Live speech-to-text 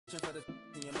for the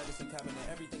in your medicine cabinet.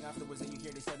 Everything afterwards that you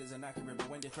hear they said is inaccurate. But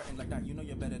when they're threatened like that, you know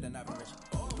you're better than average.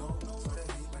 Oh no, no, so they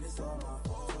hate when it's all my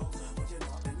fault. But you're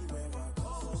not anywhere I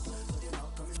go. So you're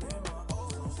not coming near my oh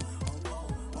no, oh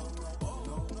no, oh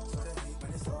no, no, so they hate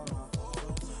when it's all my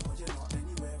fault. But you're not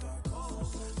anywhere I go.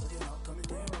 So you're not coming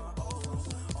near my oh no,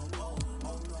 oh no,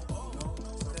 oh no, oh no, no,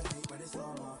 so they hate when it's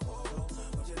all my fault.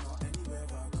 But you're not anywhere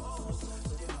I go.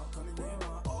 So you're not coming near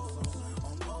my oh no,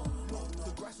 oh no.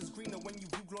 The grass is greener when you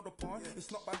view glowed upon.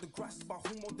 It's not by the grass, it's about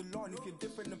who mowed the lawn. If you're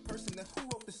different in person, then who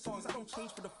wrote the songs? I don't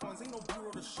change for the funds, ain't no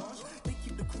bureau to change. They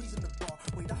keep the crease in the bar.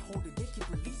 Wait, I hold it, they keep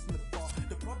releasing the bar.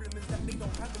 The problem is that they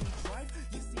don't have any drive.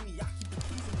 You see me, I keep the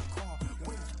keys in the car.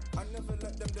 Wait, I never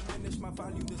let them diminish my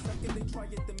value. The second they try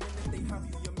it, the minute they have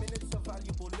you. Your minutes are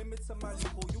valuable, limits are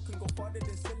malleable. You can go farther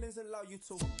than ceilings allow you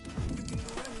to. You can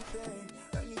do anything,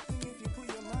 anything if you put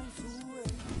your mind to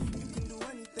it. You can do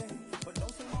anything, but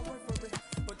don't take my word for it.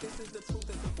 But this is the truth,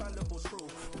 it's infallible, true.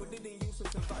 Put it in use,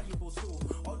 it's invaluable too.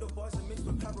 All the bars are mixed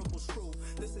with parables, true.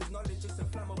 This is knowledge, it's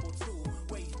inflammable too.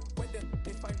 Wait, where did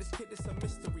they find this kid? It's a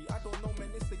mystery. I don't know,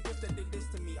 man, it's a gift that they did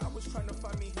to me. I was trying to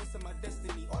find me hints in my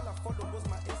destiny. All I followed was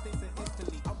my instincts and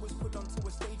instantly I was put onto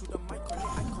a stage with a mic on it.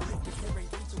 I connect the here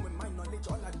engaging with my knowledge.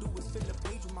 All I do is fill a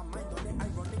page with my mind on it.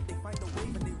 Ironic, they find a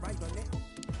wave and they ride on it.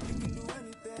 You can do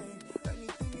anything,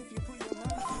 anything if you put your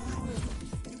mind to it.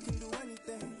 You can do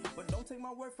anything, but don't take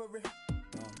my word for it.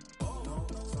 Oh no,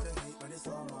 no, so they hate when it's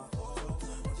all my fault.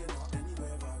 But you're not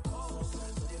anywhere I go. So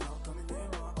you're not coming near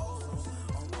my oh no,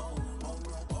 oh no, oh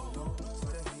no, oh no, no, so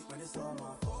they hate when it's all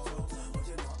my fault. But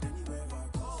you're not anywhere I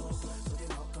go. So you're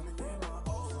not coming near my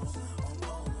oh no, oh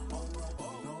no, oh no,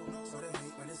 oh no, no, so they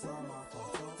hate when it's all my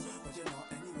fault. But you're not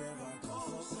anywhere I go.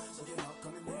 So you're not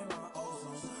coming near my oh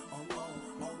no, oh no,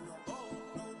 oh no, oh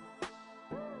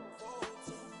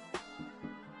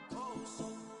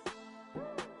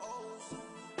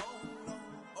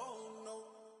no.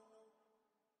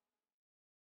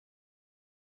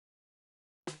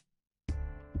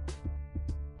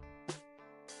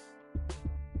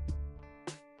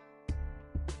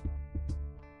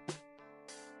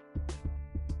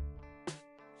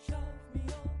 Shove me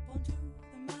up onto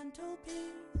the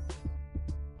mantelpiece.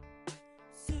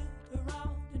 Sit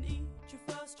around and eat your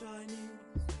first Chinese.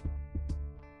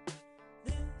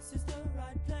 This is the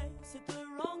right place at the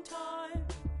wrong time.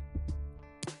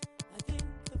 I think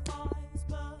the fire's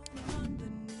burning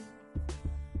underneath.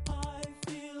 I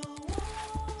feel warm.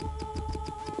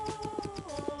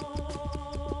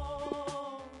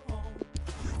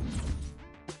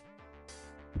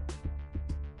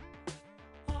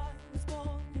 I was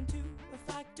born into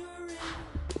a factory.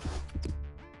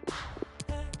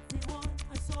 Everyone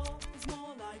I saw was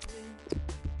more like me.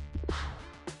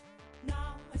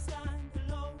 Now I stand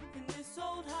alone in this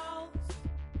old house.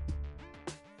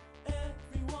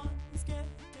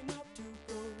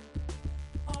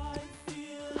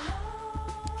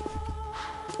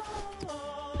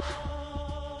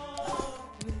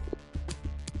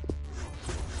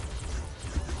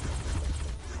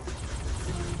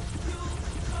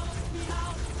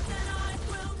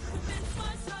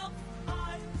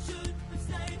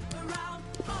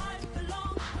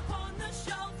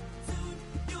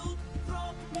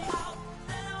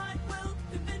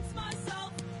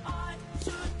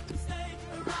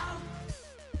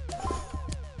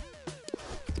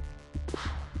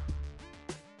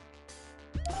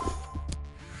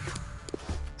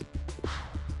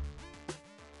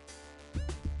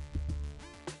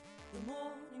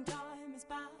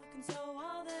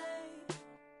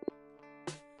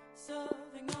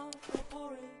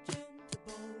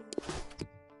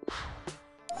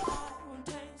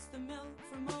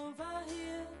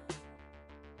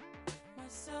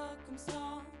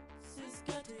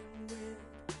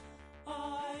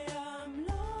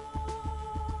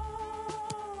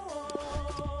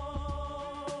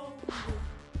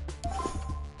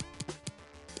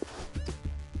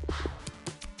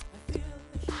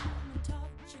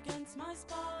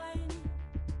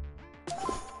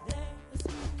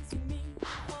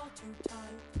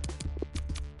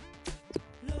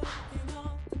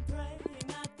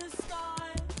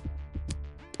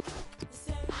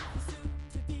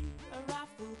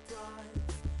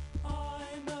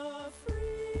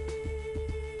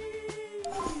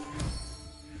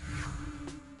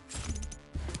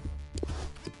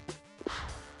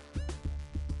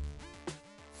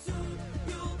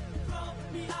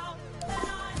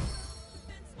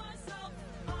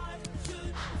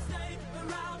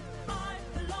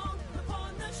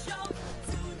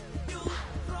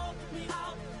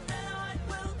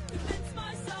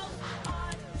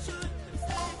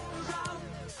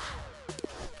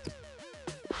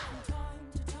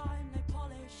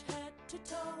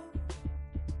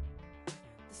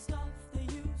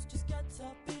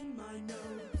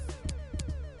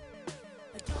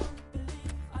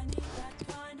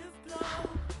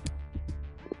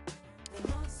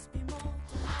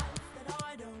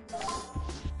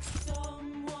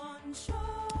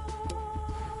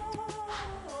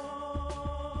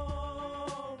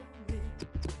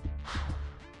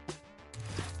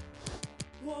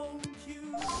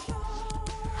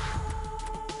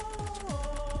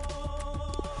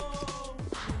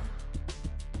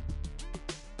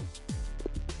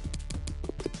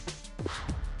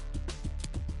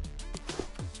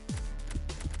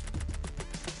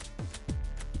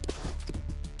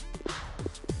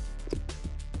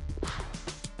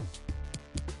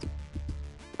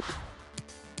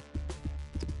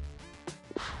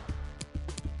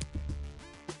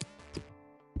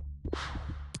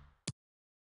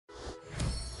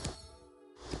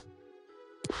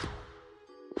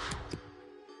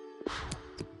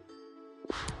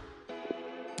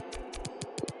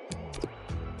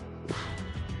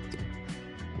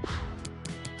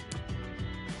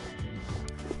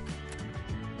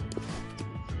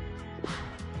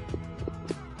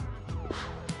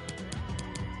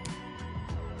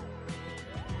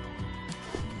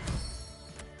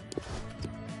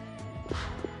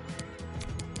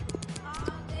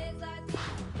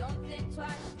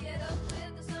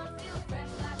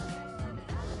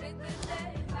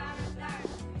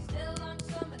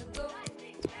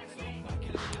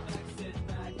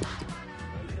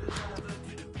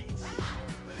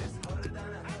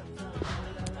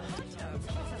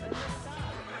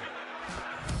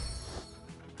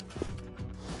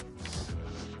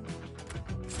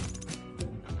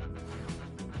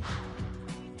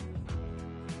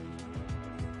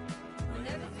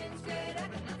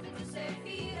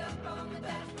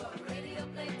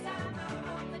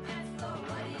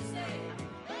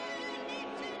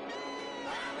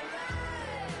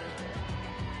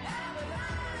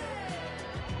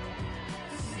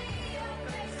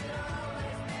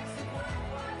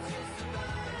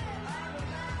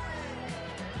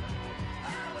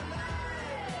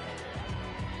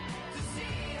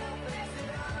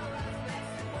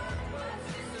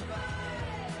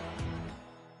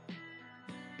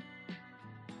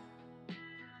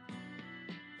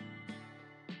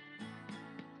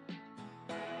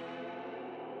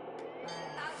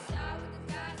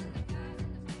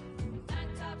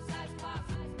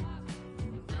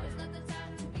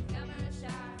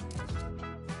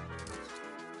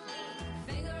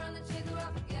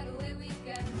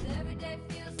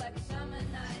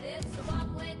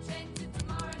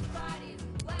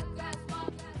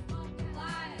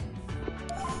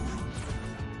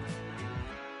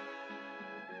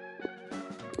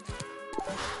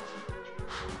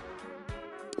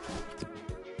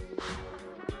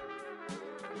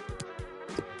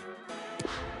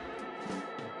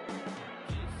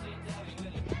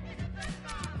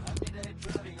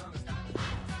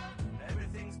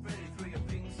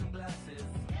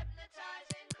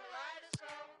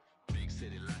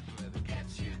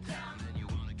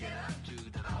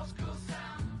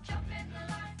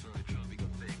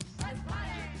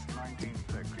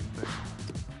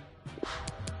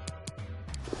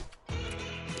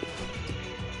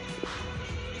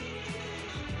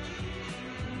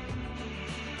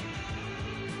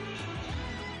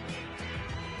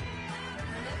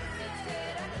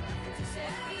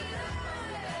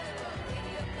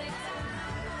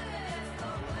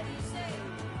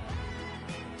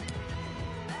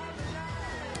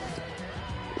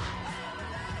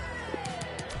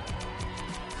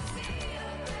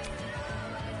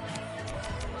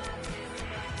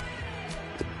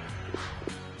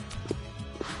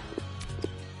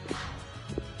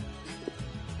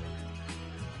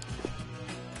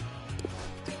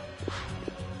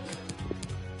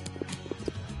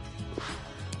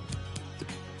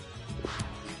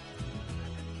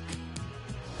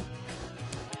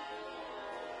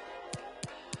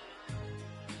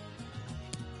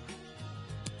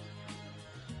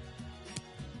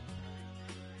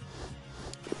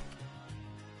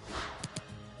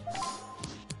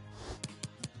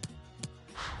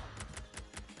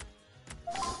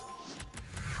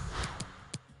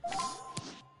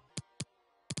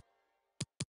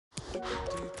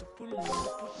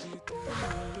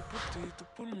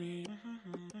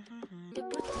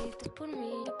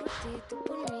 ti, tú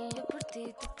por mí, yo por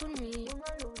ti, tú por mí.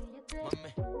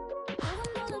 Mami.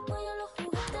 Colgando del cuello los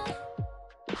juguetes,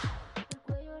 del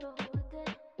cuello los juguetes,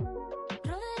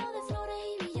 rodeado de flores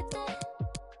y billetes,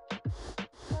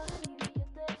 flores y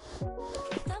billetes.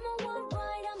 Estamos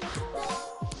worldwide a machete.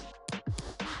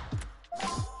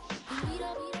 Y mira,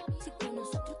 si con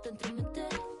nosotros te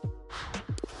entremetes,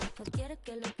 no quieres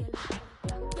que lo me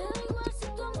da igual si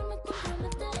tu amor me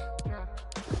compromete.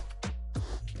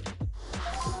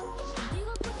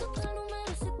 Digo que toca el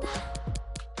número 7.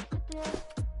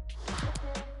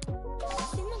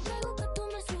 Si me entrego que tú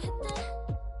me sujetes.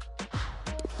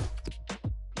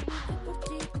 Yo por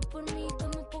ti, tú por mí, que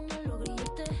me pongan los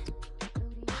grilletes.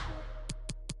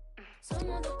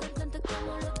 Somos dos cantantes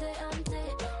como los de antes.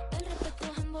 El respeto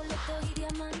es en boletos y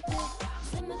diamantes.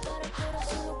 Se me para el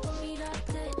corazón solo con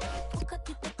mirarte. Porque a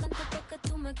ti te canto pa' que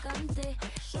tú me cantes.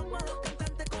 Somos dos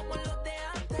cantantes como los de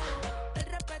antes. El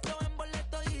respeto en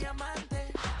boleto y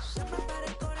diamante. Se me para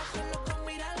el corazón loco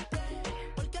mirarte.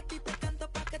 Porque a ti te canto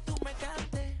pa' que tú me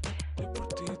cantes. Yo por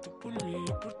ti, tú por mí,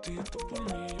 yo por ti, tú por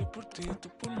mí, yo por ti, tú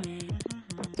por mí.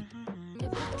 Yo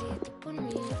por ti, tú por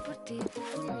mí, yo por ti, tú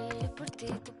por mí, yo por ti,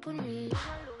 tú por mí.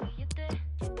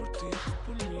 Yo por ti, tú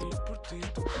por mí, yo por ti,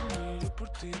 tú por mí, yo por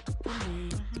ti, tú por mí.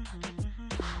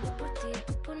 Yo por ti,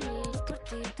 tú por mí, yo por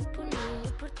ti, tú por mí,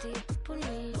 yo por ti, tú por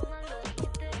mí.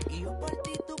 Y yo por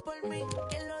ti, tú por mí,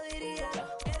 ¿quién lo diría?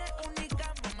 Eres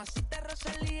única, mamacita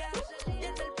Rosalía.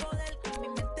 Tienes el poder que mi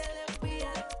mente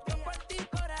desvía. Yo por ti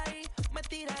por ahí me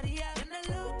tiraría. Tienes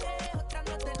lo que otra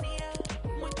no tenía.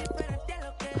 Muy diferente a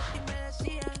lo que de ti me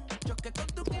decían. Choque con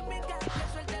tu química,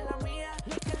 que suelte la mía.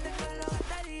 Lo que tengo lo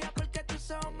gastaría porque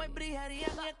tus ojos me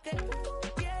brillarían. Y es que,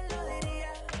 ¿quién lo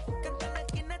diría? Que en toda la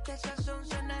esquina este sazón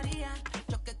sonaría.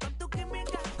 Choque con tu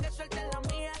química, que suelte la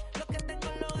mía. Lo que tengo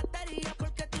lo gastaría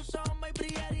porque tus ojos me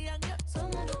brillarían.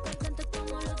 Somos dos cantantes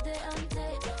como los de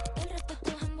antes. El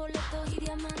respeto es en boletos y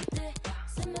diamantes.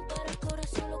 Se me para el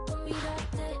corazón solo con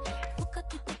mirarte. Porque a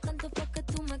ti te canto pa' que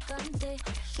tú me cantes.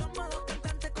 Somos dos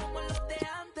cantantes como los de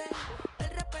antes. El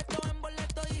respeto en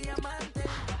boleto y diamante.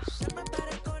 Se me para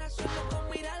el corazón loco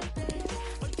mirarte.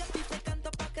 Porque a ti te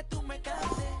canto pa' que tú me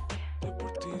cantes. Yo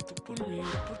por ti, tú por mí,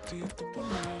 yo por ti, tú por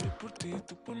mí, yo por ti,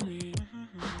 tú por mí.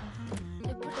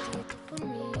 Yo por ti, tú por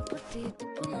mí, yo por ti, tú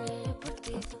por mí, yo por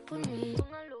ti, tú por mí.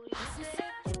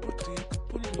 Yo por ti, tú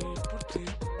por mí, yo por ti,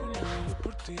 tú por mí, yo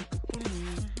por ti, tú por mí.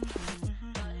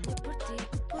 Yo por ti,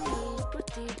 tú por mí, yo por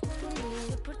ti, tú por mí,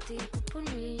 yo por ti, tú por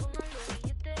mí. Yo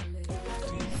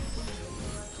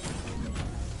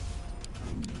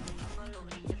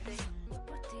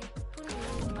por ti, tú por mí,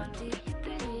 yo por ti, tú por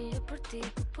mí, yo por ti,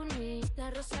 tú por mí. La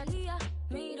Rosalía,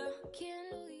 mira, ¿quién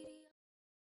lo diría?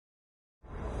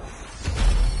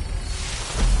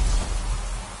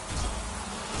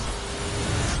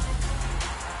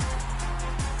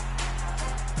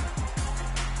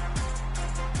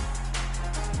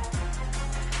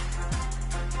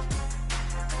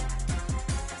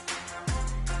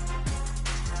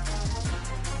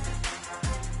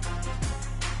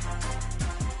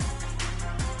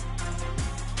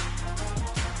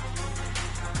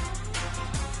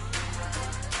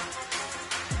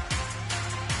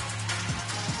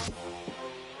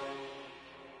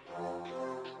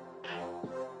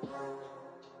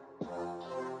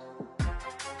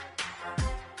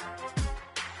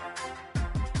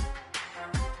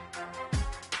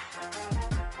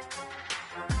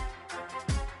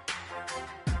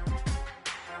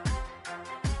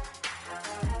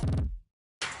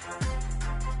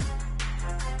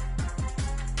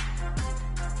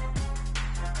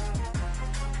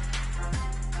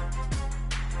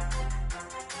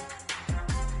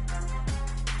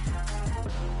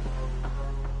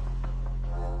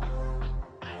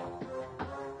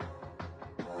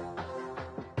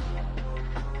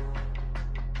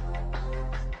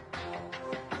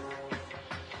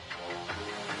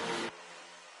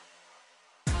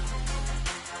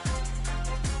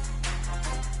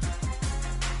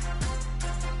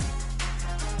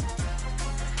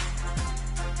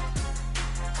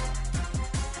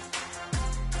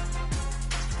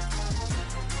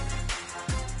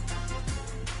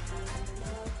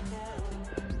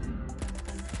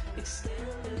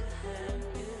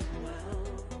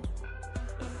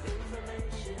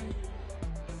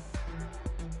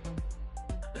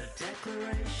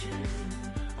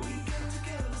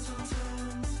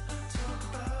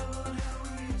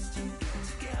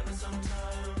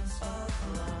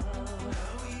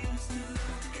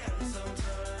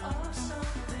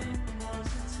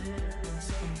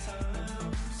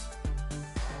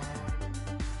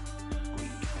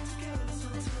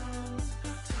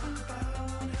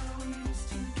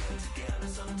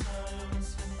 Sometimes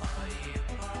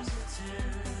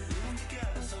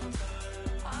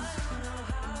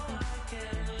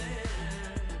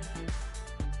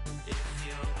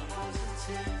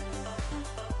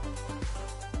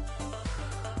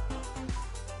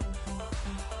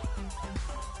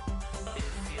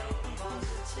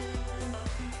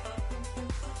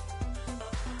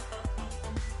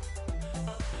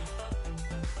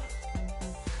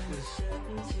with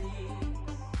certainty.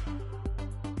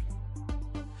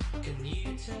 Can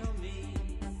you tell me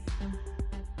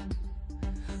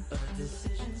of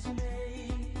decisions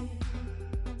made?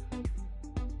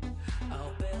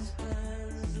 Our best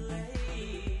plans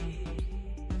laid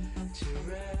to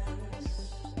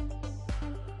rest.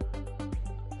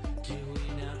 Do we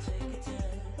now take a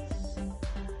test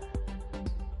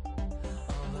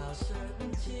of our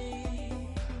certainty?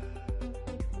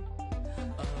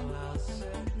 Of our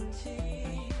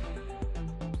certainty,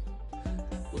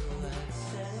 will that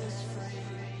set us free?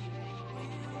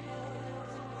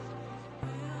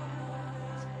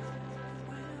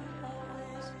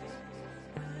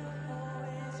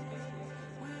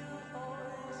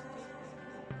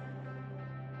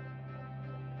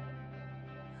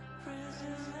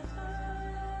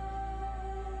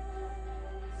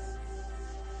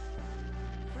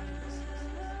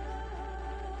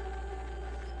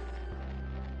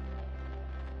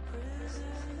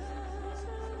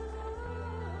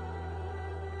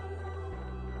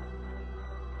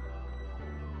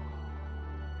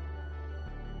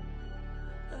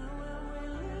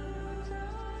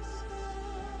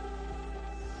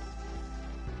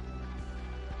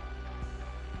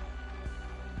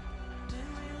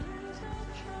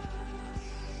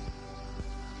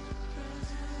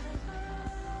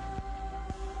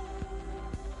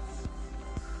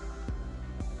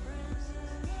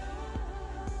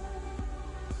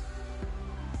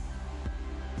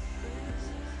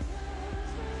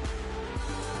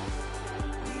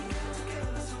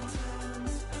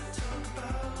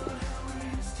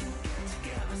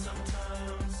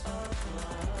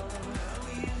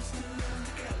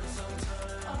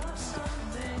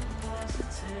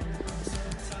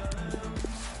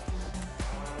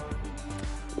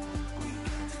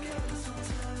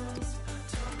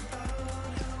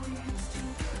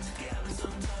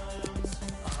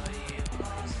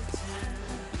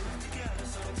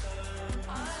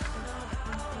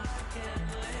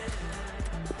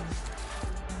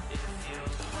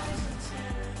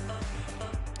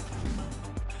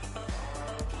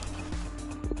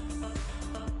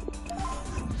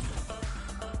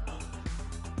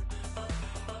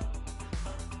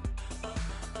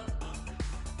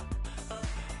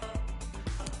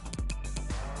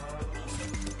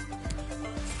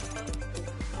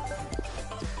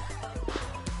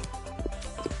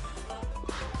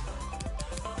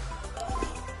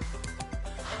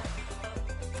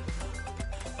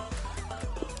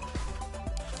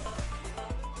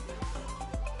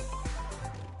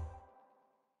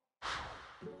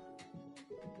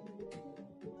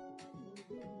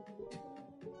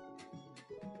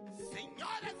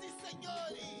 Señoras y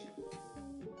señores,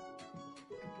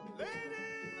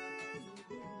 ladies,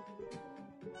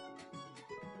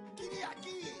 queria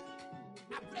aqui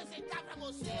apresentar pra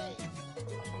vocês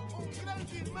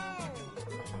grande irmão.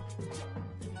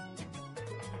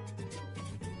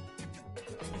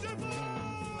 Chegou!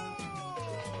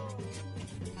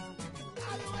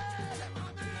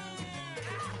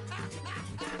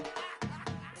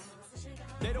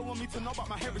 They don't want me to know about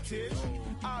my heritage.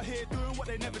 Out here doing what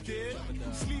they never did.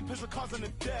 Sleep is a cousin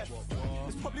of death.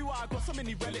 It's probably why I got so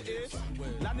many relatives.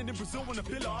 Landing in Brazil on a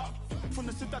villa. From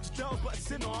the Cidade Dells, but a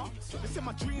sinner. They said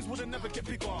my dreams would never get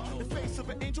bigger. The face of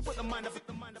an angel, but the mind of it.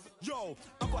 Yo,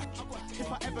 I got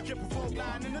if I ever get provoked,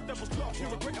 lying in the devil's clock, you're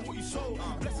regretting what you sold.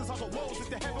 Blessings I got woes, is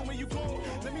the heaven where you go?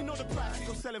 Let me know the price that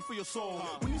you're selling for your soul.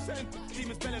 When you selling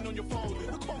demons belling on your phone,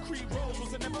 the concrete roads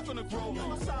was never gonna grow.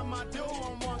 I signed my deal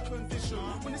on one condition.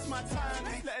 When it's my time,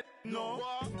 let it know.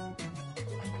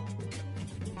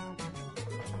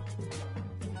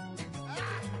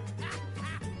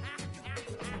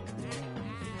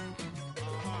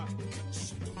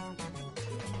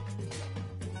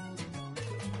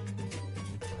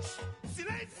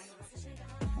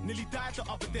 Nearly died the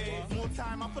other day. More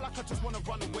time, I feel like I just wanna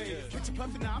run away. Picture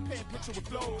perfect now, I'm painting picture with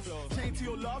flows. Chain to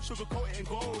your love, sugarcoat it in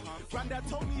gold. Granddad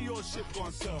told me your shit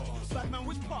gone sell. Bad man,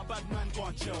 which part bad man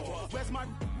gone chill? Where's my?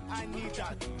 I need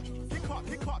that.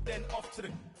 Pick up, then off to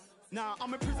the. Nah,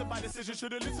 I'm in prison by decision.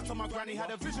 Should've listened to my granny.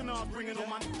 Had a vision of bringing all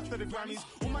my to the Grammys.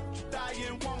 All my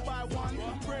dying one by one.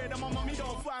 Pray that my mommy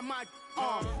don't find my.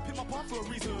 Pick my path for a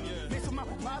reason. Made some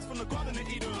apple pies from the Garden of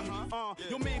Eden.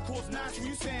 Your main course nice and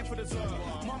you saying for dessert.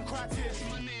 Mom cried tears, see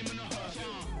my name in a hearse.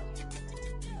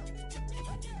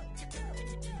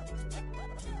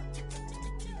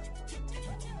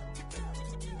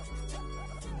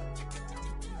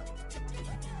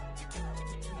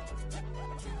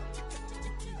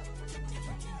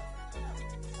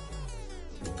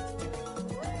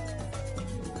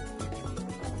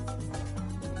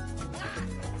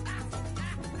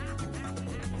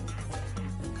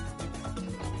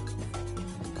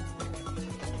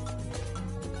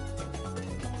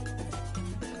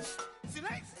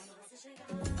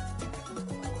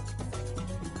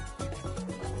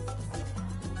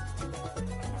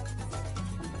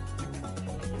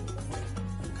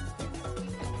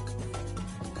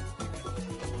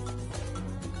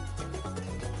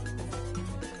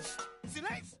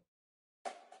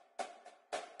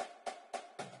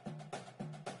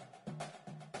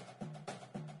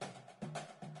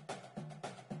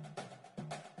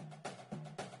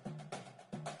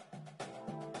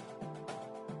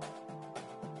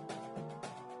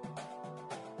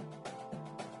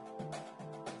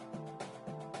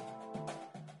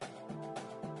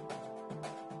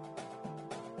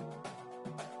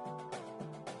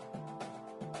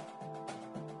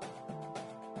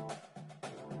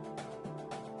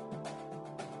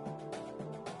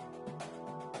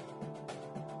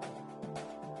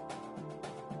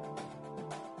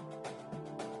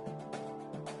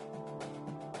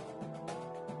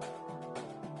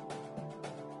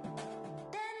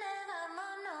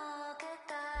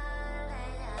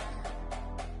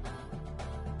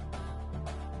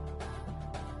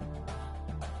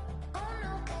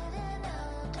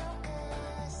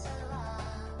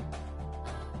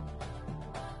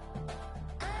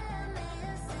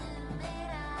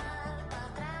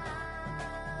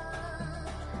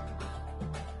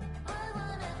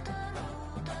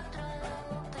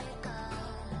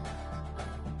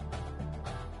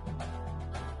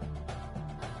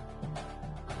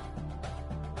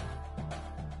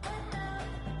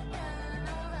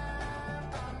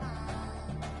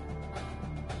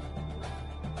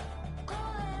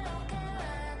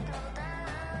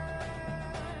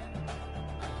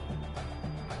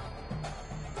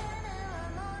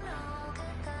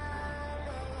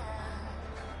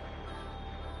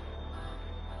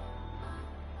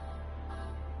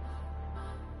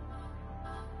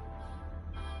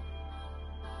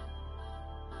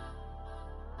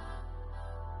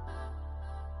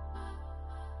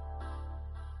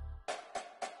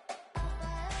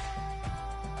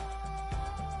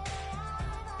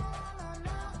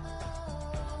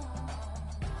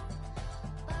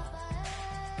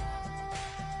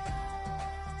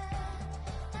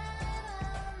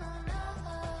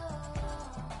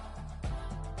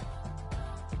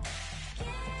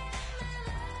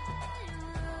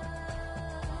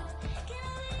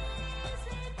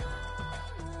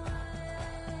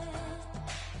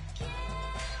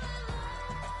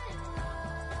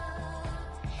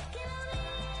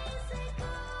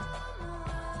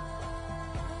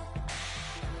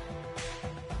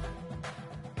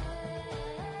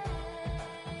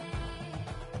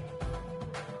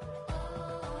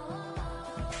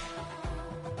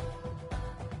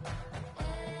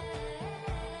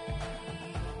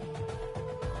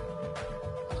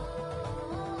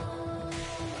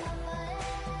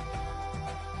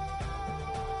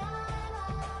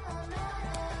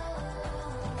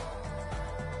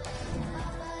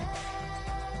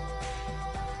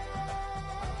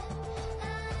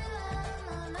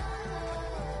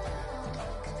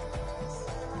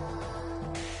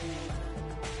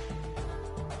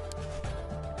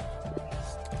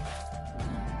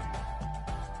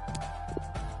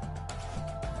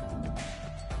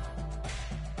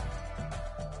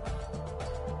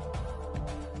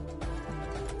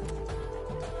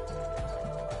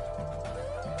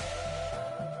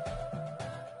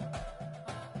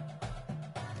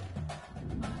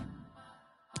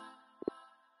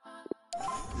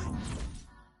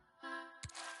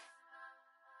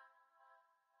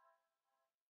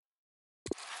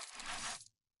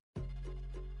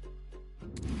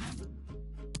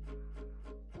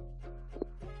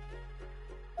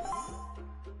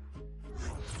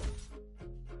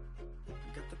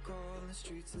 the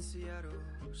streets in Seattle.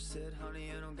 She said,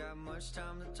 honey, I don't got much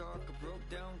time to talk. I broke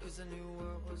down cause I knew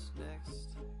what was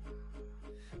next.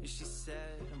 And she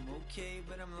said, I'm okay,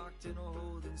 but I'm locked in a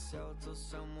holding cell till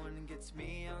someone gets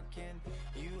me out. Can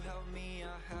you help me?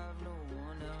 I have no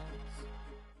one else.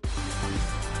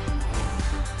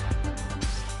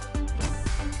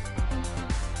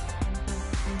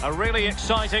 A really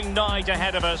exciting night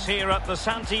ahead of us here at the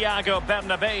Santiago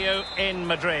Bernabeu in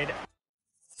Madrid.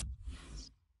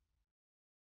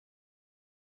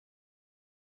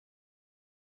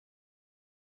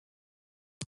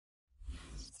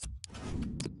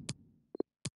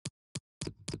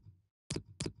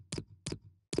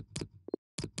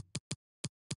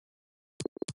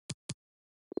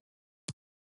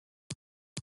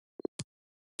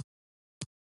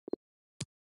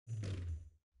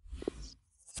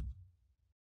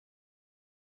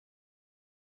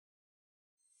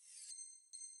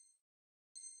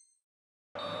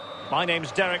 My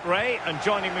name's Derek Ray, and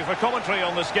joining me for commentary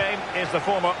on this game is the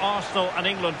former Arsenal and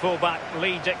England fullback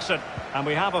Lee Dixon. And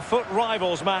we have a foot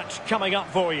rivals match coming up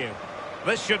for you.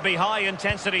 This should be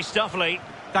high-intensity stuff, Lee.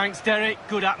 Thanks, Derek.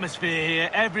 Good atmosphere here.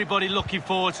 Everybody looking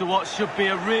forward to what should be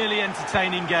a really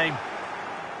entertaining game.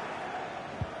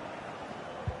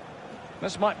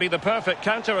 This might be the perfect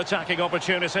counter-attacking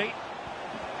opportunity.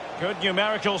 Good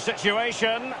numerical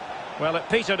situation. Well, it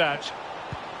petered out.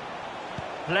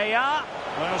 Player.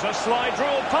 There's a slide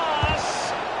rule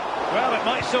pass. Well, it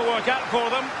might still work out for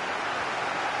them.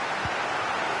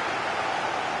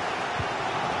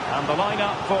 And the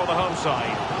line-up for the home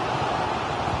side.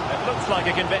 It looks like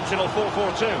a conventional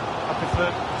 4-4-2. I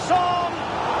prefer Son!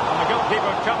 And the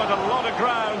goalkeeper covered a lot of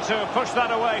ground to push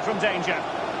that away from danger.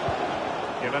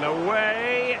 Given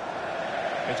away.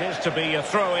 It is to be a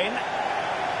throw-in.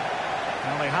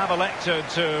 Well, they have elected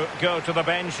to go to the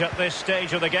bench at this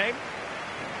stage of the game.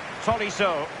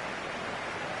 Tolisso.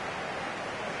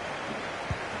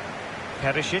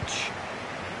 Perisic.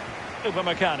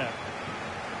 Upamecano.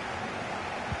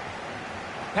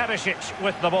 Perisic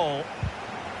with the ball.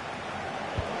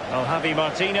 Well, Javi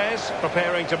Martinez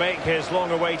preparing to make his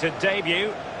long-awaited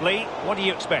debut. Lee, what do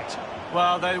you expect?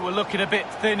 Well, they were looking a bit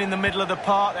thin in the middle of the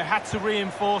park. They had to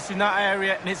reinforce in that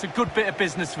area, and it's a good bit of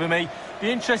business for me. Be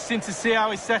interesting to see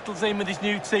how he settles in with his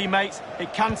new teammates.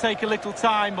 It can take a little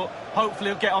time, but hopefully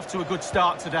he'll get off to a good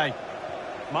start today.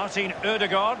 Martin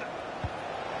Ødegaard.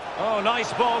 Oh,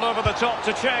 nice ball over the top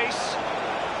to chase.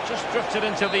 Just drifted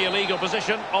into the illegal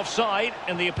position, offside,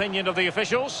 in the opinion of the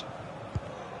officials.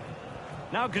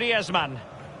 Now Griezmann.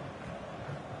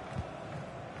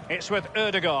 It's with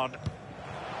Ødegaard.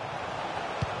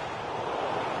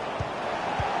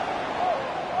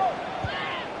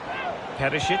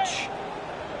 Perisic.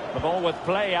 The ball with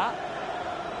Player.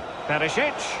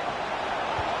 Perisic.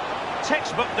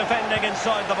 Textbook defending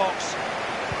inside the box.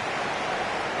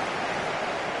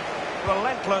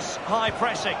 Relentless high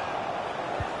pressing.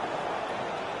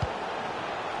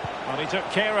 Well, he took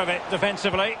care of it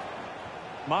defensively.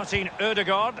 Martin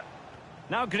Ødegaard.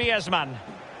 Now Griezmann.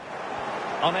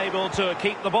 Unable to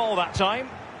keep the ball that time.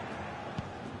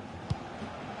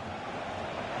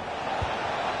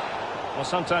 Well,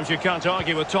 sometimes you can't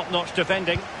argue with top-notch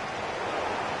defending.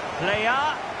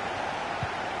 Player.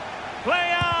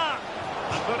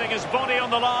 And putting his body on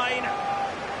the line.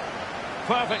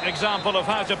 Perfect example of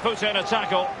how to put in a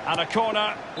tackle, and a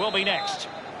corner will be next.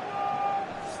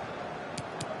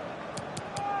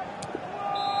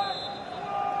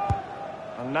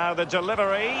 And now the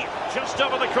delivery, just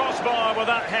over the crossbar with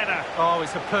that header. Oh,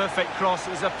 it's a perfect cross.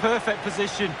 It's a perfect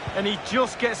position, and he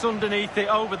just gets underneath it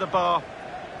over the bar.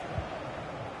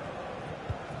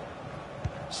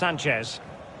 Sanchez.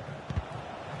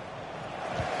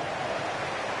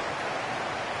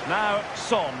 Now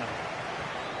Son.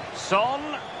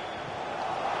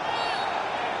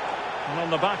 And on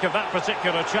the back of that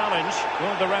particular challenge,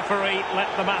 will the referee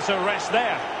let the matter rest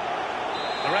there?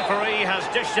 The referee has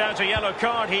dished out a yellow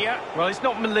card here. Well, it's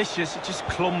not malicious, it's just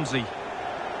clumsy.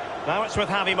 Now it's with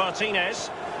Javi Martinez.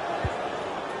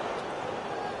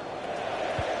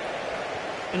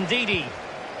 Ndidi.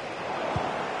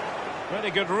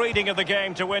 Really good reading of the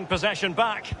game to win possession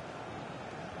back.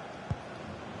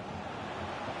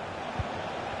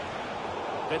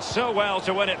 Did so well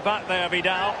to win it back there,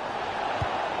 Vidal.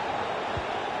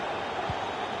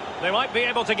 They might be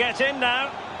able to get in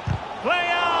now.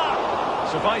 Player!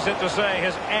 Suffice it to say,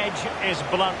 his edge is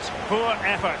blunt. Poor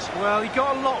effort. Well, he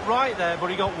got a lot right there, but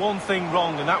he got one thing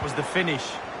wrong, and that was the finish.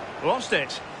 Lost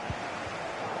it.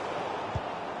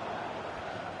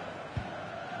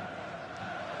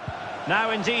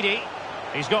 Now Ndidi.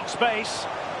 He's got space.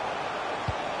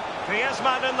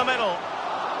 Griezmann in the middle.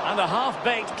 And a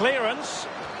half-baked clearance.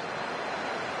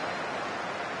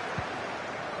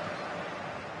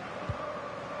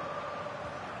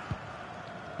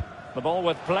 The ball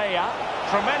with Playa.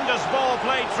 Tremendous ball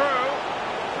played through.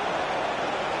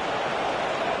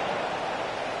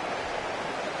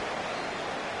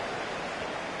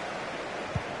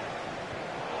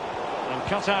 And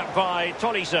cut out by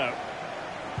Tolisso.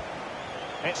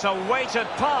 It's a weighted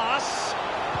pass.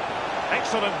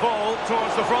 Excellent ball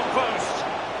towards the front post.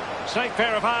 Safe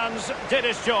pair of hands, did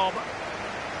his job.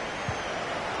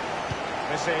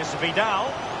 This is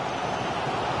Vidal.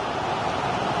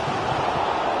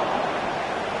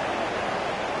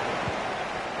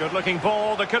 Good looking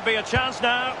ball, there could be a chance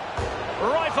now.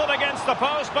 Rifled against the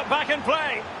post, but back in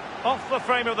play. Off the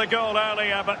frame of the goal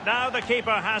earlier, but now the keeper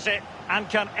has it and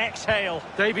can exhale.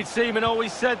 David Seaman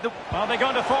always said that... Well, they're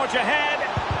going to forge ahead.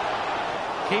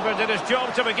 Keeper did his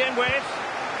job to begin with.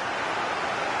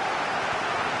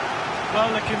 Well,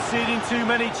 they're conceding too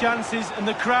many chances, and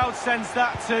the crowd sense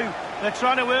that too. They're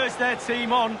trying to urge their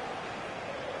team on.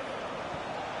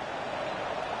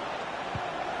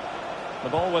 The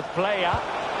ball with Playa.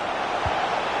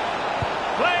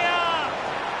 Playa!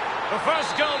 The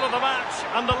first goal of the match,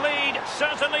 and the lead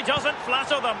certainly doesn't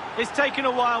flatter them. It's taken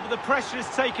a while, but the pressure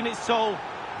has taken its toll.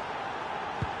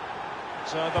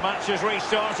 So the match is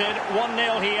restarted,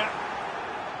 1-0 here.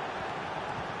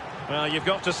 Well, you've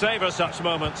got to savour such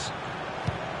moments.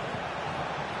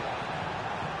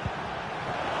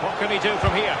 What can he do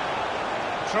from here?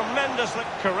 Tremendously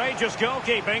courageous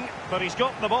goalkeeping, but he's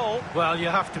got the ball. Well, you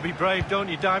have to be brave, don't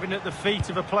you, diving at the feet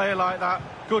of a player like that.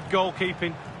 Good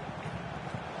goalkeeping.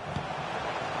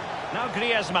 Now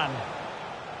Griezmann.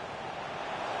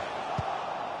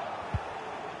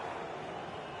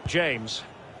 James.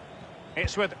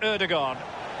 It's with Ødegaard.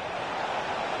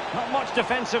 Not much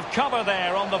defensive cover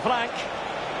there on the flank.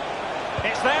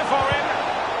 It's there for him.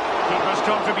 Keeper's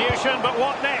contribution, but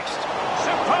what next?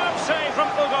 Superb save from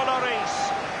Hugo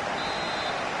Lloris.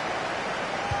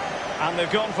 And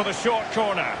they've gone for the short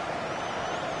corner.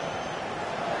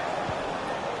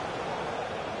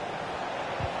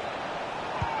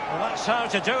 Well, that's how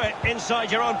to do it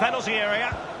inside your own penalty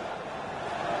area.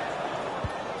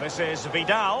 This is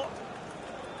Vidal.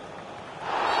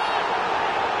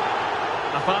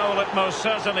 A foul it most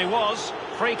certainly was.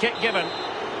 Free kick given.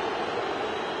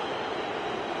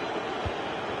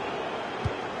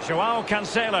 Joao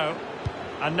Cancelo.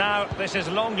 And now this is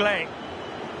Longley.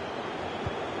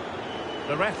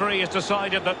 The referee has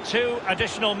decided that 2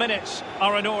 additional minutes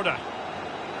are in order.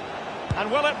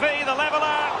 And will it be the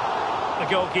leveller? The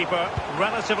goalkeeper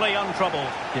relatively untroubled.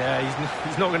 Yeah,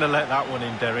 he's not going to let that one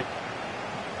in, Derek.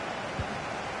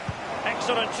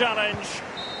 Excellent challenge.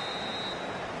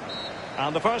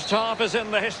 And the first half is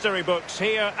in the history books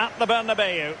here at the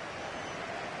Bernabeu.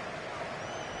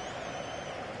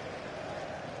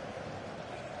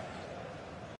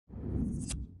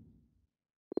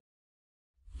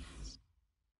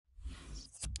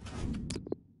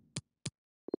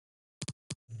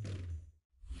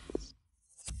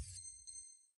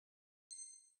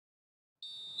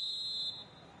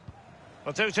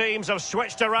 The two teams have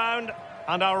switched around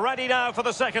and are ready now for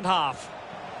the second half.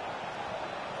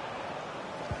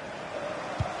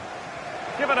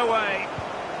 Given away.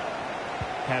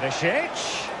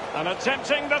 Perisic. And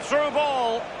attempting the through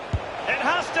ball. It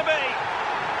has to be.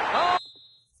 Oh!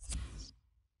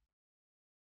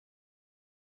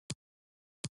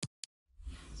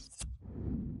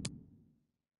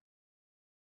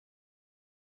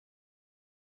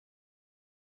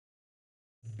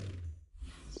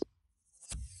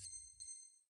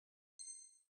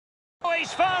 Oh,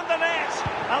 he's found the net,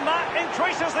 and that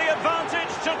increases the advantage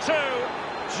to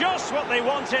 2. Just what they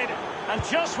wanted, and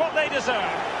just what they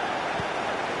deserve.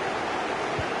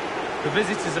 The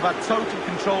visitors have had total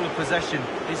control of possession.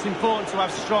 It's important to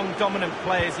have strong, dominant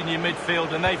players in your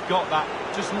midfield, and they've got that.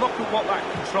 Just look at what that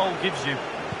control gives you.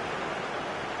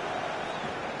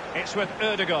 It's with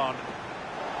Ødegaard.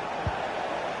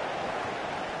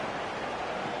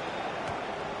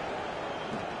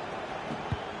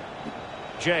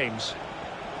 James.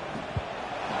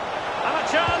 And a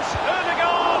chance,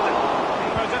 Ødegaard!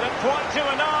 He didn't quite do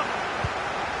enough.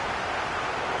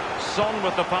 Son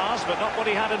with the pass, but not what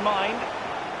he had in mind.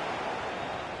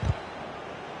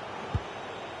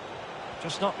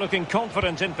 Just not looking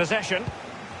confident in possession.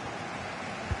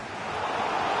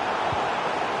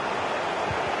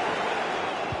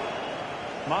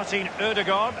 Martin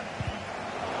Ødegaard.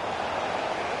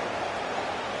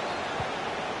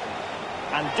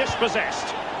 And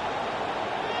dispossessed.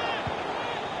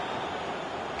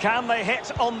 Can they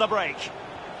hit on the break?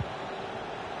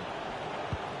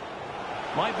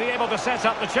 Might be able to set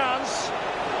up the chance.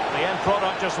 The end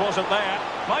product just wasn't there.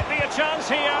 Might be a chance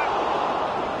here.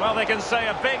 Well, they can say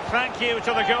a big thank you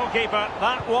to the goalkeeper.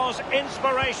 That was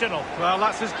inspirational. Well,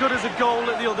 that's as good as a goal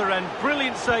at the other end.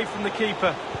 Brilliant save from the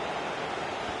keeper.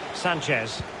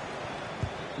 Sanchez.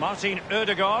 Martin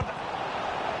Ødegaard.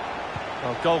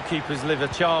 Well, goalkeepers live a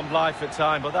charmed life at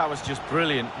times, but that was just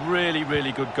brilliant. Really,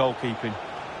 really good goalkeeping.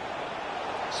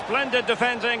 Splendid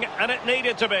defending, and it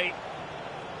needed to be.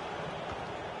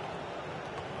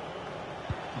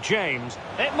 James.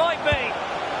 It might be.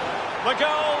 The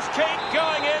goals keep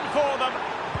going in for them.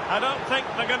 I don't think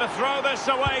they're going to throw this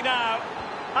away now.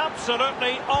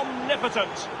 Absolutely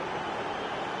omnipotent.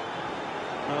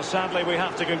 Well, sadly, we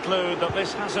have to conclude that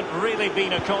this hasn't really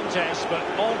been a contest, but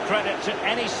all credit to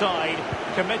any side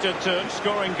committed to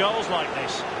scoring goals like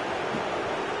this.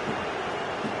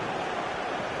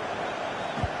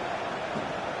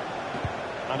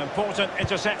 An important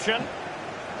interception.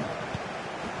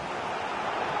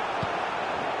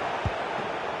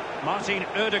 Martin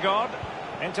Ødegaard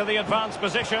into the advanced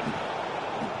position.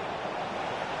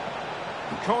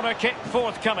 Corner kick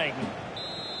forthcoming.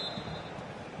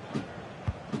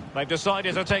 They've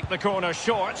decided to take the corner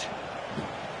short.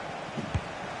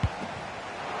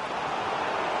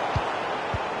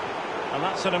 And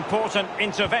that's an important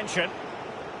intervention.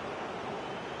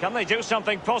 Can they do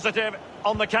something positive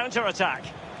on the counter-attack?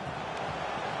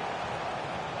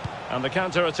 And the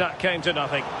counter-attack came to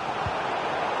nothing.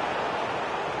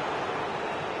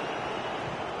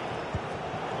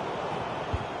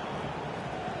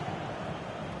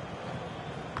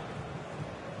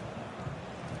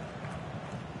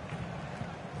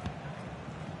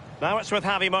 Now it's with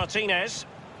Javi Martinez.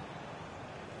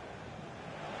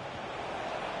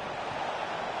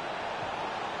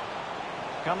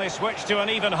 Can they switch to an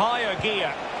even higher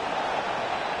gear?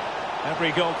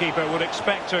 Every goalkeeper would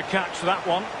expect to catch that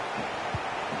one.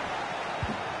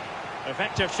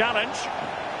 Effective challenge.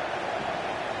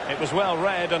 It was well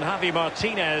read, and Javi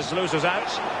Martinez loses out.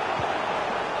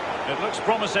 It looks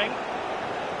promising.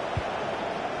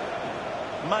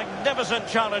 Magnificent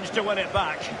challenge to win it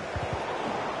back.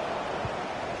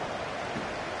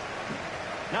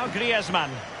 Now Griezmann.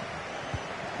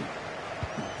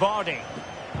 Vardy.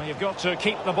 Well, you've got to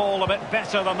keep the ball a bit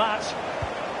better than that.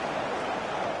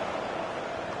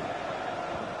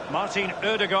 Martin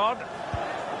Ødegaard.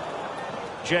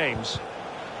 James.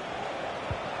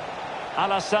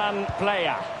 Alassane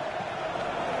Plea.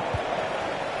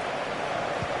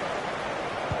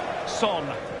 Son.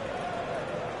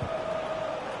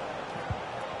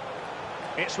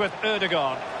 It's with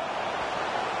Ødegaard.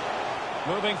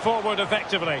 Moving forward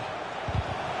effectively.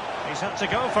 He's had to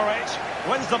go for it.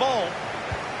 Wins the ball.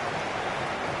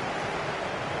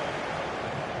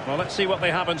 Well, let's see what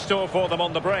they have in store for them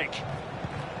on the break.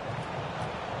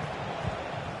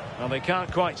 Well, they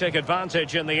can't quite take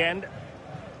advantage in the end.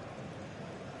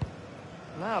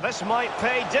 Now, this might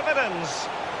pay dividends.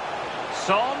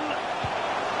 Son.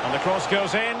 And the cross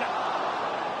goes in.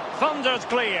 Thundered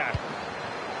clear.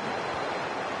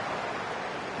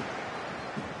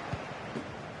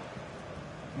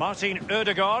 Martin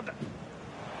Ødegaard.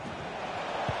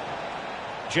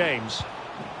 James.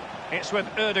 It's with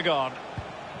Ødegaard.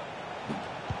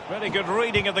 Really good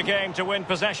reading of the game to win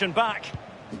possession back.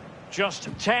 Just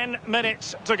 10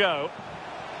 minutes to go.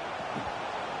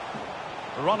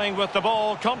 Running with the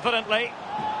ball confidently.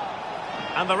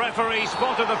 And the referee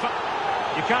spotted the...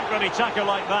 You can't really tackle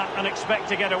like that and expect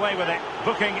to get away with it.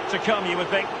 Booking to come, you would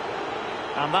think.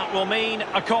 And that will mean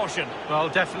a caution. Well,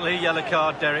 definitely a yellow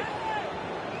card, Derek.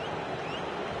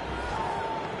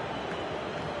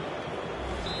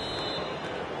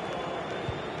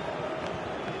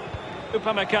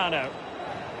 Upamecano.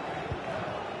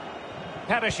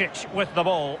 Perisic with the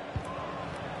ball.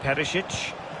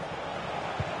 Perisic.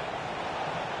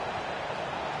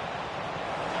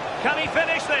 Can he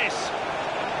finish this?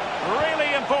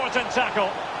 Really important tackle.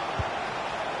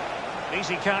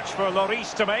 Easy catch for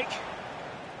Lloris to make.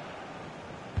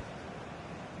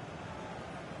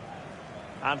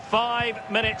 And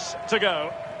 5 minutes to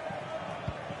go.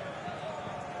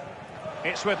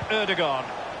 It's with Ødegaard.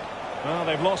 Well,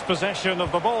 they've lost possession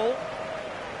of the ball.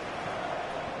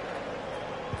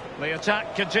 The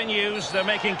attack continues. They're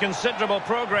making considerable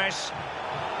progress.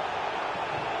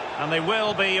 And they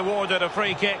will be awarded a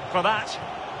free kick for that.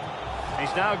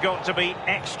 He's now got to be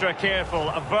extra careful.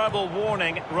 A verbal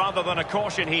warning rather than a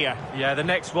caution here. Yeah, the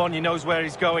next one, he knows where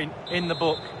he's going in the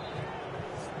book.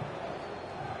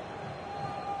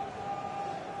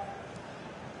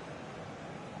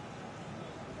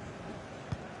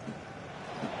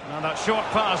 Now that short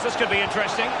pass, this could be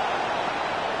interesting.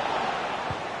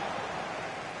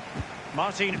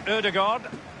 Martin Ødegaard.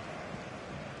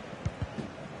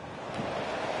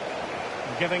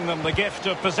 Giving them the gift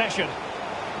of possession.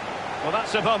 Well,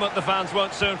 that's a moment the fans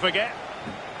won't soon forget.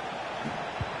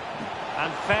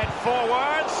 And fed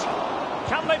forwards.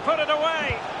 Can they put it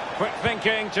away? Quick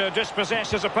thinking to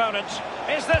dispossess his opponent.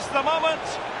 Is this the moment?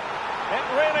 It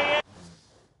really is.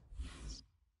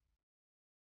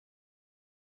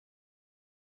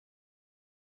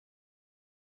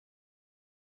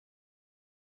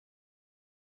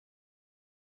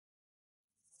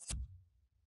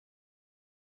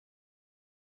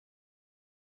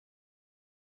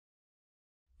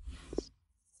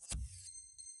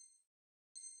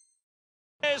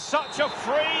 Is such a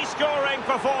free-scoring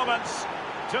performance.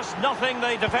 Just nothing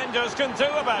the defenders can do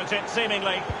about it,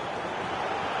 seemingly.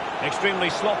 Extremely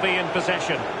sloppy in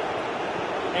possession.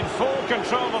 In full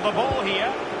control of the ball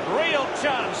here. Real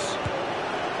chance.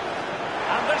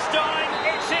 And this time,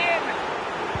 it's in.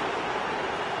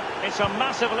 It's a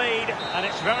massive lead, and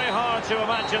it's very hard to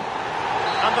imagine.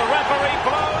 And the referee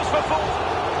blows for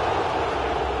full...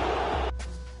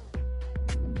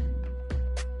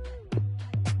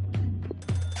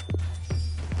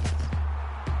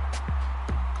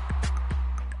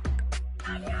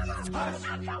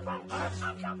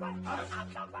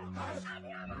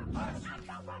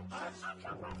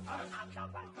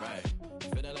 Right,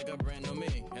 feeling like a brand new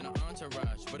me and an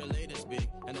entourage for the latest beat.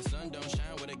 And the sun don't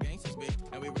shine where the gangsters be.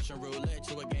 And we rushing roulette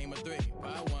to a game of 3.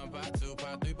 Part 1, part 2,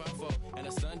 part 3, part 4. And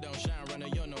the sun don't shine,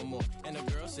 running yo no more. And the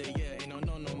girl say, yeah, ain't no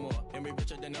more. And we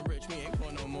richer than the rich, we ain't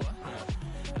poor no more.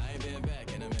 I ain't been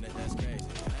back in a minute, that's crazy.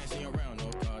 I ain't seen you around, no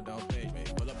car, don't page me.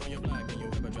 Pull up on your block, and you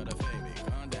ever try to fade me.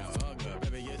 Calm down, all good,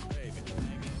 baby, it's gravy. I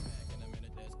ain't been back in a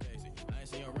minute, that's crazy. I ain't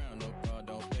seen you around, no car,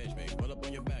 don't page me. Pull up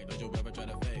on your back, don't you ever try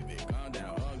to fade me. Calm down,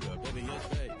 all good, baby, it's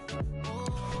gravy.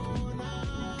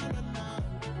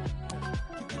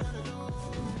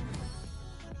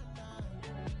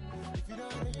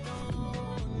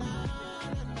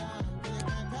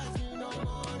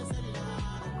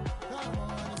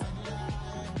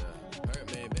 Hurt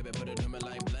me, baby, put it on me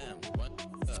like blam. One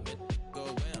up, it go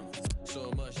wham.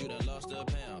 So much you done lost a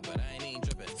pound, but I ain't even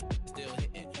tripping. Still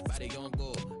hitting, body on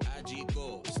goal, IG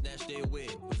goal. Snatch their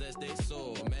wig, possess their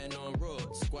soul. Man on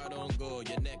road, squad on goal.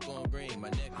 Your neck on green, my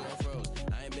neck on froze.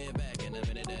 I ain't been back in a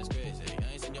minute, that's crazy.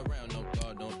 I ain't seen you around, no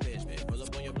car, don't pitch me. Pull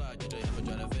up on your block, you just ever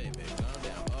try to fade me. Calm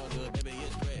down, all good, baby,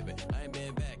 it's gravy. I ain't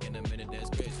been back in a minute, that's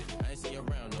crazy. I ain't seen you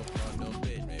around, no car, don't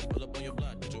pitch me. Pull up on your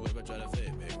block, don't you ever try to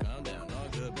fade me. Calm down, all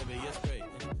good, baby, it's gravy.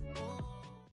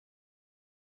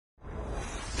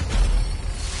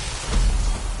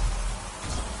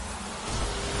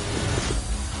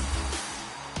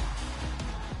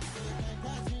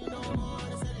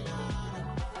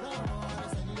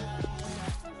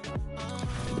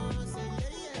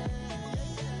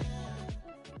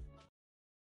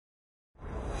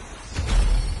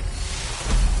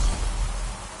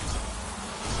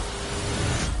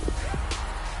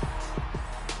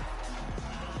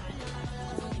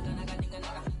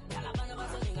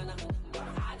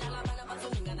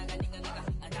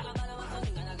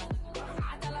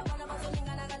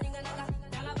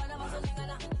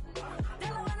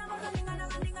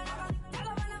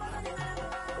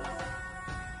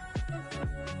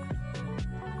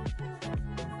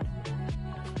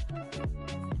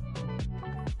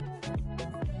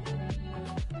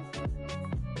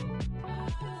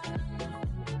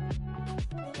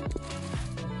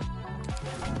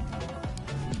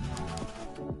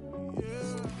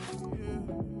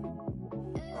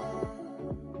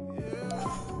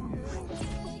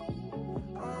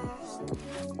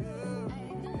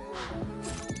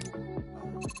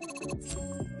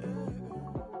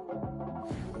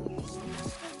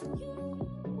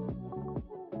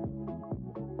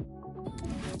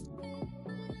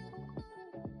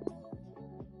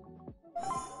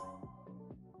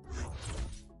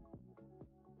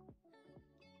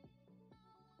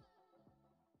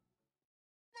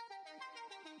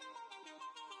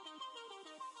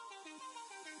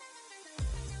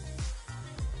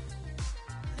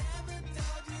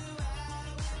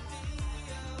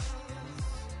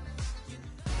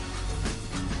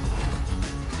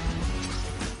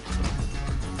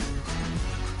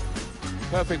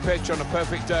 Perfect pitch on a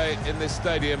perfect day in this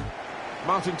stadium.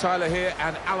 Martin Tyler here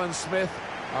and Alan Smith.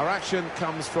 Our action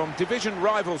comes from division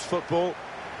rivals football.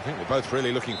 I think we're both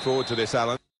really looking forward to this,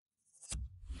 Alan.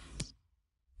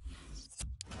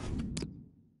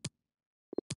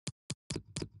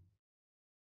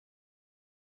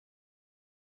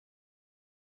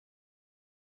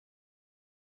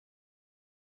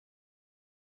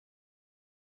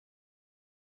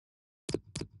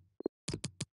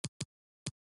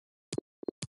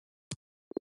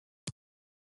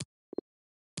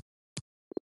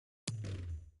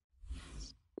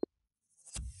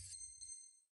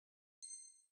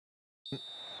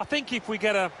 I think if we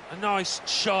get a nice,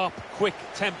 sharp, quick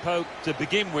tempo to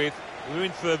begin with, we're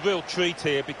in for a real treat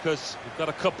here, because we've got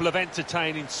a couple of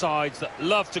entertaining sides that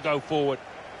love to go forward.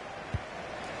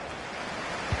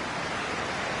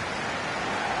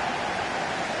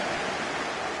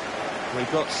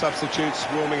 We've got substitutes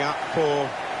warming up for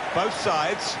both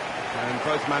sides, and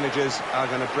both managers are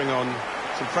going to bring on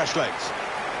some fresh legs.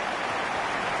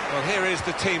 Well, here is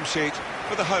the team sheet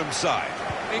for the home side.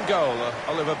 In goal,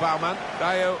 Oliver Baumann.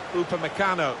 Dayo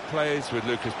Upamecano plays with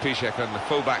Lucas Piszczek on the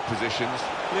full-back positions.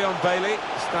 Leon Bailey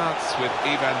starts with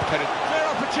Ivan Perez. Clear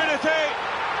opportunity!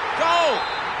 Goal!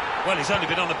 Well, he's only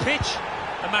been on the pitch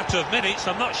a matter of minutes.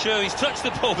 I'm not sure he's touched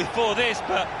the ball before this,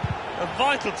 but a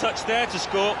vital touch there to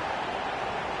score.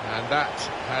 And that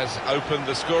has opened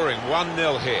the scoring.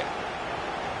 1-0 here.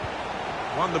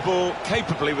 Won the ball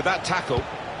capably with that tackle.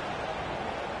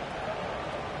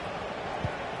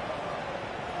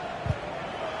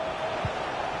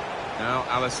 Now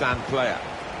Alassane Plea.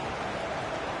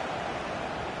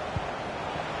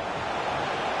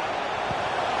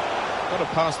 Got to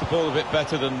pass the ball a bit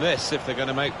better than this if they're going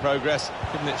to make progress.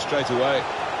 Giving it straight away.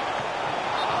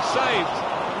 Saved,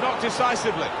 not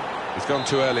decisively. He's gone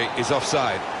too early, he's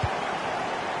offside.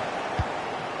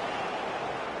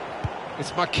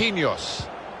 It's Marquinhos.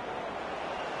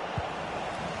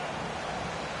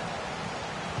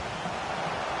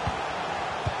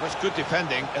 That's good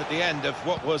defending at the end of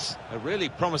what was a really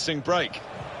promising break.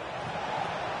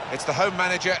 It's the home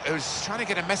manager who's trying to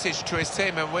get a message to his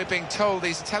team, and we're being told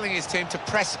he's telling his team to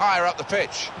press higher up the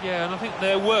pitch. Yeah, and I think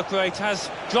their work rate has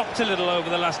dropped a little over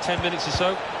the last 10 minutes or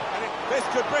so. And this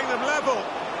could bring them level.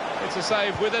 It's a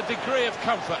save with a degree of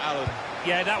comfort, Alan.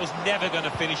 Yeah, that was never going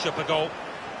to finish up a goal.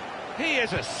 He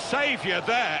is a saviour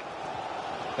there.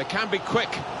 They can be quick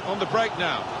on the break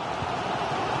now.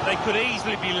 They could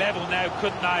easily be level now,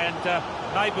 couldn't they? And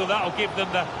maybe that'll give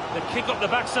them the kick up the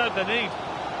backside they need.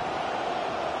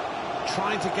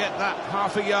 Trying to get that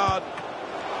half a yard.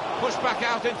 Push back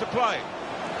out into play.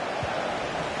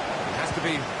 It has to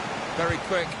be very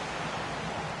quick.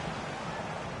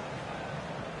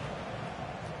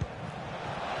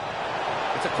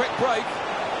 It's a quick break.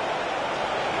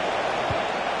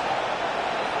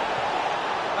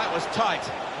 That was tight,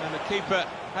 and the keeper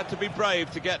had to be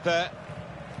brave to get there.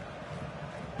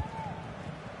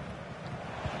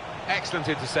 Excellent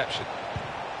interception.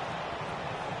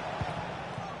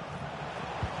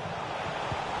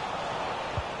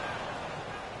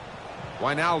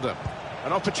 Wijnaldum,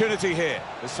 an opportunity here.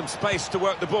 There's some space to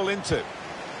work the ball into.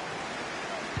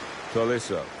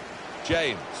 Tolisso,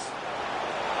 James.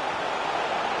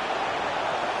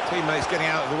 Teammates getting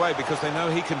out of the way because they know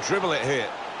he can dribble it here.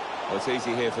 Well, it's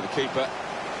easy here for the keeper.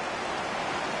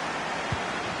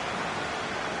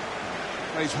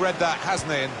 Well, he's read that,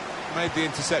 hasn't he, and made the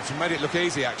interception, made it look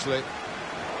easy, actually.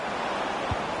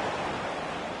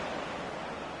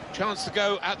 Chance to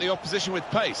go at the opposition with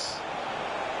pace.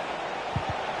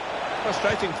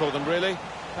 Frustrating for them, really.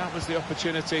 That was the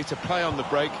opportunity to play on the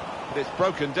break, but it's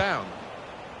broken down.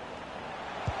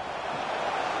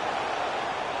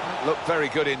 That looked very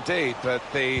good indeed, but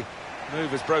the move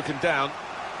has broken down,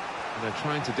 and they're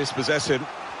trying to dispossess him.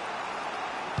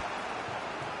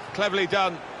 Cleverly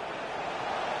done.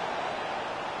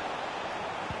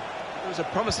 It was a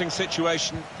promising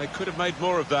situation. They could have made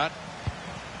more of that.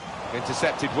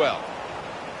 Intercepted well.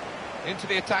 Into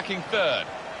the attacking third.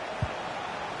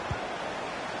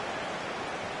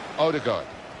 Odegaard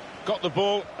got the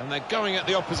ball, and they're going at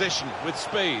the opposition with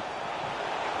speed.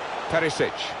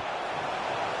 Perisic.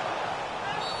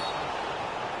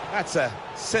 That's a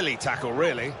silly tackle,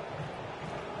 really.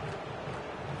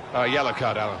 Oh, yellow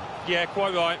card, Alan. Yeah,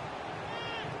 quite right.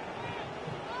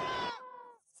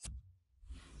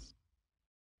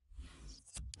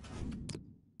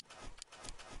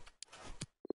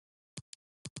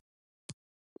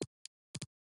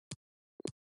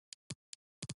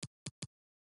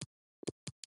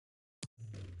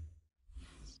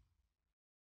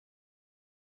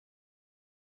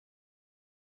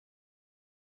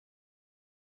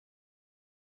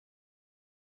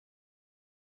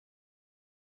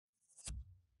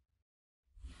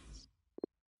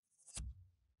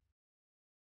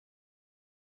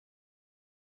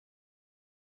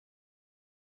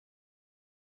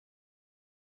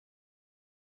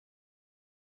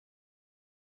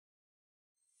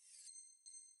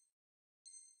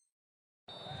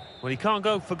 Well, he can't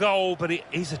go for goal, but it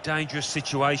is a dangerous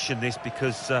situation, this,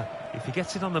 because if he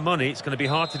gets it on the money, it's going to be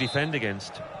hard to defend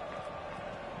against.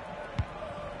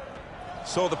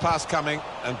 Saw the pass coming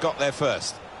and got there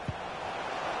first.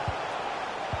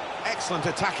 Excellent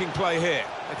attacking play here.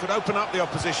 They could open up the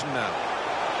opposition now.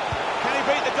 Can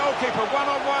he beat the the goalkeeper,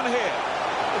 one-on-one here.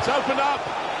 It's opened up.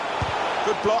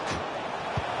 Good block.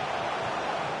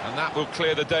 And that will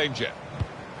clear the danger.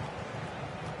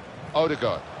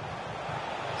 Odegaard.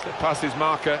 Slip past his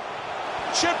marker.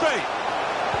 Should be!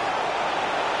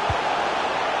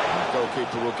 The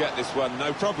goalkeeper will get this one,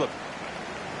 no problem.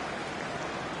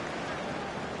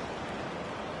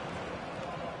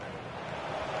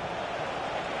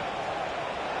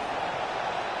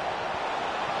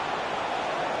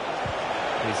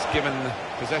 He's given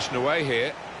possession away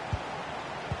here.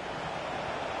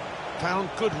 Found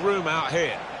good room out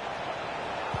here.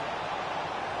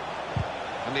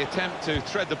 And the attempt to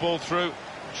thread the ball through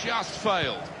just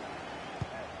failed.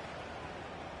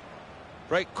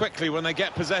 Break quickly when they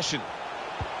get possession.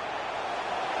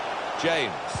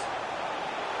 James.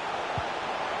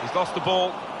 He's lost the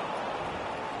ball.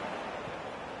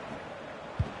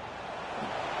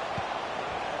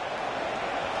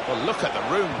 Well, look at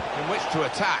the room in which to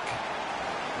attack.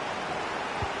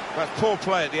 That's poor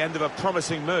play at the end of a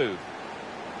promising move.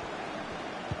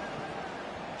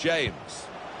 James.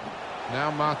 Now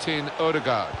Martin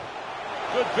Odegaard.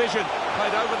 Good vision,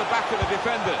 played over the back of the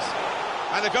defenders.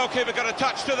 And the goalkeeper got a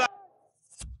touch to that.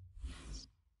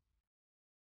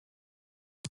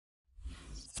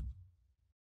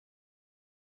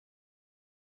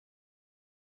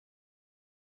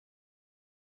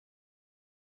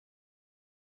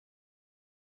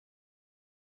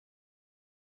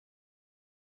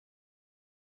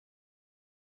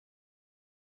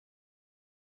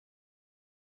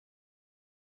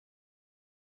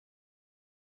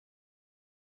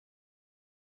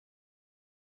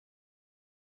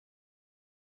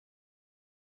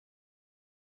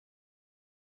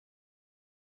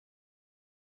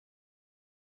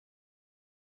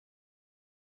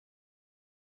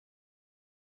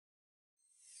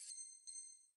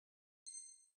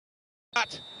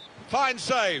 Fine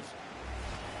save.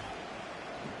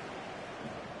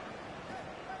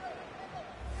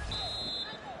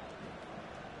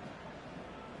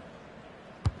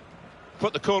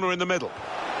 Put the corner in the middle.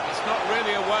 It's not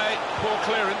really away. Poor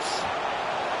clearance.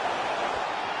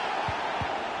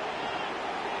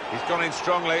 He's gone in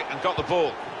strongly and got the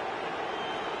ball.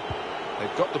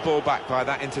 They've got the ball back by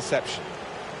that interception.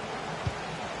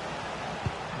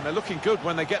 And they're looking good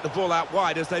when they get the ball out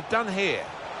wide, as they've done here.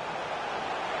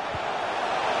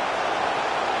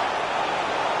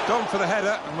 Gone for the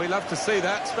header, and we love to see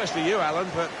that, especially you, Alan,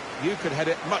 but you could head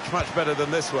it much, much better than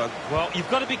this one. Well, you've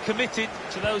got to be committed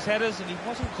to those headers, and he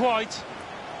wasn't quite.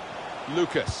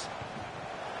 Lucas.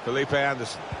 Felipe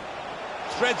Anderson.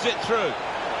 Threads it through.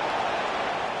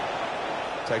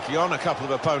 Taking on a couple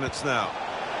of opponents now.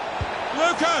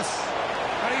 Lucas!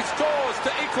 And he scores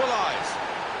to equalise.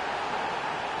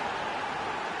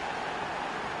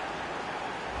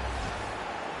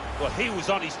 Well, he was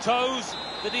on his toes.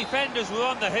 The defenders were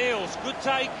on the heels. Good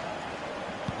take.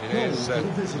 It is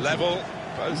level.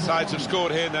 Both sides have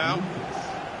scored here now.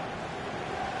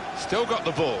 Still got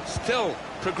the ball. Still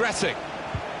progressing.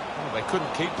 Oh, they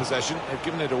couldn't keep possession. They've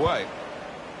given it away.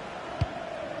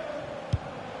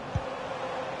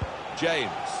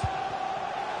 James.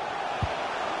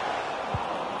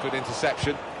 Good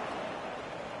interception.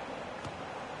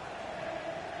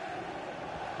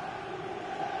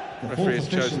 The referee has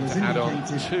chosen to add on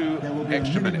 2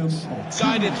 extra minutes.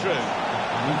 Guided through.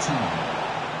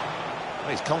 Well,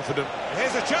 he's confident.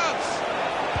 Here's a chance.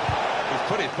 He's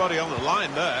put his body on the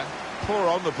line there. Poor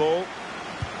on the ball.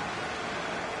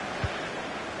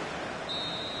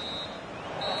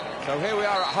 So here we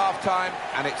are at half-time,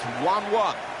 and it's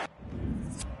 1-1.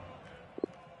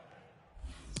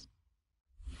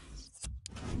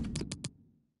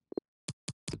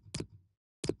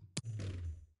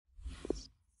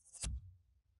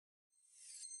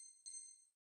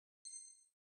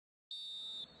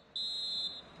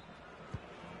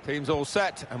 Team's all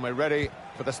set, and we're ready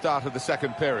for the start of the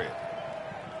second period.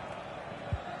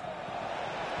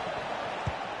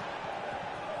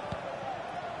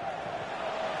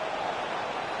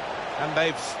 And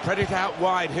they've spread it out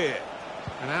wide here.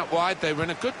 And out wide, they were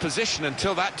in a good position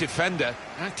until that defender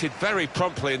acted very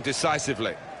promptly and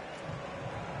decisively.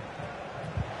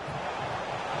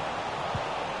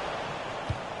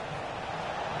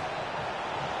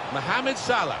 Mohamed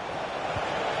Salah.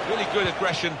 Really good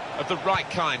aggression of the right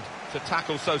kind to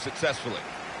tackle so successfully.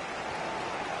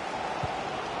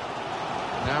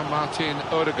 Now Martin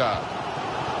Odegaard.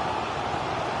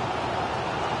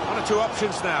 1 or 2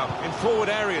 options now in forward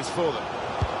areas for them.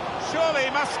 Surely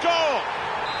he must score!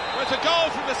 Well, it's a goal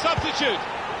from the substitute.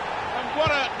 And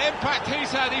what an impact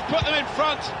he's had. He put them in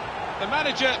front. The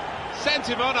manager Sent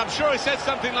him on, I'm sure he said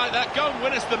something like that. Go and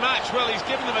win us the match. Well, he's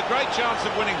given them a great chance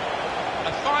of winning.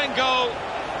 A fine goal,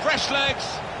 fresh legs,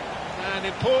 an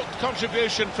important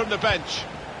contribution from the bench.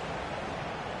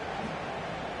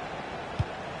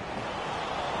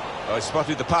 Oh, he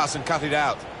spotted the pass and cut it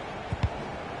out.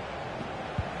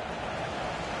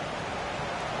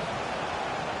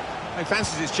 He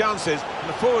fancies his chances, and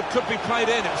the forward could be played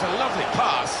in. It was a lovely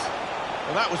pass.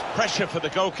 Well, that was pressure for the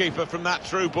goalkeeper from that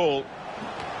through ball.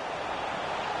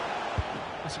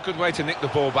 That's a good way to nick the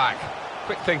ball back.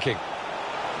 Quick thinking.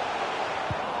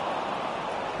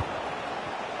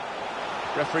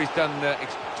 Referee's done...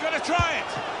 he's going to try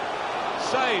it!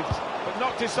 Saved, but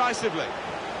not decisively.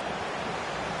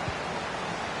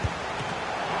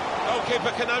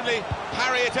 Goalkeeper can only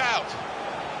parry it out.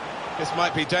 This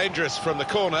might be dangerous from the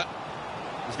corner.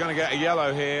 He's going to get a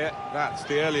yellow here. That's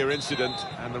the earlier incident,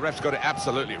 and the ref's got it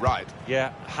absolutely right.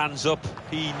 Yeah, hands up.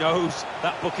 He knows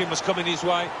that booking was coming his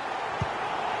way.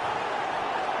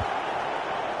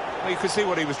 Well, you could see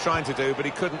what he was trying to do, but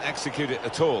he couldn't execute it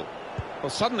at all.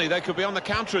 Well, suddenly they could be on the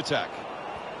counter-attack.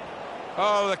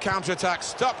 Oh, the counter-attack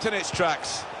stopped in its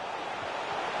tracks.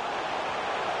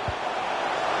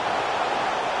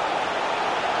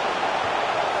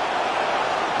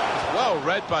 It's well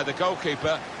read by the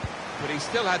goalkeeper, but he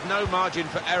still had no margin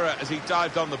for error as he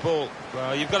dived on the ball.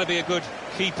 Well, you've got to be a good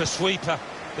keeper-sweeper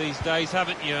these days,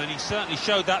 haven't you? And he certainly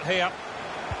showed that here.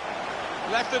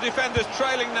 Left the defenders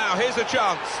trailing now. Here's a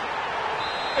chance.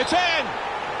 It's in!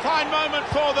 Fine moment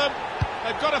for them.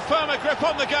 They've got a firmer grip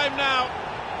on the game now.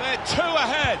 They're 2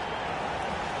 ahead.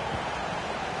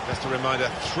 Just a reminder,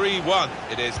 3-1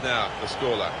 it is now, the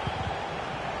scoreline.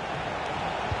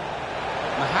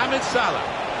 Mohamed Salah.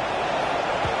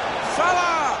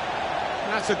 Salah!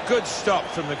 That's a good stop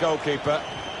from the goalkeeper.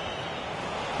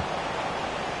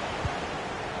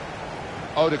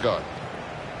 Odegaard.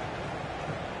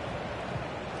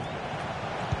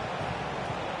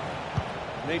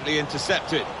 Neatly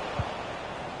intercepted.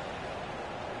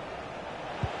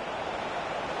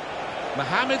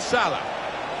 Mohamed Salah.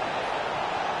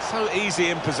 So easy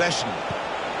in possession.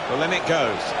 Well, then it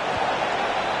goes.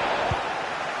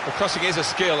 The crossing is a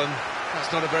skill, and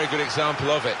that's not a very good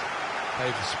example of it.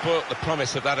 They've spoilt the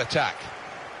promise of that attack.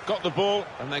 Got the ball,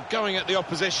 and they're going at the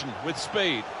opposition with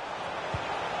speed.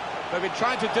 They've been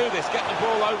trying to do this, get the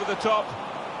ball over the top.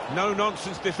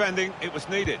 No-nonsense defending, it was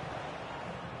needed.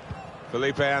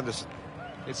 Felipe Anderson.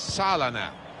 It's Salah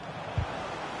now.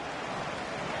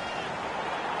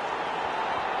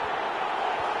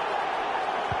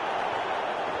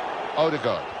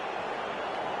 Odegaard.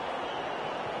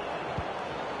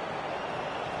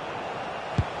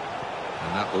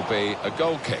 And that will be a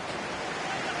goal kick.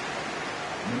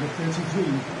 Number 33,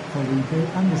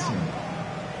 Felipe Anderson.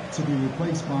 To be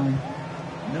replaced by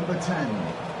number 10,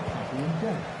 Kathleen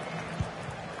Deck.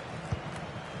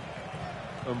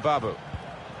 Mbabu.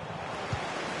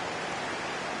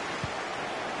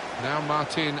 Now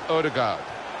Martin Odegaard.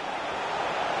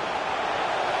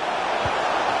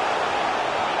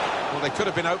 Well, they could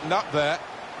have been opened up there,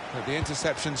 but the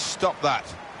interception stopped that.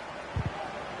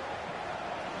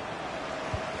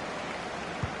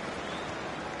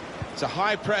 It's a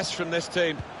high press from this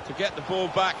team to get the ball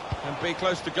back and be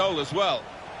close to goal as well.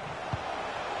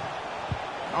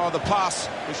 Oh, the pass,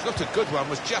 which looked a good one,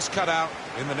 was just cut out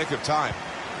in the nick of time.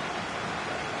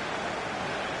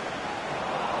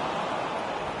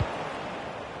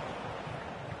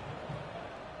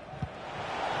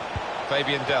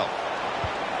 Fabian Delph.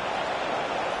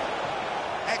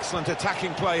 Excellent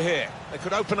attacking play here. They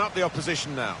could open up the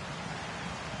opposition now.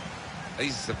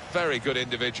 He's a very good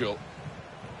individual.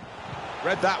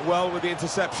 Read that well with the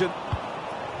interception.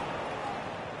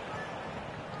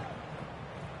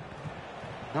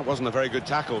 That wasn't a very good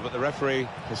tackle, but the referee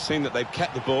has seen that they've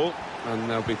kept the ball, and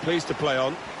they'll be pleased to play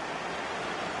on.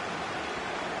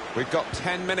 We've got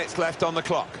 10 minutes left on the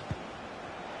clock.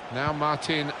 Now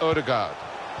Martin Odegaard.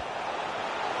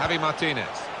 Javi Martinez.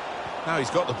 Now he's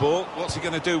got the ball. What's he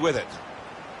going to do with it?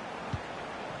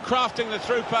 Crafting the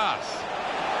through pass.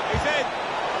 He's in.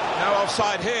 No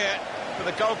offside here for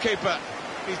the goalkeeper.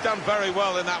 He's done very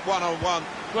well in that one-on-one.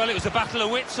 Well, it was a battle of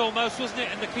wits almost, wasn't it?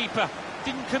 And the keeper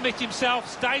didn't commit himself,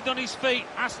 stayed on his feet,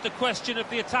 asked the question of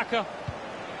the attacker.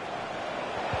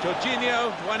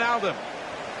 Jorginho Wijnaldum.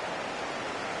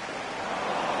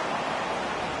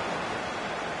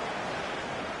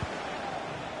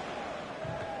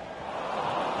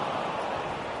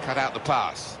 Cut out the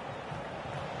pass.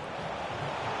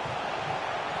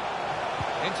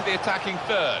 Into the attacking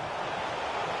third.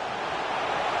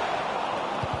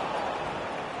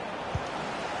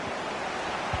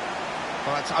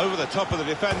 Well, that's over the top of the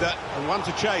defender and one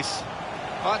to chase.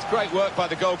 Well, that's great work by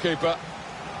the goalkeeper.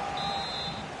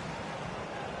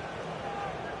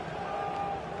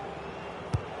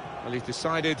 Well, he's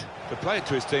decided to play it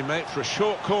to his teammate for a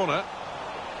short corner.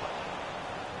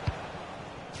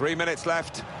 3 minutes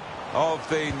left of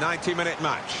the 90-minute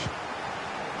match.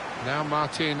 Now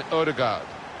Martin Odegaard.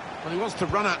 Well, he wants to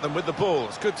run at them with the ball.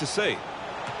 It's good to see.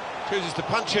 Chooses to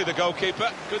punch here, the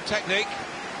goalkeeper. Good technique.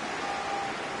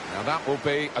 Now that will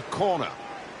be a corner.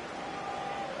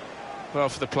 Well,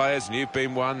 for the players, and you've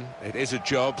been one, it is a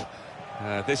job.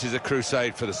 This is a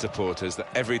crusade for the supporters, that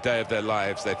every day of their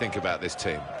lives they think about this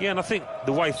team. Yeah, and I think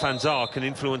the way fans are can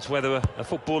influence whether a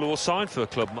footballer will sign for a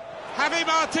club. Javi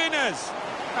Martinez!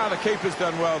 Oh, the keeper's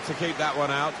done well to keep that one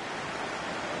out.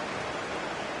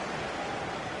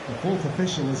 The fourth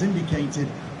official has indicated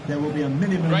there will be a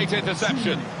minimum Great of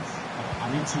interception. 2 minutes of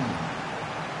added time.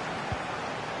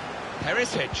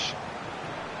 Perisic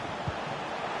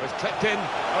was clipped in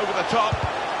over the top.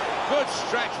 Good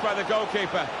stretch by the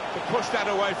goalkeeper to push that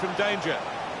away from danger.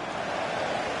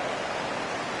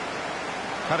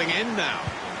 Cutting in now.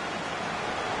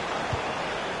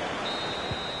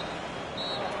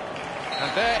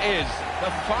 And there is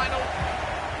the final.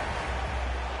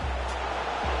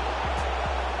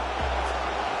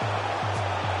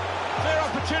 Clear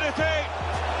opportunity.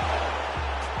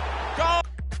 Goal.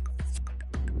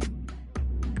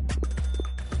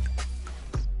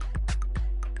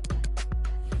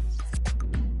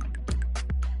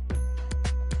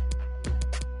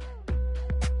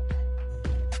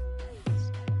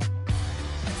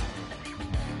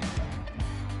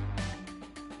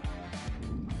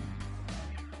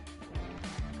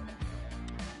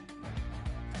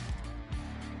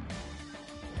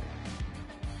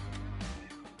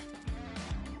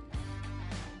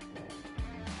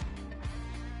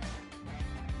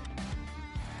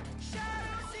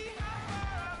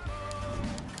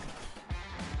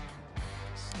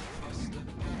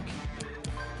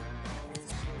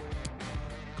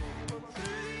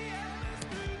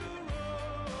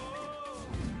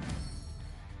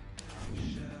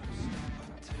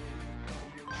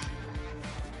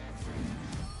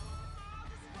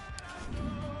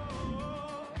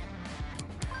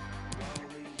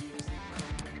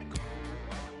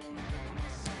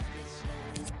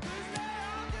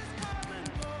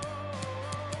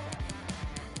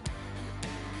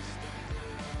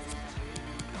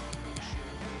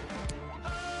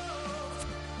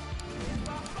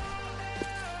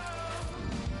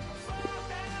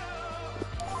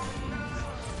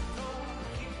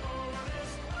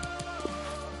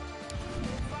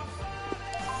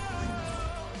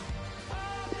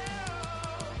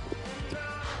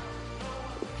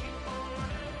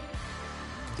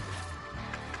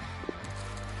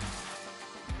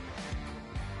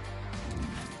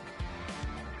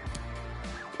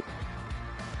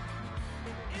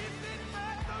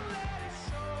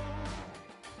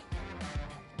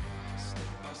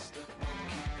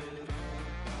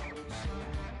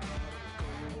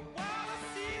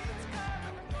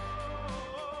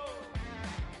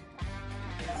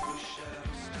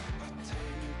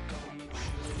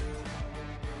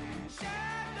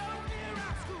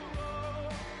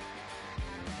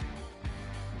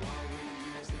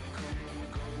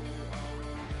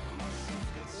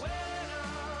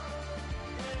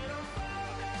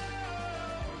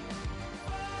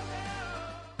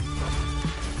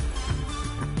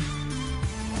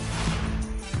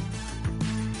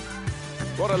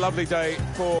 What a lovely day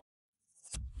for...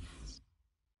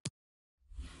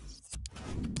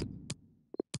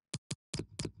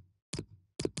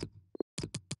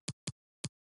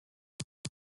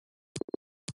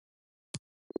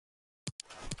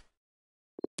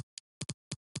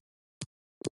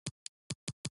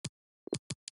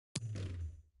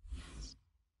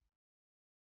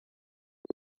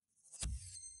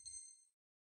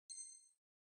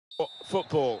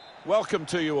 football. Welcome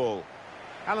to you all.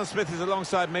 Alan Smith is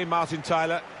alongside me, Martin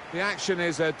Tyler. The action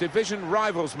is a division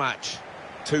rivals match.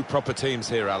 Two proper teams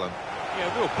here, Alan.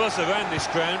 Yeah, real buzz around this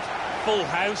ground. Full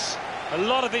house, a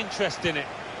lot of interest in it.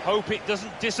 Hope it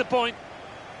doesn't disappoint.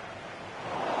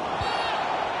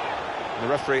 The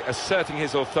referee asserting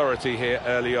his authority here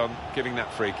early on, giving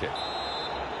that free kick.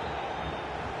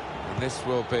 And this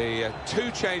will be 2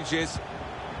 changes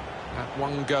at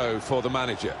one go for the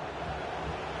manager.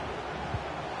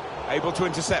 Able to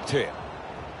intercept here.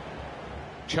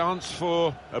 Chance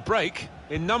for a break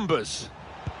in numbers.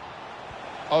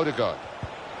 Odegaard.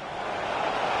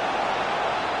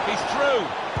 He's through.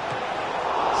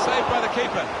 Saved by the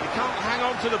keeper. He can't hang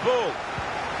on to the ball.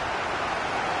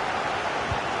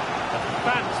 The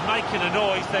fans making a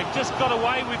noise. They've just got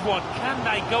away with one. Can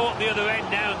they go up the other end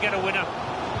now and get a winner?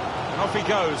 And off he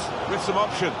goes with some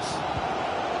options.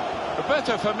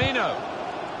 Roberto Firmino.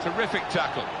 Terrific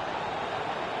tackle.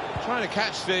 Trying to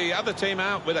catch the other team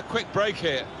out with a quick break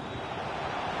here.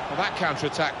 Well, that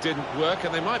counter-attack didn't work,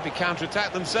 and they might be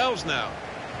counter-attacked themselves now.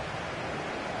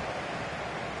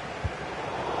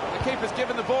 The keeper's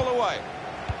given the ball away.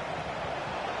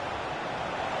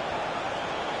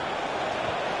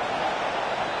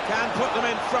 Can put them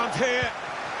in front here.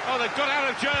 Oh, they've got out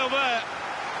of jail there.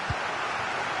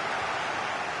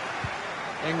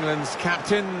 England's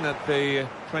captain at the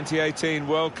 2018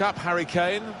 World Cup, Harry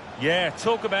Kane. Yeah,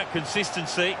 talk about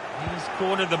consistency. He's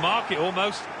cornered the market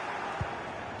almost.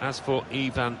 As for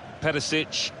Ivan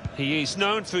Perisic, he is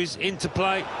known for his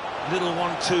interplay, little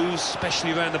 1-2s,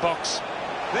 especially around the box.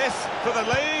 This for the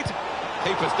lead.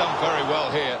 Keeper's done very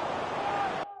well here.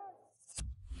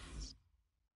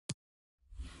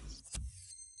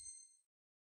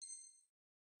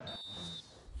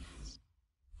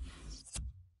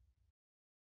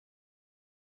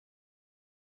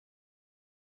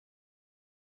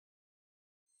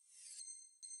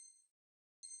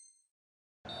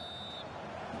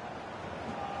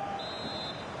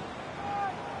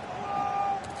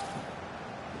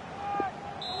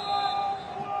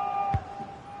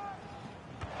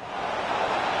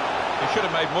 Should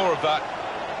have made more of that.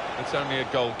 It's only a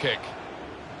goal kick.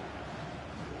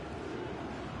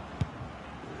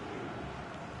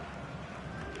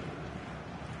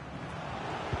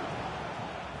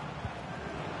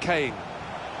 Kane.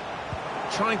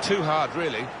 Trying too hard,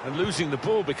 really, and losing the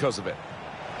ball because of it.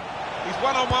 He's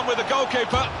one-on-one with the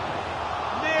goalkeeper.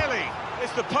 Nearly.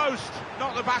 It's the post,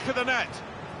 not the back of the net.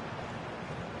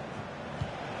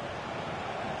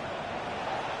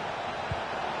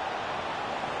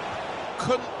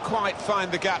 Couldn't quite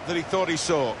find the gap that he thought he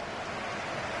saw.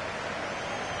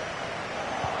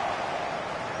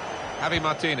 Javi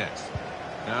Martinez.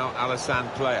 Now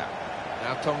Alassane Player.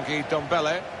 Now Tanguy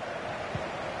Ndombele.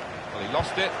 Well, he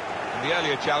lost it in the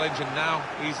earlier challenge, and now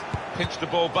he's pinched the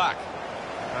ball back.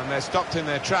 And they're stopped in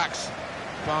their tracks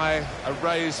by a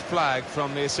raised flag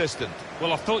from the assistant.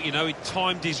 Well, I thought, you know, he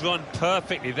timed his run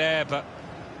perfectly there, but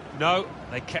no,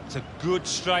 they kept a good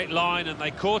straight line and they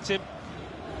caught him.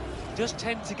 Does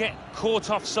tend to get caught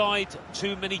offside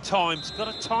too many times.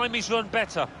 Got to time his run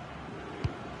better.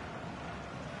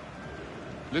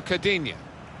 Luca Digne.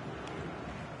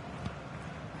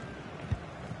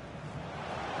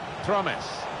 Promise.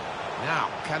 Now,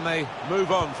 can they move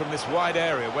on from this wide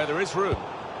area where there is room?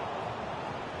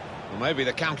 Well, maybe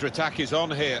the counter-attack is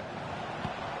on here.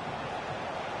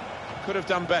 Could have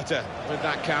done better with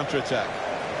that counter-attack.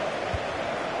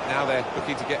 Now they're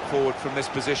looking to get forward from this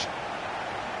position.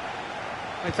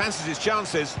 He fancies his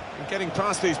chances in getting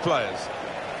past these players.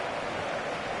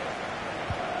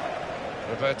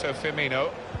 Roberto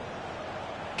Firmino.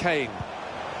 Kane.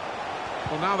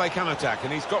 Well, now they can attack,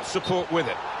 and he's got support with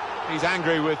it. He's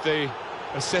angry with the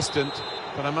assistant,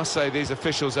 but I must say these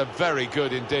officials are very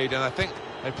good indeed, and I think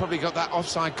they probably got that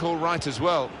offside call right as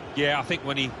well. Yeah, I think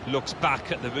when he looks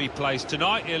back at the replays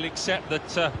tonight, he'll accept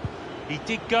that he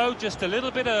did go just a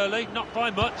little bit early, not by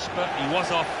much, but he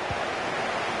was off.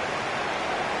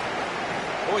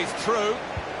 Oh, he's through.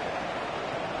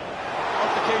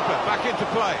 Off the keeper, back into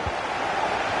play.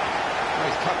 Oh,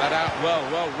 he's cut that out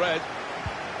well read.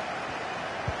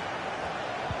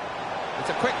 It's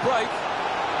a quick break.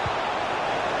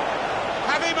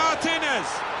 Javi Martinez!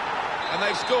 And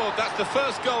they've scored. That's the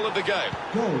first goal of the game.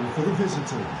 Goal for the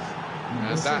visitors.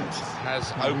 And that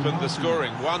has opened the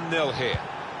scoring. 1-0 here.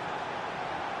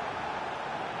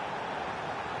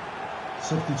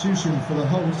 Substitution for the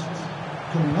hosts.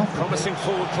 Coming off. Promising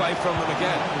forward play from them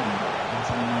again.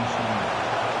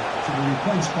 To be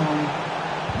replaced by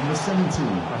number 17.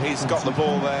 Well, he's got the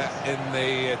ball there in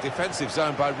the defensive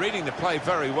zone by reading the play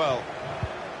very well.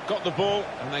 Got the ball,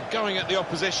 and they're going at the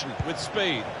opposition with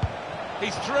speed.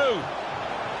 He's through.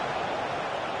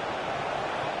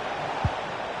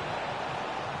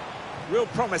 Real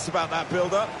promise about that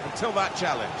build-up until that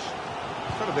challenge.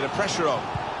 Put a bit of pressure on.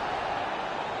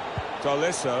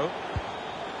 Tolisso.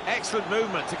 Excellent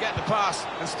movement to get the pass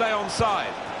and stay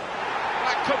onside.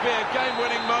 That could be a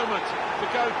game-winning moment to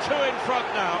go 2 in front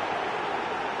now.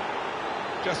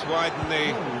 Just widen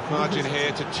the margin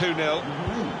here to 2-0.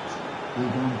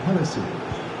 Ivan Perisic.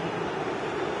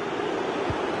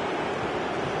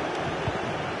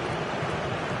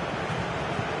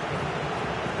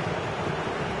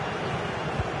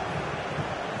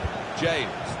 James.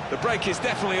 The break is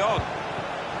definitely on.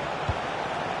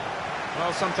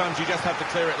 Well, sometimes you just have to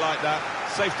clear it like that.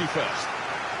 Safety first.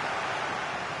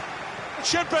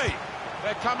 Should be.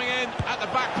 They're coming in at the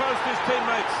back post, his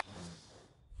teammates.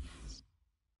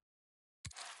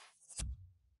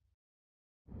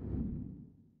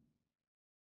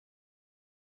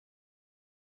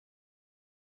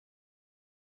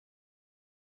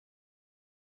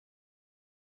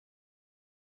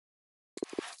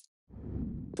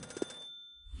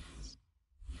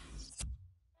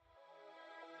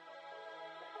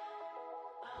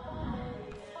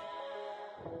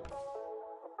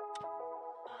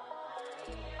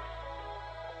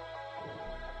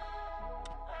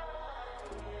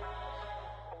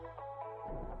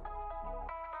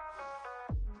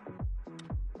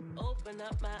 Open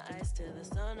up my eyes to the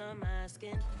sun on my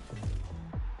skin.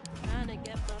 Trying to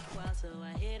get buck wild, so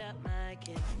I hit up my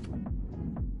kid.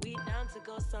 We down to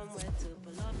go somewhere to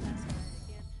pull off that side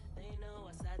again. They know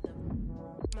what's at the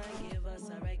might give us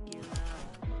a regular.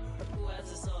 Who has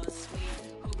the sauce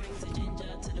sweet? Who brings the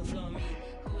ginger to the floor? Me.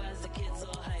 Who has the kids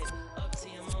all hype? Up to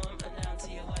your mom and down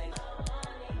to your wife.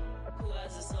 Who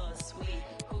has the sauce sweet?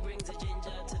 Who brings the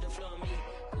ginger to the floor? Me.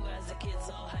 Who has the kids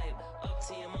all hype? Up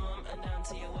to your mom and down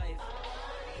to your wife.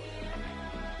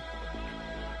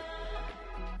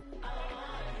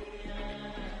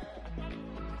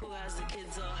 Who has the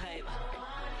kids all hype?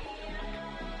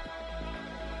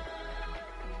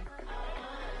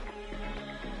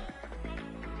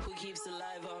 Who keeps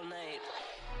alive all night?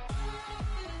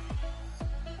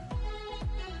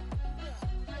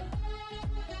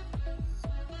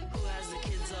 Who has the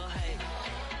kids all hype?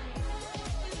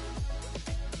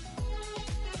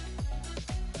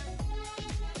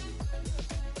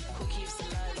 Who keeps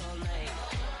alive all night?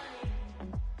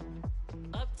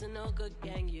 Up to no good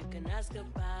gang, you can ask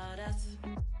about us.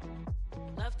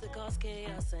 Love to cause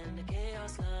chaos and the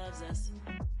chaos loves us.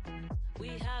 We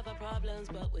have our problems,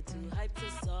 but we're too hyped to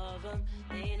solve them.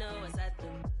 They know what's at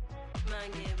them.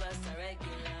 Man, give us a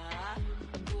regular.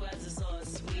 Who has the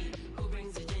sauce sweet? Who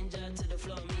brings the ginger to the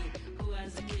floor? Me. Who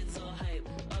has the kids all hype?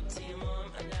 Up to your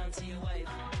mom and down to your wife.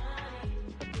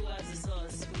 Who has the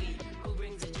sauce sweet? Who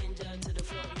brings the ginger to the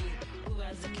floor? Me. Who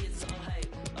has the kids all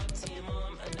hype? Up to your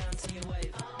mom and down to your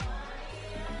wife.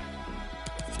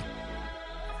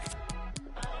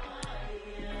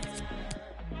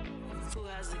 Who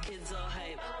has the kids all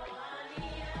hype?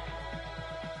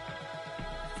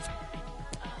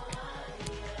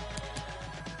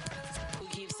 Who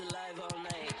keeps alive all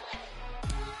night?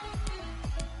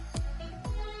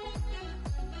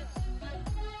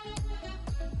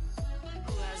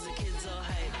 Who has the kids all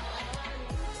hype?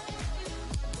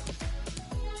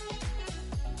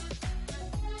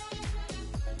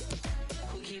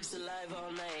 Who keeps alive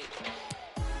all night?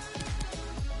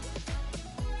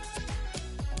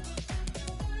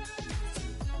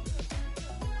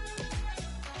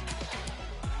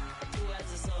 Who has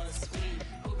the sauce sweet?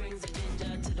 Who brings the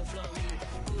ginger to the floor? Me.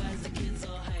 Who has the kids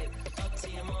all hype? Up to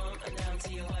your mom and down to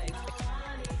your wife.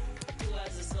 Who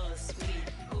has the sauce sweet?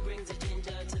 Who brings the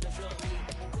ginger to the floor? Me.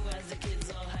 Who has the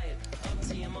kids all hype? Up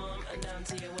to your mom and down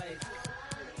to your wife.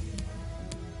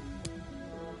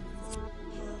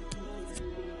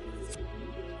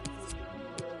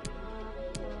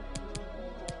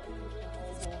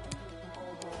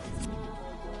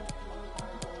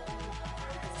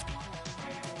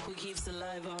 Who keeps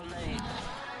alive all night?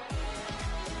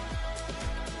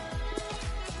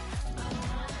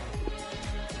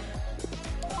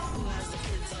 Who has the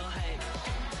kids all hype?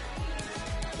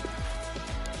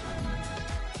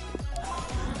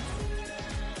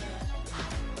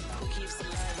 Who keeps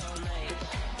alive all night?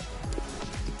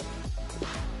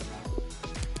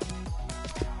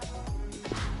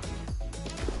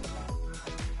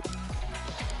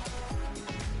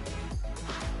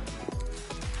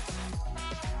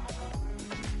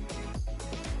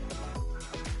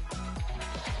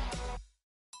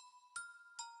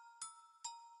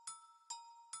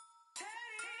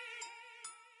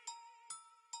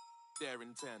 There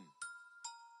in 10.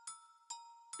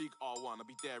 Big R1, I'll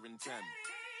be there in 10.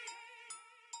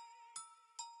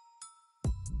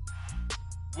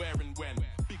 Where and when?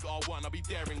 Big R1, I'll be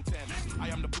there in 10. I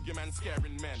am the boogeyman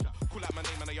scaring men. Call out my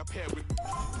name and I appear with.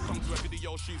 Come to a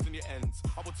video shooting your ends.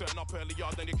 I will turn up earlier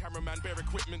than your cameraman. Bare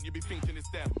equipment, you be thinking it's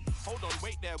them. Hold on,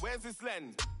 wait there, where's his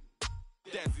lens?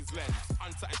 There's his lens.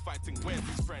 Unsatisfied thing, where's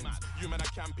his friends? You men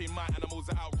are camping, my animals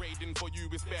are out raiding. For you,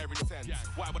 it's bare intense.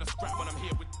 Why would I scrap when I'm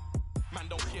here with. Man,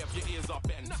 don't care if your ears are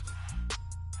bent.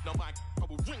 No, I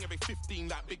will ring every 15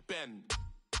 like Big Ben.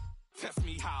 Test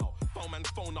me how. Phone man,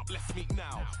 phone up, let's meet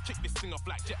now. Kick this thing off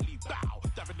like Jet Li, bow.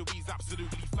 David Louise,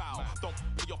 absolutely foul. Don't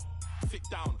be your sit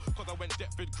down. Cause I went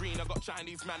Deptford Green. I got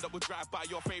Chinese man that would drive by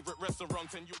your favorite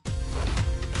restaurant and you.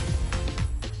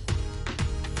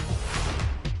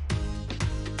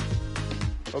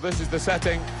 Well, this is the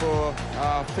setting for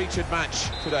our featured match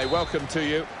today. Welcome to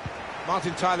you.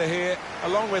 Martin Tyler here,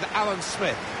 along with Alan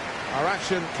Smith. Our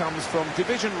action comes from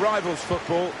division rivals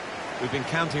football. We've been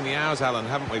counting the hours, Alan,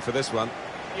 haven't we, for this one?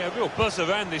 Yeah, real buzz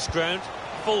around this ground.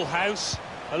 Full house,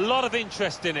 a lot of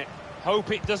interest in it. Hope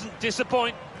it doesn't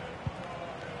disappoint.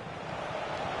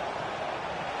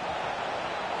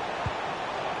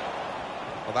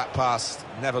 Well, that pass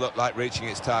never looked like reaching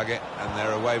its target, and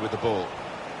they're away with the ball.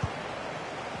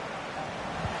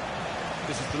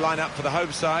 This is the lineup for the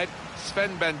home side.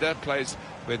 Sven Bender plays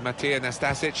with Matija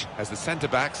Nastasic as the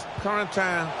centre-backs.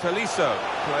 Corentin Tolisso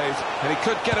plays, and he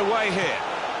could get away here.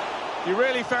 You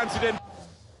really fancied him.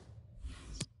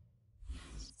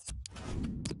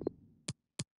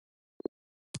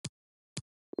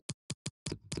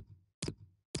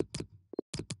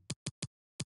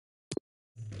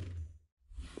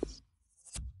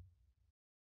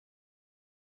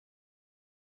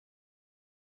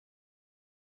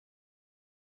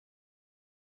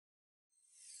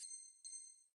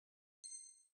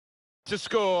 To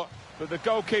score, but the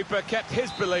goalkeeper kept his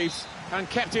beliefs and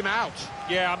kept him out.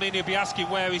 Yeah, I mean, he'll be asking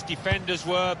where his defenders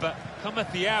were, but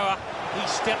cometh the hour. He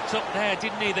stepped up there,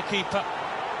 didn't he, the keeper?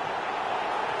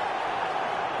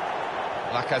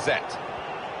 Lacazette.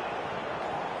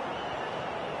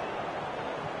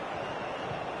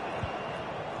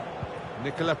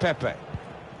 Nicola Pepe,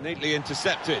 neatly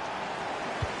intercepted.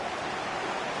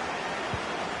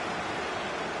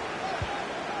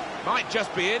 Might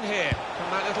just be in here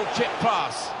from that little chip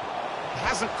pass.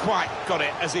 Hasn't quite got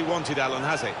it as he wanted, Alan,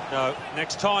 has he? No,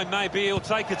 next time maybe he'll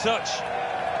take a touch.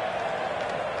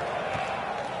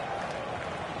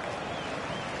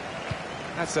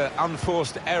 That's an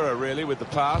unforced error, really, with the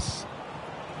pass.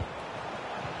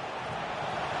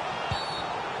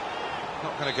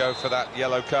 Not going to go for that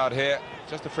yellow card here.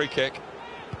 Just a free kick.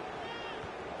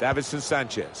 Davinson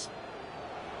Sanchez.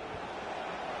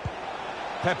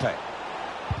 Pepe.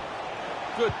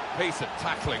 Good piece of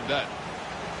tackling there.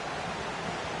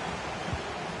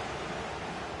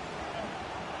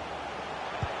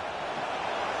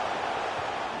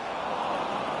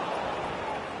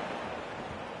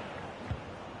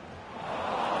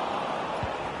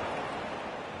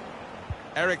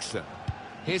 Eriksson.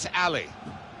 Here's Ali.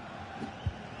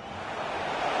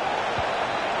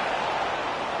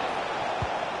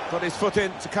 Got his foot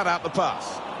in to cut out the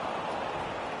pass.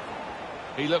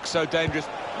 He looks so dangerous.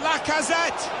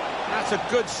 Lacazette! That's a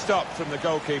good stop from the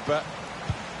goalkeeper.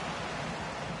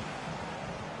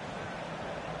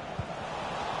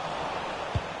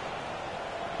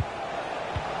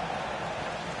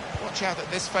 Watch out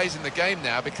at this phase in the game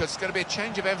now, because it's going to be a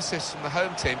change of emphasis from the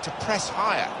home team to press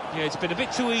higher. Yeah, it's been a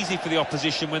bit too easy for the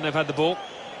opposition when they've had the ball.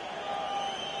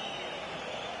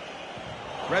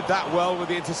 Read that well with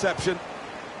the interception.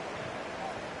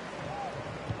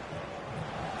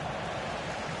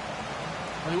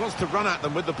 Well, he wants to run at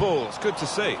them with the ball. It's good to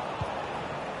see.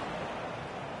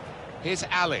 Here's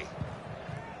Ali.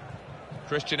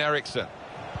 Christian Eriksen.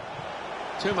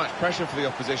 Too much pressure for the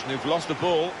opposition, who've lost the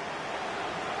ball.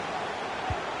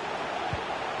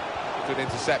 Good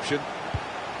interception.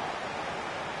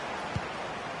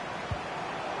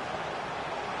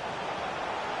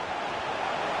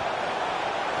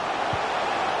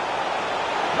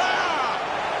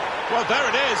 Well, there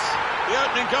it is, the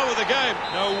opening goal of the game.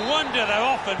 No wonder they're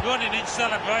off and running in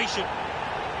celebration.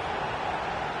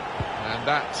 And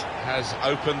that has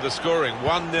opened the scoring.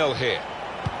 1-0 here.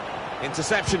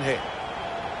 Interception here.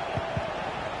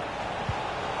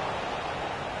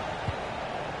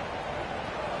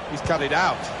 He's cut it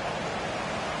out.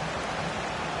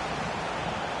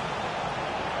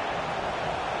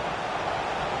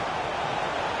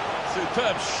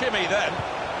 Superb shimmy then.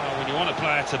 Well, when you want a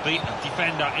player to beat a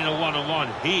defender in a one-on-one,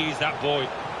 he's that boy.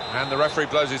 And the referee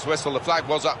blows his whistle. The flag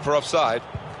was up for offside.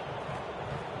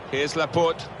 Here's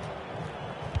Laporte.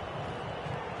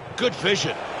 Good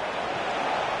vision.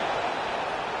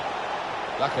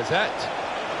 Lacazette.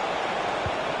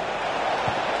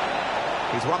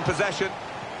 He's won possession.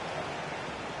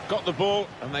 Got the ball,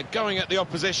 and they're going at the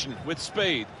opposition with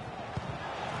speed.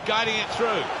 Guiding it through.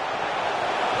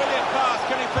 Brilliant pass,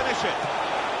 can he finish it?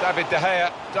 David De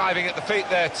Gea diving at the feet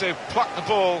there to pluck the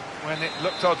ball when it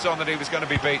looked odds on that he was going to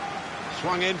be beat.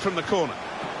 Swung in from the corner.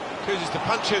 Chooses to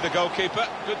punch here, the goalkeeper.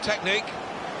 Good technique.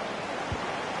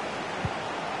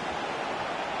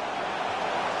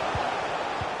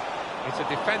 It's a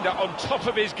defender on top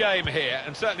of his game here,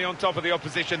 and certainly on top of the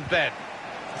opposition then.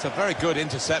 It's a very good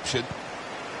interception.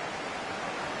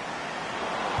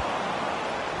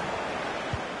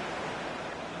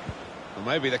 Well,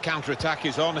 maybe the counter-attack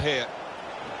is on here.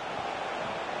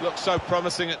 Looked so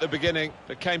promising at the beginning,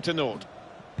 but came to naught.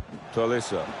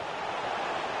 Tolisso.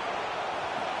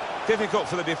 Difficult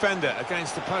for the defender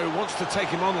against the player who wants to take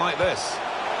him on like this.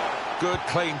 Good,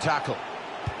 clean tackle.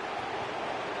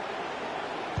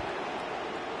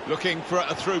 Looking for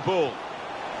a through ball.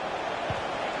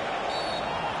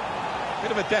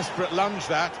 Bit of a desperate lunge,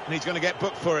 that, and he's going to get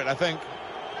booked for it, I think.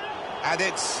 And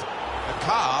it's a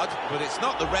card, but it's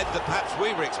not the red that perhaps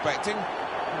we were expecting.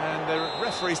 And the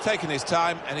referee's taken his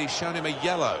time, and he's shown him a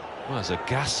yellow. Well, there's a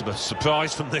gasp of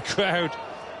surprise from the crowd.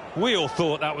 We all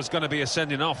thought that was going to be a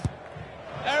sending off.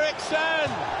 Eriksson!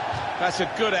 That's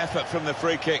a good effort from the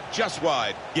free kick, just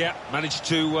wide. Yeah, managed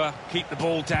to keep the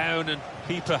ball down, and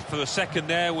keeper for a second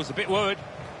there was a bit worried.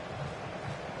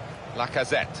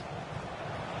 Lacazette.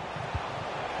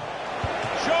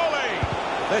 Surely!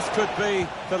 This could be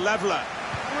the leveller.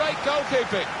 Great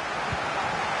goalkeeping.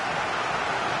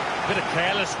 Bit of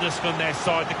carelessness from their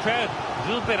side. The crowd a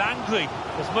little bit angry,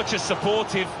 as much as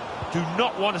supportive. Do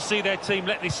not want to see their team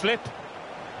let this slip.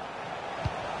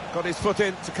 Got his foot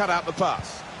in to cut out the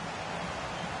pass.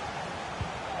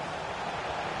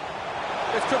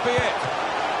 This could be it.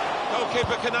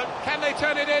 Goalkeeper can they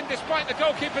turn it in despite the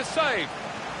goalkeeper's save?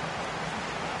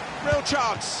 Real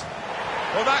chance.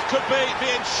 Well, that could be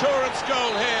the insurance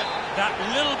goal here. That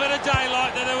little bit of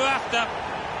daylight that they were after.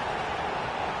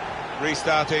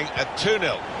 Restarting at 2-0.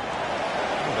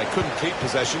 Well, they couldn't keep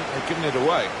possession, they've given it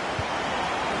away.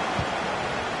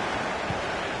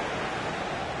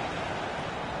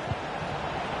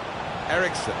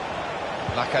 Eriksson.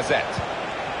 Lacazette.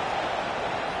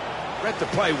 Read the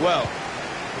play well.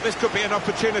 But this could be an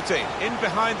opportunity, in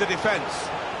behind the defence.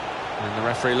 And the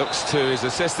referee looks to his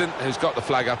assistant, who's got the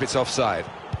flag up, it's offside.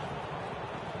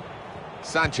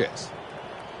 Sanchez.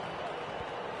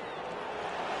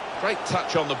 Great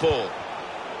touch on the ball.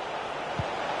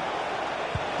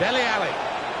 Dele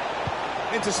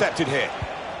Alli. Intercepted here.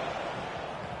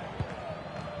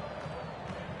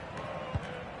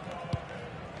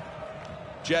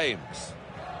 James.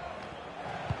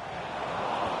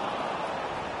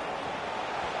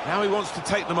 Now he wants to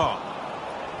take them on.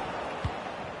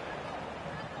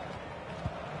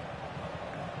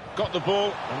 Got the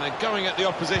ball, and they're going at the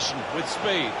opposition with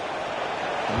speed.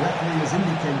 The referee has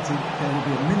indicated there will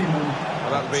be a minimum.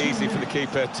 Well, that'll be easy for the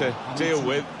keeper to deal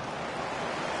with.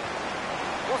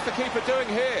 What's the keeper doing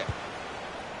here?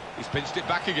 He's pinched it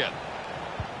back again.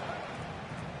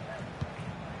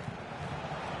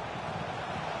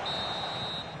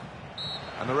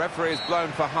 And the referee is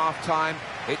blown for half-time.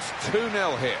 It's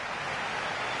 2-0 here.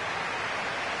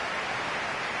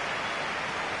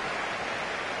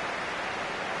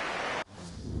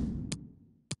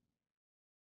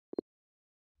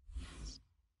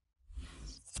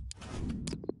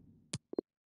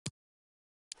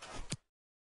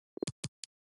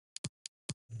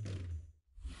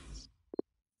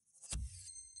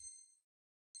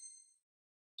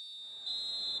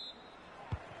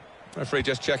 Referee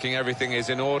just checking everything is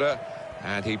in order,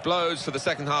 and he blows for the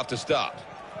second half to start.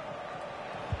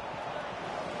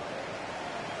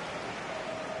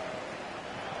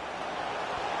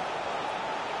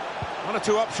 One or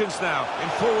two options now in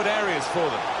forward areas for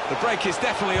them. The break is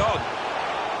definitely on.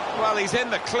 Well, he's in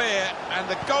the clear, and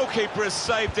the goalkeeper has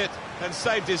saved it and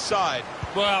saved his side.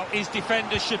 Well, his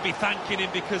defenders should be thanking him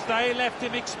because they left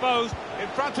him exposed. In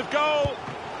front of goal.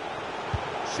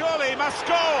 Surely he must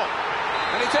score.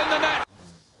 And it's in the net.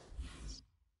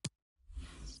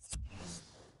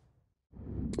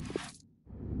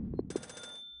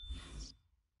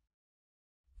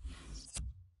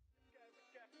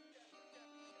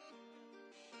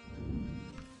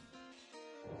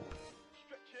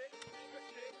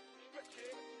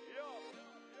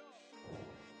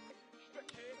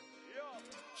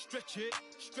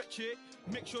 Stretch it,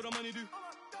 make sure the money do.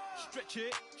 Stretch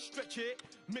it,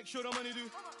 make sure the money do.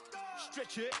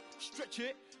 Stretch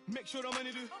it, make sure the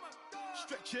money do.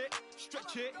 Stretch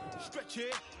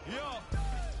it, yeah.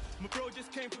 My bro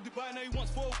just came from Dubai, now he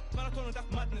wants 4. Man, I told him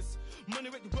that's madness. Money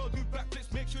make the world do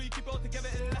backflips, make sure you keep it all together,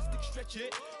 elastic.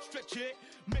 Stretch it,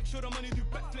 make sure the money do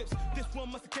backflips. This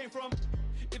one must have came from.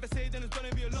 If I say then it's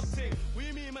gonna be a long thing. What do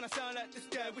you mean, man? I sound like this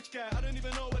guy, which guy? I don't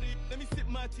even know what he. Let me sip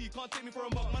my tea, can't take me for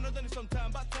a mug. Man, I've done it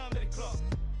sometime, about time that it clock.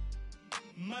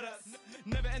 Matters,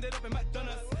 never ended up in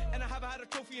McDonald's, and I haven't had a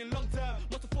trophy in a long time.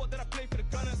 Must have thought that I played for the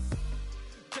Gunners.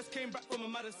 Just came back from a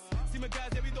matters. See my guys,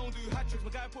 yeah, we don't do hat tricks.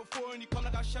 My guy put 4 and you come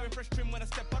like I showering fresh trim when I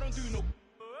step. I don't do no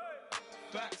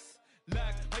facts.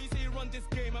 Like, how you say you run this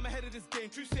game? I'm ahead of this game.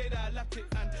 True say that I lapped it,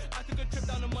 and I took a trip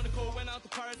down to Monaco, went out to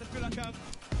Paris. I feel like I'm.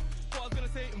 What I was gonna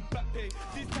say in Mbappe.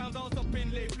 These times I was up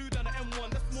in late, flew down the M1.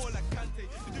 That's more like Kante.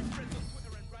 You do friends on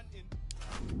Twitter and ranting.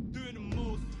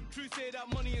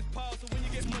 that money is power, so when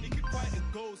you get money, keep quiet and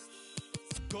ghost.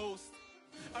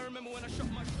 I remember when I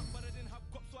shot my shot, but I didn't have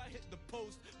guap, so I hit the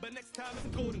post. But next time it's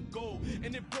a golden goal.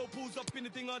 And if bro pulls up in the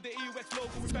thing on the EUX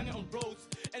logo, we bang it on roads.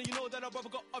 And you know that our brother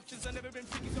got options, I never been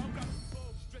picky, so I'm grabbing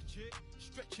both.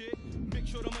 Stretch it, make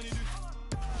sure the money do.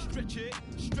 Stretch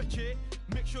it,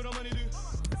 make sure the money do.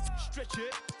 Stretch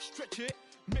it,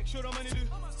 make sure the money do.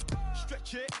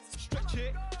 Stretch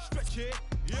it,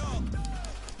 yo.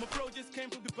 My bro just came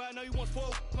from Dubai, now he wants 4.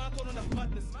 Man, I told him that's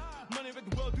madness. Money make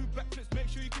the world do backflips. Make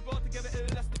sure you keep it all together,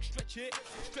 elastic. Stretch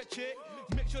it,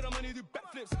 make sure the money do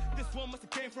backflips. This one must have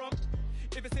came from.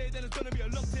 If it say then it's gonna be a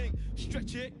long thing.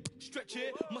 Stretch it.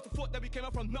 Must have thought that we came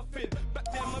out from nothing.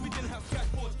 Back then, man, we didn't have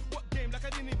dashboards. What game? Like I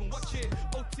didn't even watch it.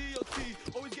 OT.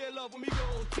 Always get love when we go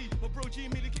OT. My bro G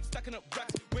immediately keep stacking up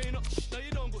racks. Weighing up, now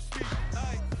you don't go speed.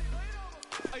 Aye.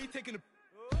 Are you taking a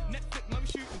Netflix, man, we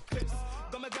shooting clips.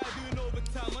 Got my guy doing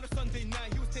overtime on a Sunday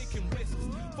night, he was taking risks.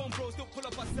 Phone bros don't pull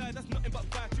up outside, that's nothing but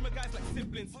vibes. Treat my guys like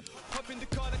siblings. Hop in the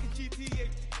car like a GTA,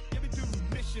 yeah, we do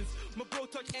missions. My bro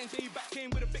touch NJ back came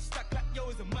with a big stack like yo,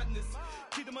 it's a madness.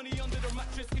 Keep the money under the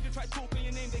mattress, if you try talking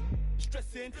your name, they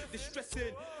stressing.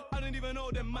 I don't even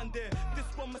know them man there. This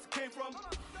one must have came from.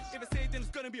 If I say then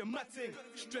it's gonna be a mad thing.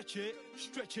 Stretch it,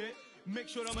 make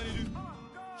sure the money do.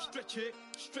 Stretch it,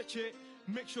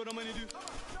 make sure the money do.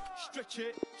 Stretch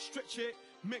it,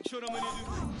 make sure the money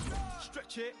do.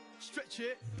 Stretch it.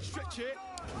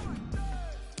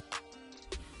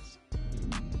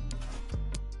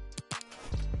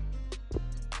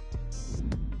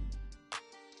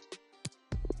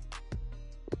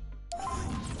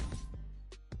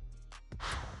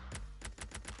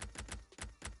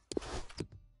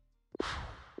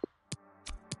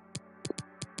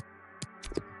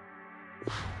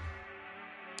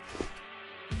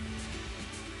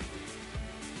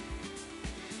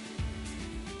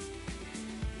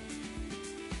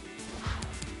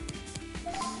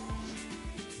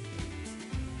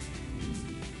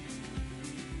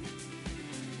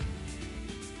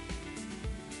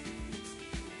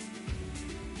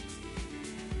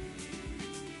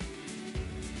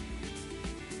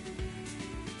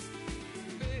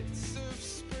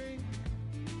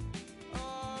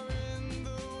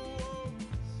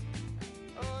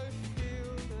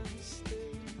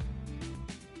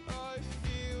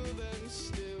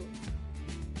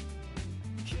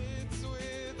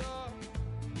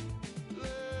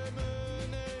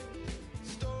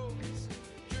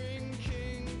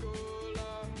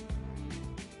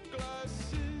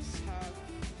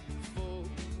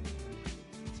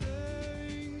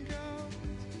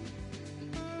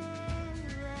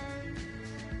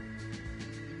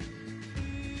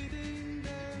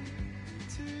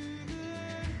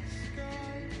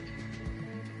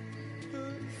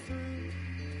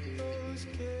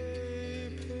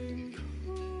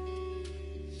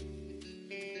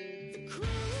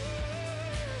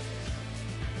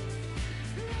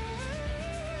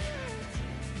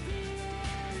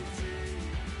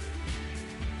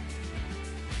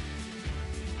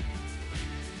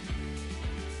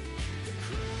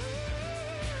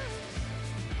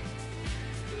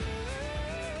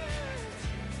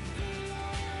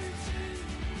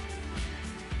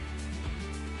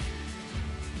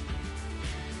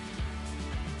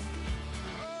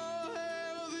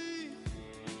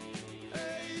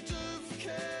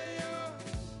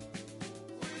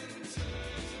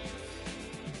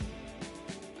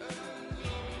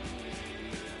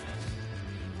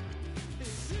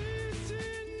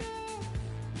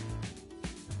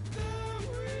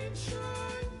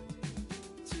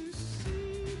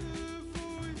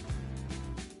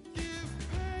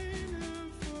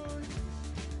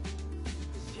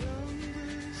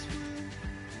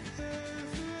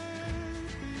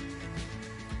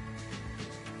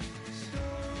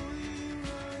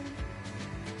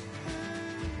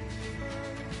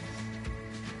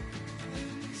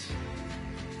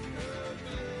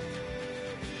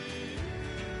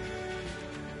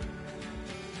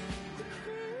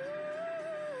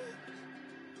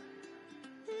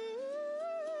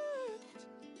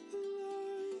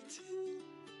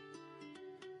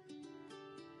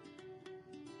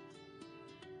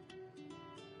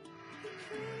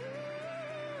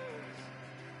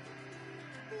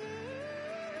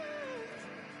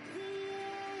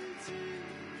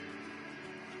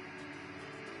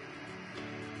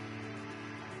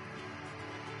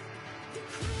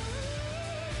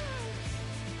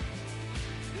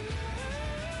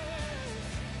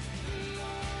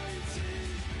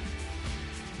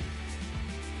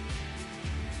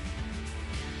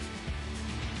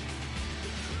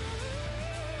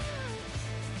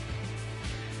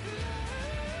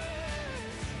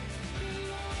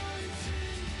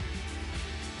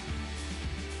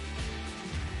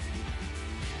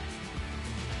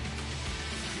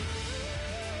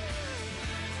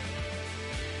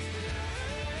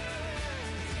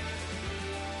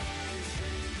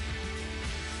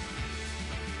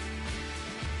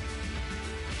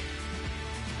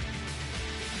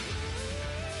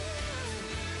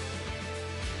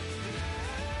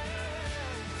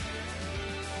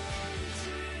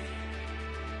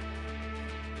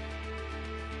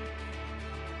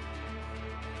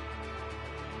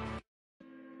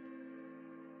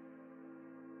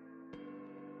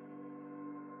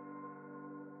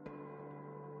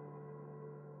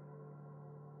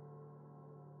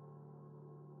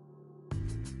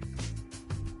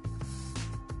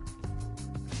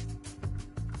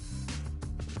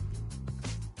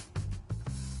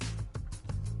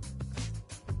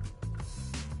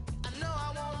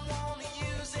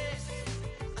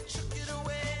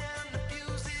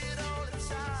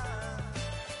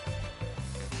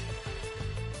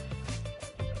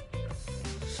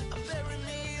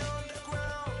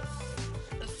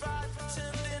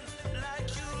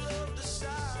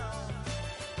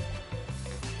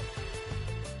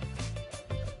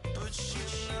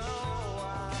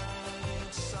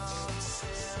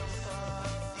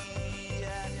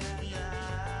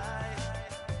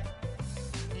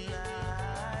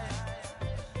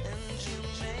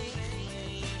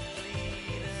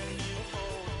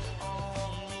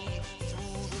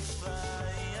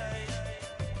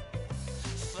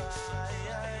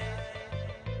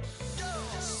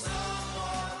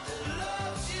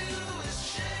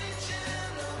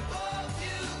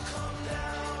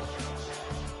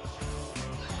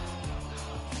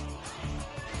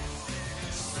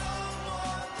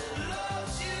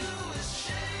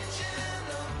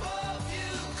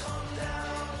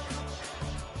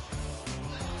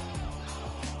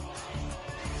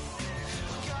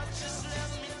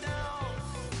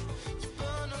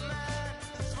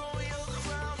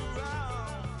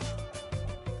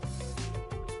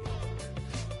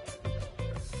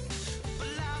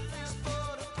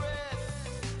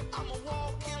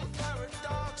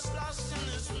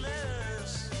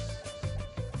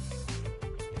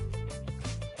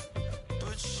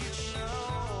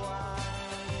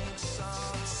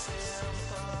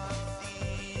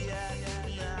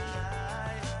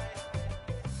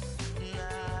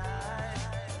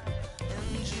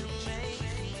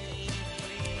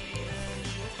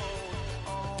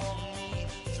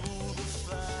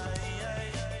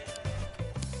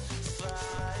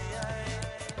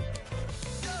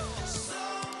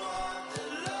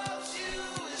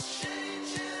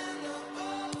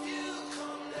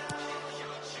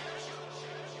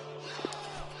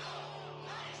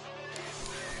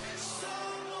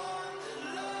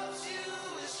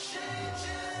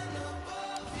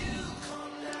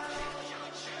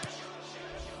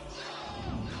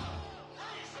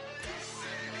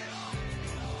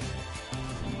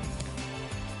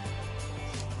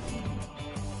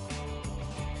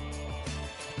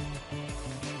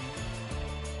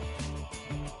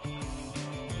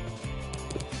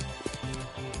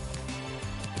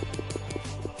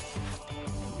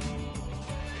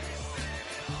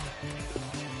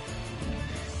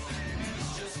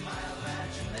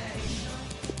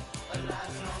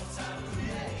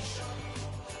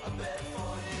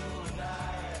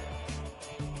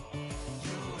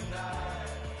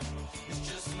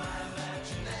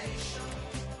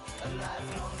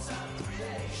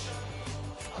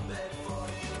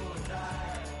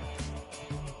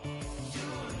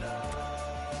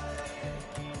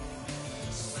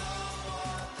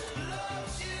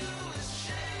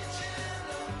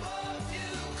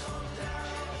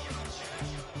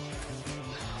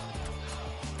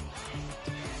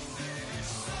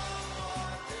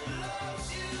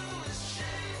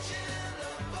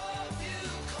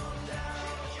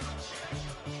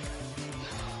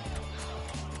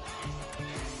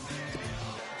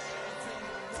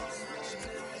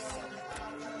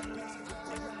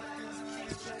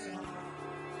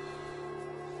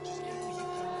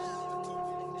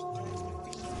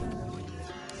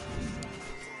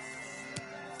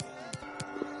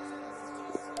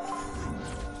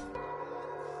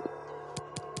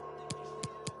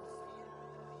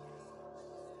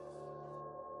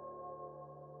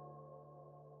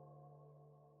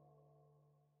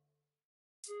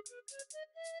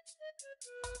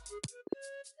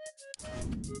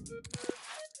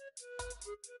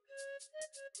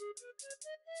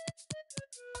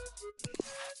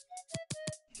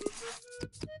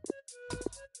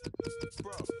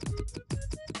 Bro,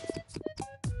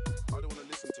 I don't wanna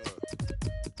listen to her.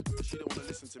 She don't wanna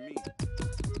listen to me.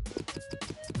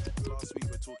 Last week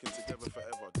we're talking together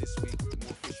forever. This week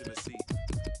more fish in the sea.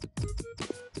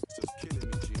 It's just killing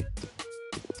me, G.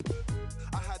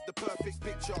 I had the perfect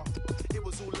picture. It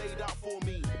was all laid out for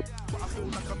me. But I feel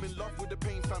like I'm in love with the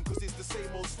pain, fam, cause it's the same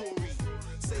old story.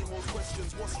 Same old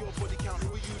questions. What's your body count?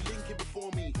 Who are you linking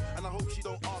before me? And I hope she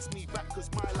don't ask me back, cause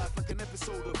my life like an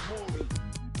episode of Maury.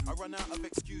 I run out of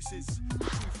excuses. The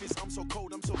truth is I'm so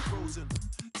cold, I'm so frozen.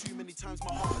 Too many times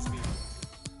my heart has been,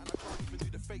 and I can't even do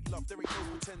the fake love, there ain't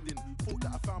no pretending. Thought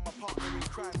that I found my partner in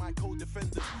crime, my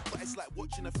co-defendant. But it's like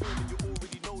watching a film and you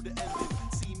already know the ending.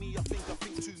 See me, I think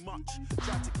too much.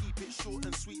 Try to keep it short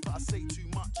and sweet, but I say too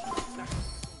much. Now she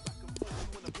wanna go back and forth, she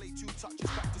wanna play two touches,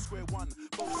 back to square one.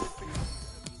 Both said things that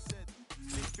should have been said,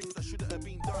 did things that shouldn't have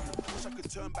been done. Wish I could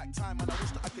turn back time and I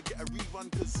wish that I could get a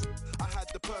rerun, cause I had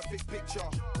the perfect picture.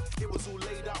 It was all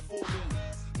laid out for me.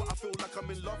 But I feel like I'm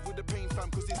in love with the pain, fam,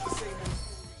 cause it's the same old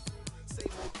story.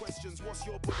 Same old questions. What's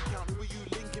your body count? Who are you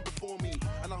linking before me?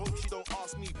 And I hope she don't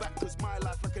ask me back, cause my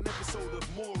life like an episode of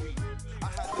Maury. I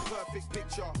had the perfect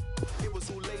picture. It was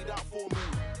all laid out for me.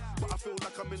 But I feel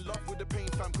like I'm in love with the pain,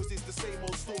 fam, cause it's the same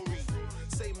old story.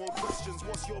 Same old questions.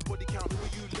 What's your body count? Who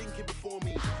are you linking before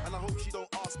me? And I hope she don't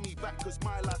ask me back, cause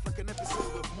my life like an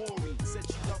episode of Maury. Said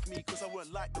she loved me cause I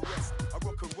weren't like the rest. I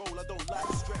rock and roll, I don't like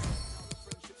the stress.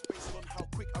 Friendships based on how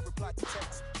quick I reply to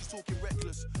text. She's talking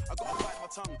reckless, I gotta bite my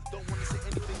tongue. Don't wanna say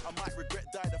anything I might regret.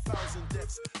 Died 1,000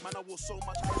 deaths. Man, I wore so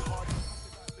much head hard. How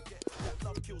could I forget that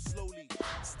love kills slowly?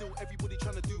 Still everybody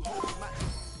trying to do holy match.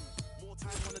 More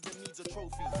time one of them needs a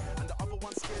trophy, and the other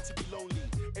one's scared to be lonely.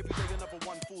 Every day another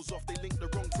one falls off, they link the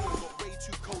wrong team. Got way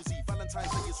too cozy.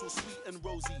 Valentine's Day is all sweet and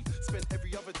rosy. Spent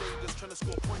every other day just trying to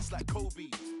score points like Kobe.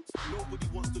 Nobody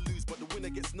wants to lose, but the winner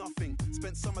gets nothing.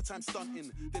 Spent summertime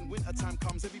stunting, then wintertime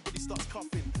comes, everybody starts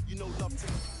coughing. You know love takes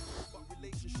time, but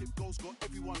relationship goals got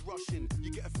everyone rushing.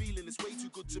 You get a feeling it's way too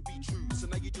good to be true, so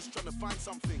now you're just trying to find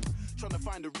something, trying to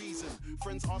find a reason.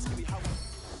 Friends asking me how I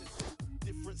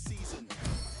feel, different season.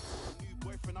 New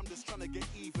boyfriend, I'm just trying to get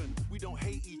even. We don't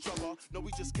hate each other, no,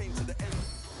 we just came to the end.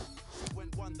 She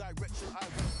went one direction, I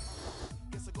went.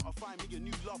 Guess I gotta find me a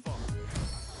new lover.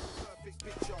 Perfect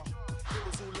picture, it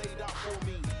was all laid out for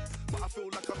me. But I feel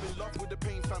like I'm in love with the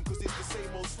pain, fam, cause it's the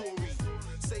same old story.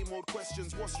 Same old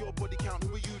questions. What's your body count?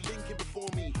 Who are you linking before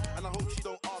me? And I hope she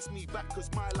don't ask me back, cause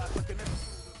my life like an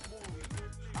episode of Maury.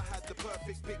 I had the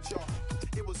perfect picture,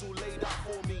 it was all laid out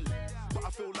for me. But I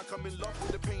feel like I'm in love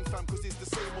with the pain, fam, cause it's the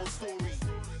same old story.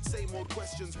 Same old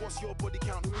questions. What's your body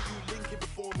count? Who are you linking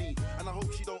before me? And I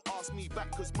hope she don't ask me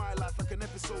back, cause my life like an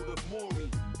episode of Maury.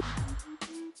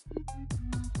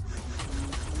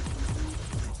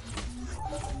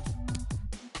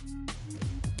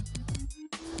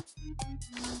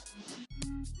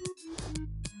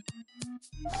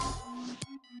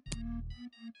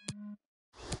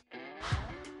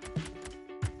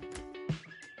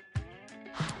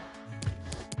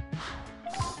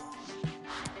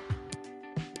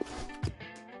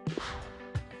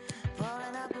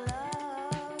 Falling up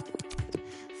low,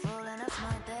 falling off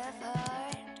my death.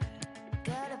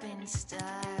 Gotta be in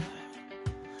style,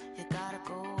 you gotta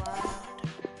go wild.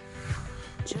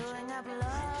 Chewing up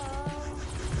low,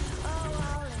 oh,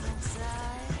 rolling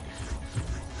inside,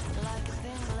 like a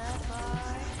pink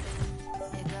leopard.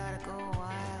 You gotta go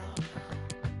wild,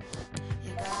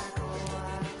 you gotta go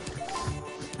wild.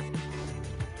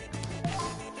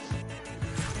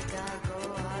 You gotta go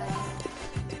wild.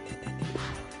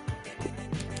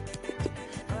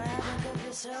 Grabbing could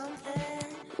be something.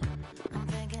 I'm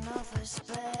thinking of a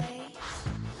space,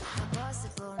 a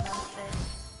possible nothing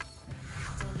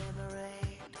to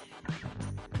liberate.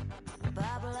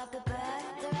 Bubble up the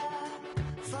bathtub,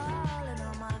 falling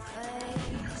on my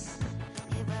face.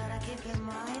 You better keep in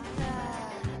mind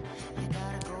that you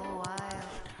gotta go wild.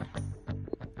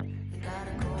 You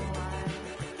gotta go wild.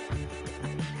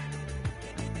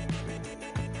 You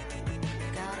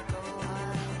gotta go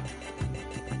wild.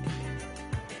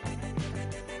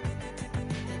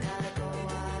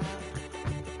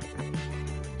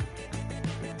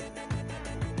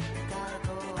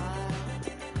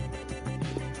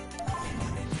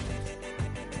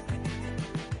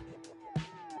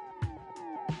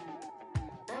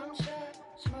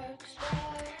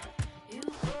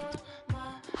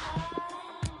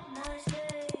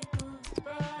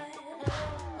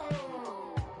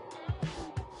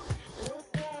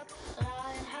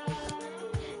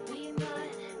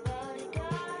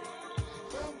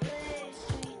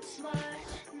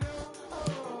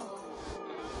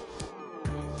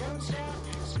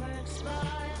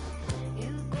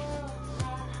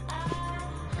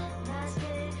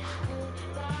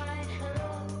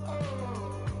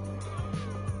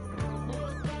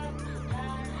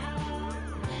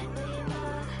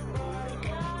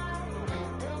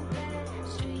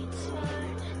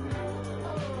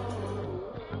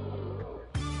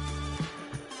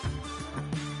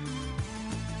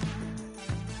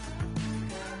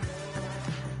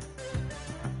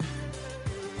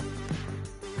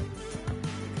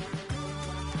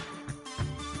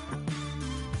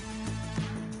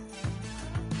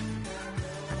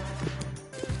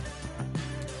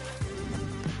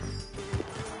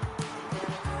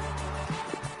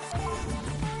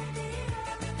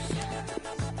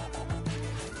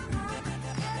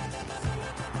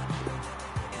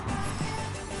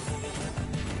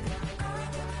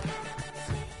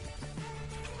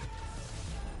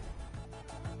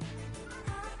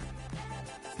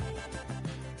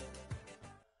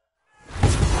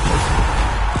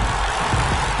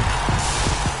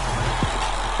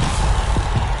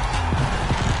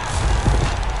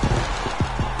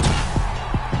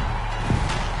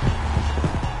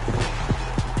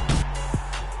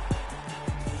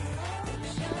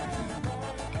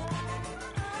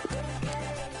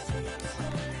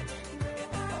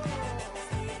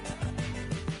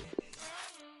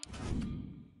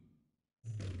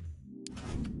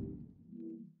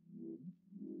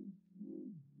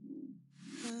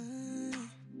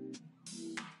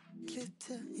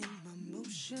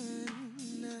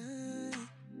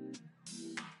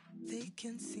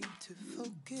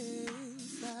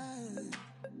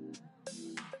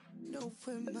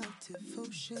 form of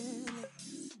devotion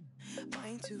is. My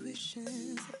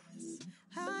intuition says,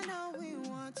 I know we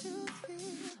want to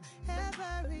feel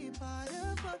every part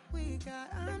of what we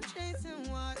got. I'm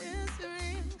chasing what is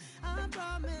real. I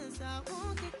promise I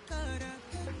won't get caught up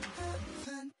in a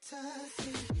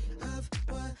fantasy of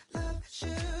what love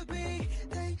should be.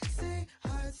 They say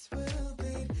hearts will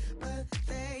beat, but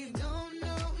they don't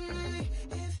know me.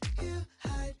 If you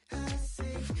hide, I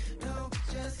see. No,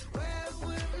 just wear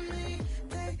with me.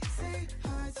 They say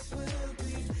hearts will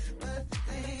beat, but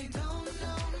they don't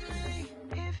know me.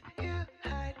 If you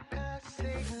hide, I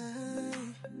see.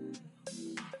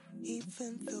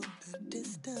 Even though the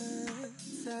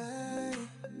distance,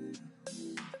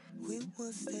 we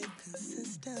will stay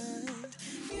consistent.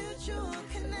 Mutual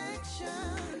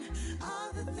connection,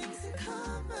 all the things in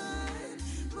common,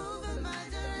 move in my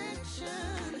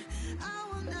direction. I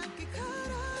will not get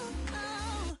caught up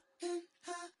now in a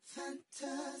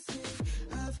fantasy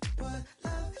of what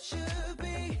love should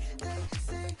be. They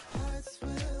say hearts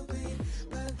will beat,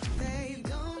 but they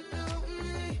don't know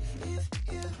me. If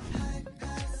you hide, I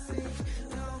see.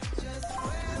 No, just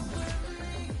wear with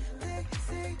me. They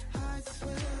say hearts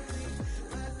will beat,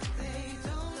 but they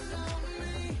don't know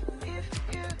me. If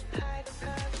you hide,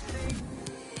 I see.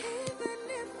 Even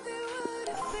if they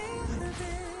wouldn't feel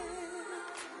it,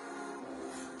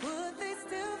 would they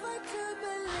still fight to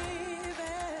believe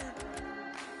it?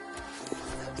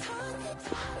 Stop talking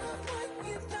of what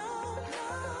you don't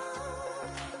know.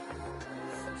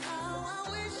 How I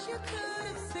wish you could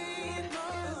have seen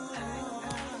more.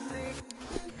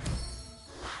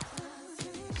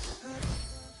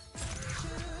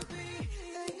 Should be,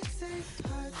 they say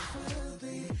hearts will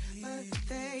be, but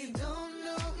they don't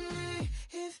know me.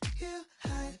 If you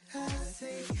hide, I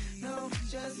see. No,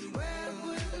 just wear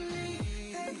with me.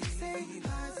 They say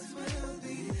hearts will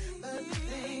be, but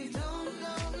they don't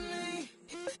know me.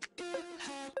 If you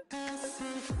hide, I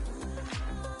see.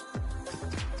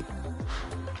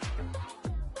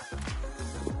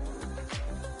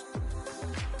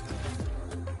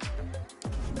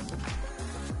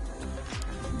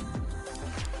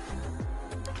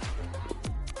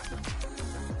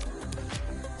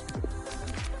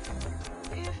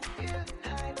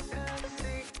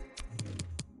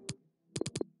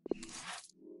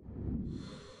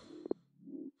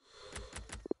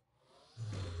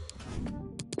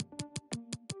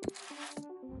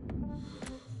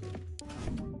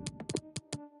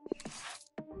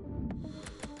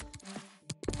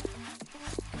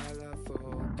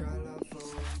 Colorful,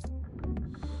 colorful.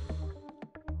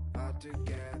 Hard to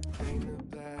get painted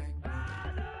black.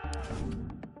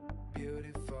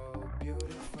 Beautiful,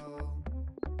 beautiful.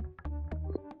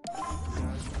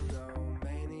 Doesn't know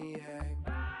maniac.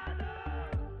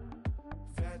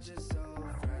 Fragile soul,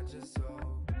 fragile soul.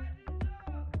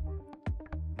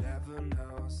 Never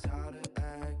knows how to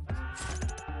act.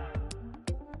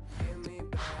 Give me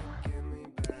back, give me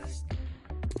back.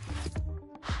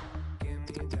 Give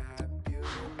me that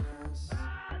pureness.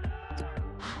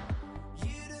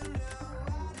 You don't know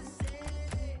how to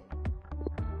say.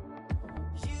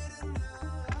 You don't know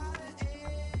how to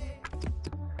act.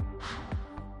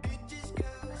 It just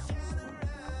goes round and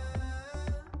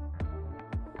round.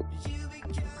 You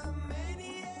become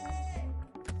maniac.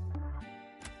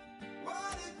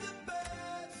 What if the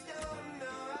birds don't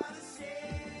know how to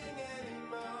sing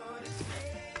anymore? To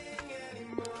sing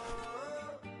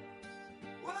anymore.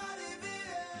 What if it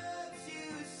hurts you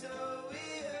so?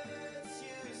 It hurts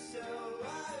you so. I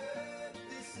heard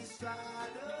this is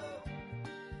final.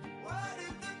 What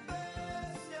if the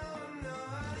birds don't know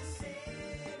how to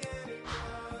sing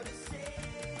anymore? To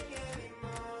sing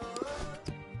anymore.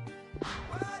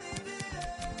 What if it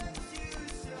hurts you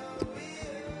so?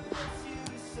 It hurts you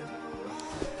so. I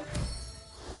heard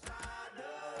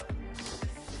final. This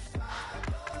is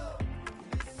final.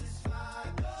 This is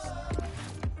final.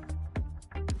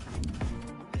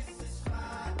 This is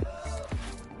final.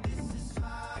 This is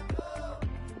final.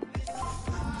 This is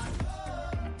final.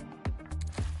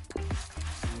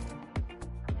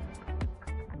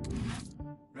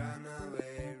 Run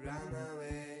away, run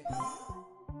away.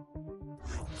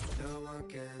 No one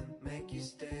can make you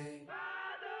stay.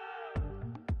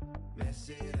 Mess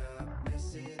it up,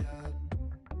 mess it up.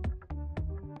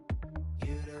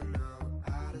 You don't know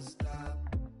how to stop.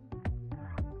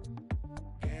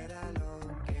 Get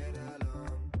along, get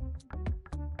along.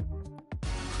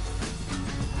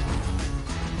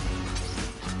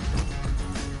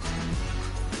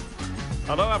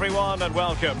 Hello everyone and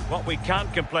welcome. What we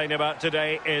can't complain about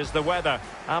today is the weather.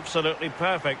 Absolutely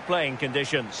perfect playing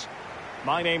conditions.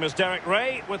 My name is Derek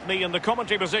Ray. With me in the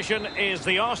commentary position is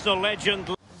the Arsenal legend.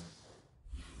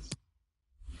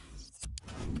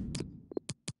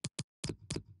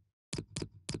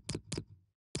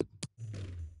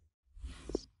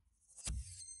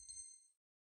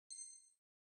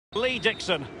 Lee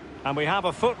Dixon, and we have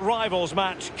a foot rivals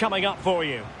match coming up for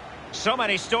you. So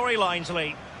many storylines,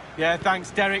 Lee. Yeah,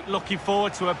 thanks, Derek. Looking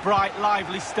forward to a bright,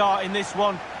 lively start in this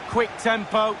one. Quick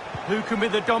tempo. Who can be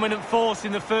the dominant force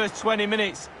in the first 20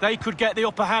 minutes? They could get the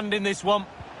upper hand in this one.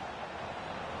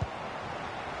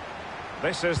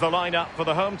 This is the lineup for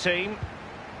the home team.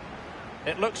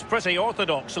 It looks pretty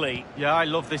orthodox, Lee. Yeah, I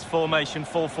love this formation,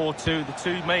 4-4-2. The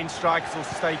two main strikers will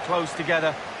stay close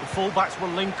together. The full-backs will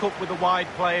link up with the wide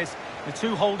players. The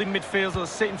two holding midfielders will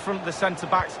sit in front of the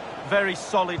centre-backs. Very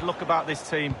solid look about this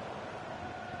team.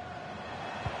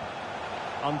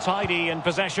 Untidy in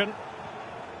possession.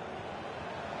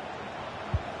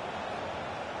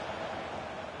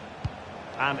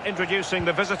 And introducing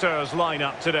the visitors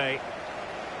lineup today.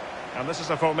 And this is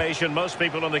a formation most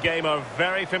people in the game are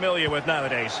very familiar with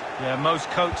nowadays. Yeah, most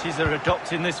coaches are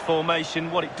adopting this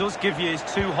formation. What it does give you is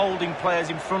two holding players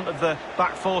in front of the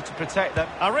back four to protect them.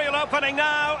 A real opening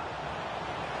now.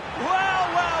 Well.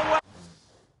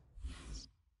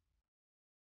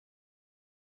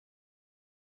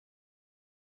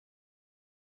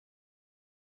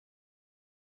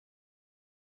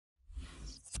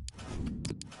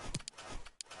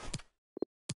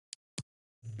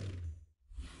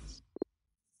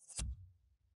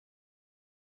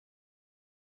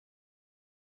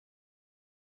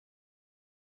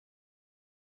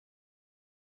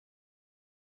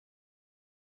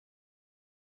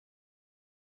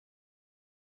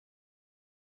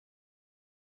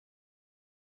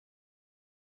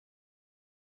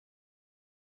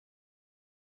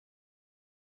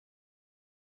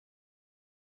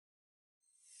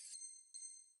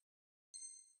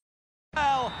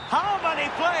 Well, how many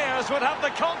players would have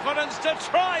the confidence to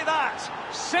try that?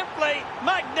 Simply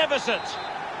magnificent.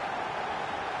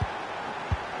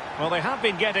 Well, they have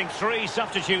been getting three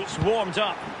substitutes warmed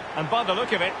up, and by the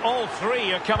look of it, all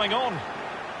three are coming on.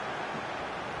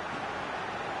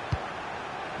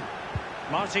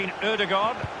 Martin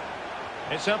Ødegaard.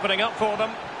 It's opening up for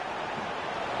them.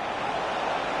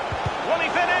 Will he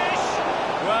finish?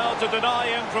 Well, to deny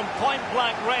him from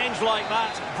point-blank range like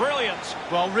that, brilliant.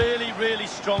 Well, really, really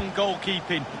strong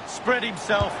goalkeeping. Spread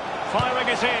himself. Firing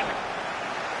it in.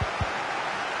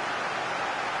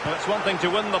 Well, it's one thing to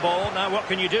win the ball, now what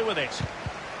can you do with it?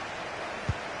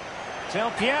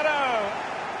 Del Piero.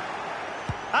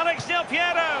 Alex Del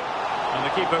Piero. And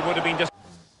the keeper would have been just...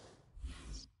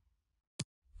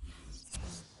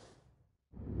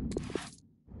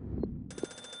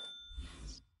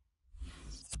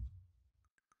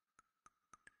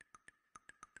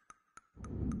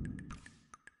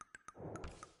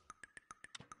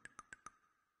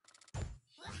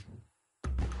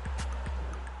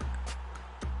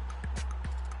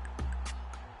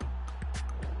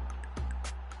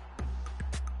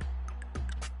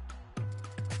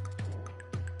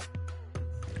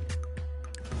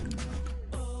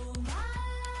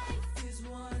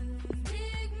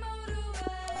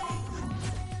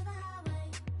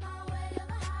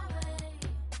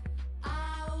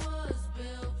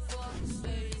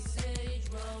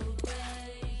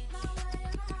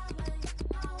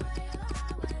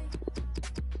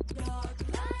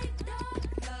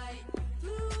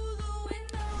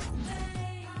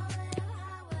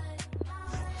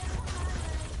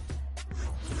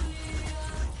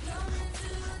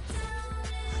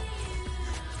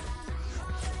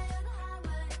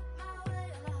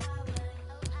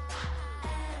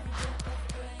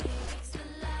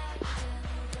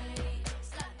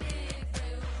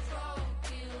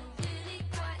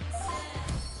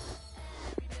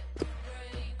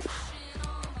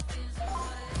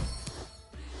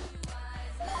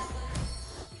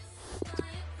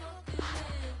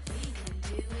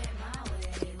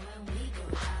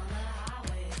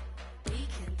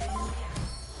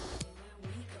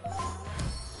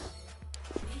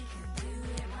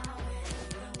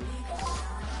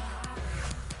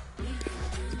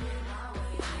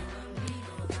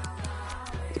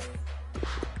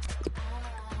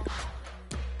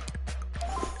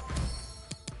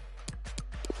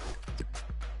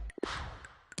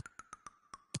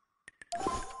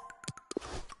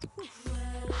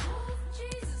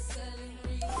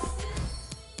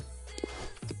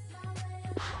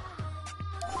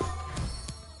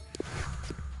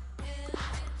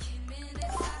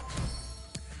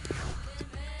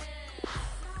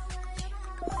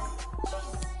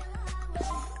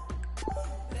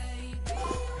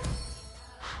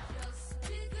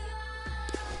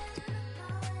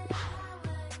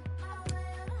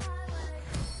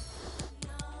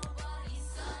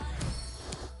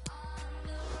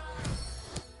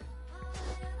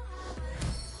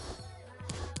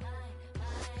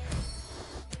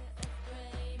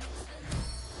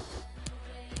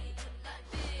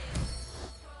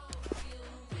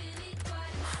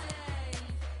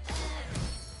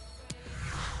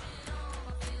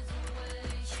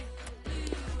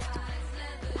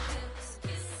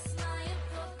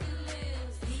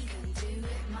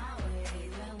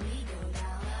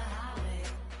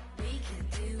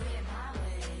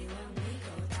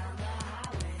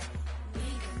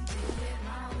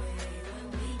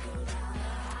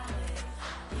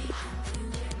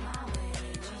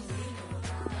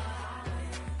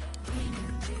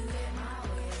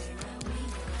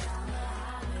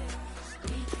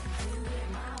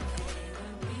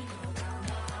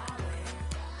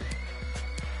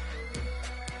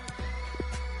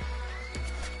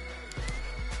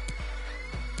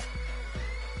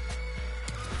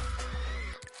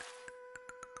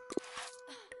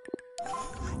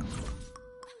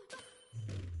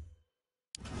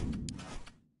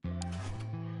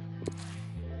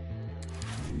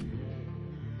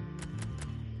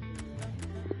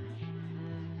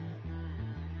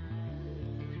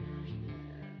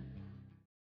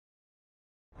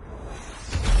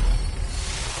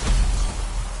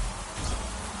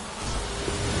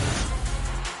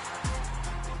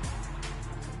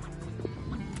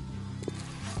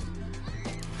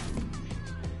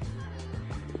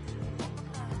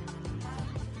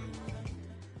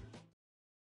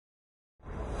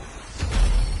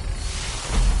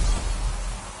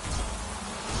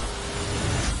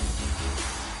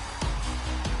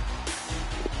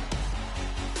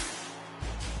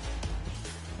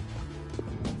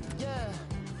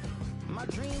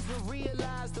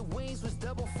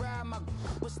 double fried. My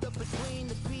was stuck between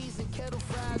the peas and kettle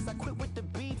fries. I quit with the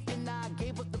beef, then I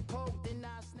gave up the pork, then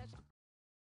I snatched the...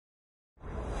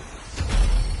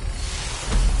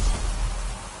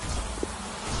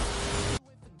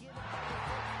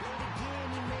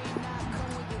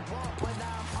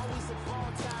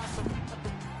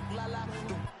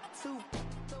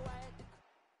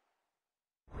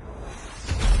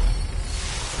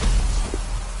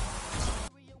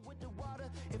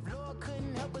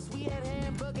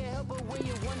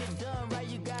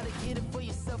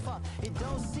 It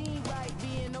don't seem right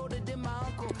being older than my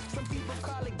uncle. Some people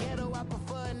call it ghetto, I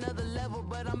prefer another level.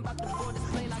 But I'm about to board this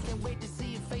plane, I can't wait to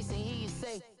see your face and hear you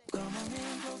say, come on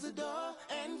in, close the door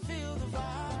and feel the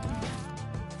vibe.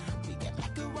 We get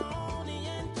macaroni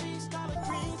and cheese, collard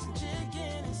greens and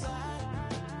chicken inside.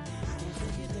 Can't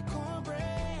forget the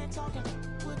cornbread, talking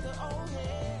with the old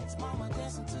heads. Mama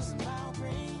dancing to some loud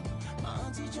green. My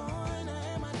auntie joined her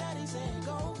and my daddy said,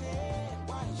 go ahead.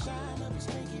 Why you shine up your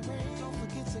stinky ring? Don't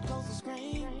forget to close the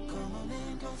screen. Come on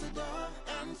in, close the door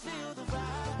and feel the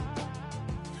vibe.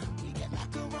 We get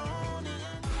macaroni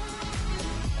and...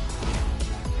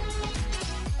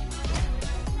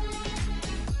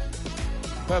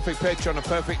 Perfect pitch on a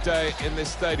perfect day in this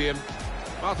stadium.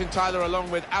 Martin Tyler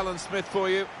along with Alan Smith for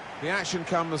you. The action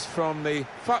comes from the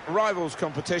FUT Rivals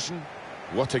competition.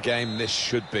 What a game this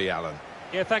should be, Alan.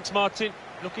 Yeah, thanks, Martin.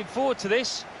 Looking forward to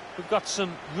this. We've got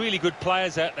some really good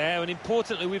players out there, and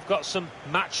importantly, we've got some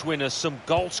match winners, some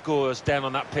goal scorers down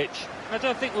on that pitch. I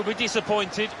don't think we'll be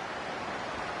disappointed.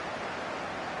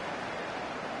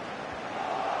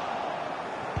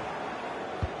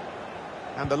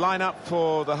 And the lineup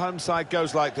for the home side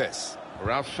goes like this.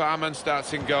 Ralph Farman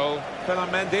starts in goal.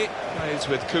 Ferland Mendy plays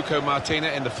with Cuco Martina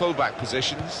in the full-back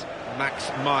positions.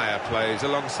 Max Meyer plays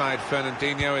alongside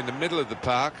Fernandinho in the middle of the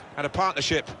park, and a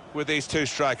partnership with these two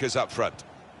strikers up front.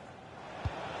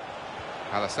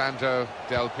 Alessandro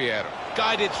Del Piero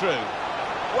guided through.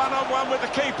 One-on-one with the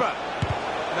keeper.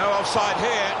 No offside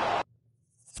here.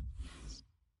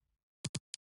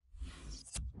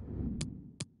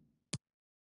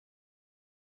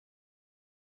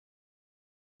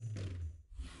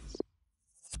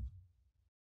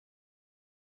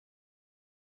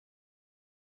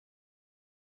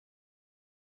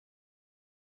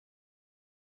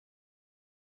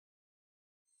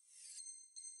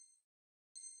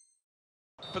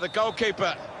 For the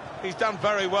goalkeeper, he's done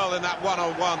very well in that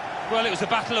one-on-one. Well, it was a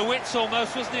battle of wits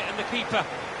almost, wasn't it? And the keeper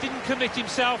didn't commit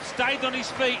himself, stayed on his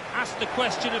feet, asked the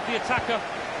question of the attacker.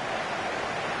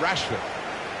 Rashford.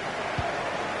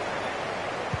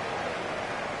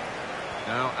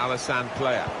 Now Alassane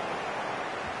Plea.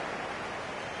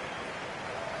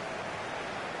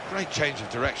 Great change of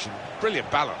direction,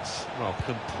 brilliant balance. Well,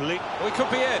 complete. Oh, he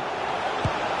could be in.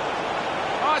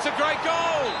 Oh, it's a great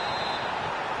goal!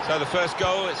 So the first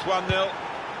goal, it's 1-0. Bit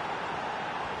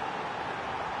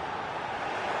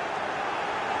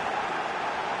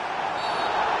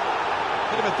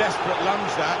of a desperate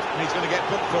lunge that, and he's going to get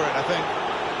booked for it, I think.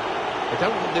 They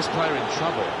don't want this player in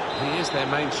trouble. He is their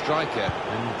main striker,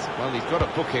 and, well, he's got a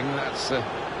booking. That's, of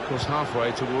course,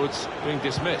 halfway towards being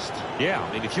dismissed. Yeah,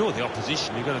 I mean, if you're the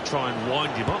opposition, you're going to try and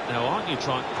wind him up now, aren't you?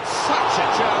 Such a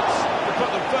chance to put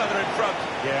them further in front.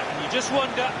 Yeah, and you just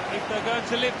wonder if they're going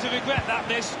to live to regret that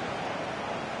miss.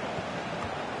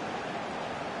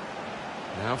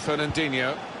 Now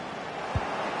Fernandinho.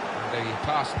 And the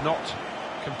pass not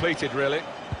completed, really.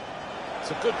 It's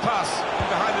a good pass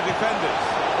behind the defenders.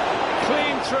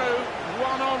 Clean through,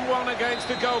 one-on-one against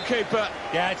the goalkeeper.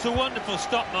 Yeah, it's a wonderful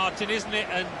stop, Martin, isn't it?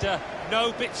 And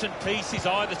no bits and pieces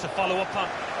either to follow up on.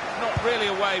 Not really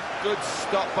away, good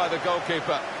stop by the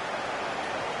goalkeeper.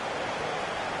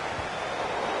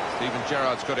 Steven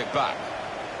Gerrard's got it back.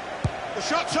 The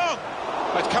shot's on!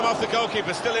 It's come off the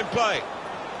goalkeeper, still in play.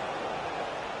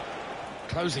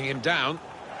 Closing him down.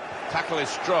 Tackle is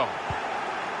strong.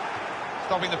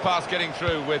 Stopping the pass getting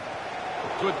through with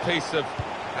a good piece of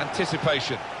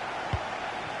anticipation.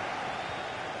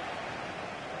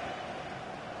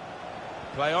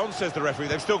 Play on, says the referee.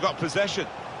 They've still got possession.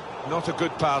 Not a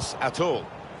good pass at all.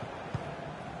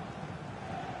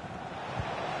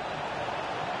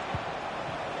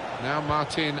 Now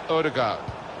Martin Odegaard.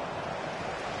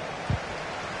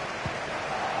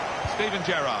 Steven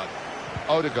Gerrard.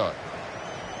 Odegaard.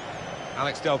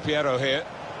 Alex Del Piero here.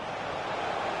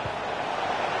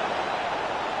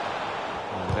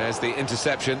 And there's the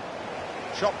interception.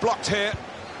 Shot blocked here.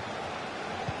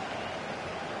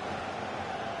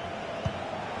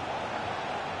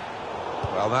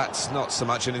 Well, that's not so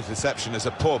much an interception as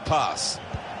a poor pass.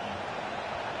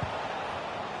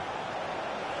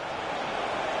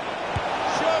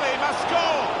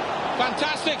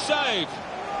 Fantastic save.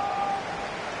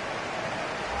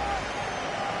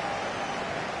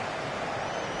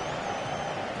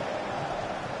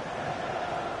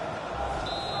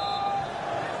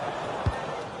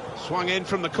 Swung in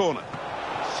from the corner.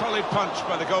 Solid punch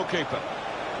by the goalkeeper.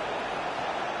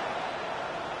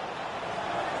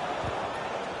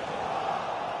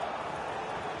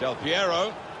 Del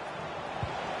Piero.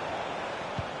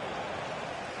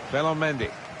 Fell on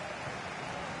Mendy.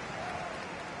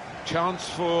 Chance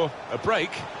for a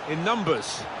break in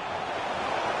numbers.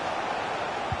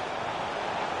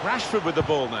 Rashford with the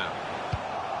ball now.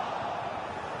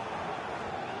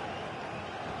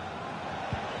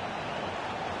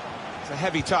 It's a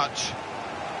heavy touch.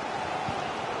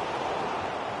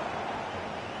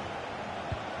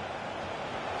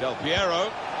 Del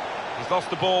Piero. He's lost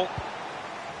the ball.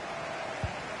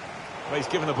 Well, he's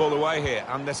given the ball away here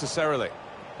unnecessarily.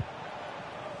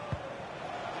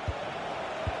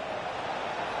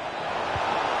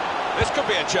 This could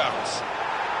be a chance.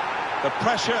 The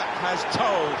pressure has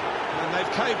told, and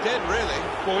they've caved in, really.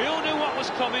 Well, we all knew what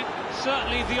was coming.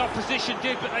 Certainly the opposition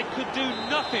did, but they could do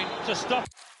nothing to stop.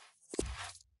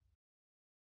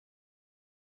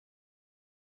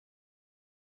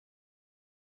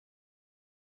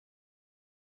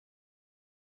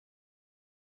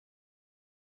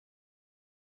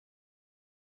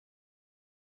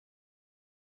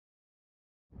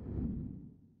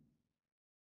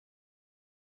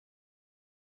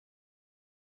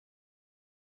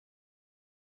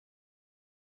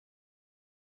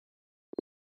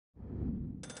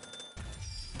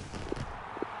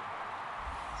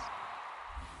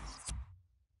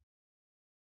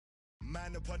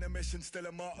 Man upon a mission, still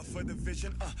a martyr for the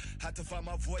vision. Had to find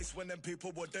my voice when them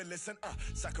people wouldn't listen.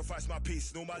 Sacrifice my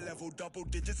peace, know my level, double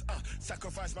digits.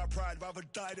 Sacrifice my pride, rather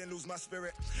die than lose my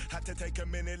spirit. Had to take a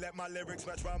minute, let my lyrics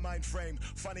match my mind frame.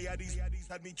 Funny how these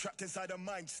had me trapped inside a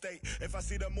mind state. If I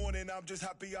see the morning, I'm just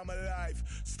happy I'm alive.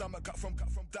 Stomach cut from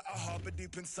that I harbor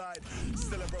deep inside.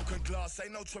 Still a broken glass,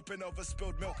 ain't no tripping over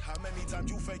spilled milk. How many times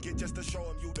you fake it just to show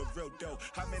them you the real deal?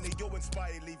 How many you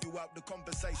inspire, leave you out the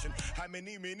conversation? How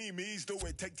many me's do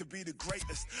it take to be the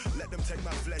greatest? Let them take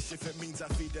my flesh if it means I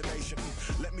feed the nation.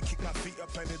 Let me kick my feet up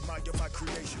and admire my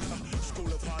creation. School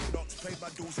of hard knocks, paid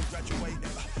my dues and graduated.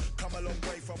 Come a long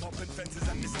way from hopping fences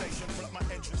at the station. Pull up my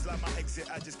entrance like my exit,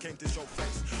 I just came to show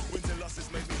face. Wins and losses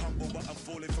made me humble, but I'm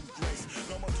falling from grace.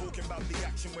 No more talking about the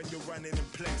action when you're running in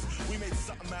place. We made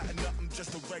something out of nothing,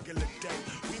 just a regular day.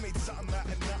 We made something out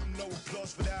of nothing, no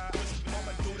applause for that.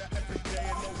 Mama do that every day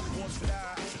and no rewards for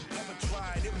that. Never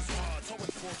tried, it was hard, so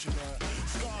unfortunate.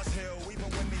 Scars heal, even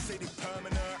when they say they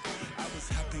permanent. I was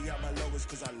happy at my lowest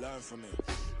cause I learned from it.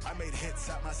 I made hits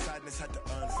at my sadness, had to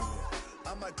earn from it.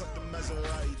 I might cut the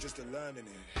Maserati just to learn in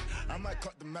it. I might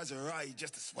cut the Maserati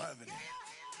just to swerve in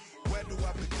it. Where do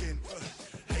I begin?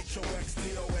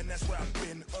 H-O-X-T-O-N, that's where I've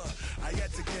been. I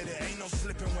had to get it, ain't no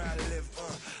slipping where I live.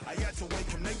 I had to wake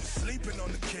him, they was sleeping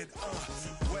on the kid.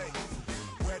 Wait,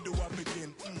 where do I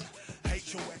begin?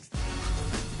 H-O-X-T-O-N.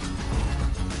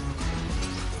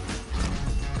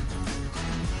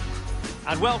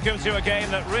 And welcome to a game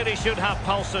that really should have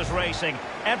pulses racing.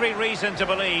 Every reason to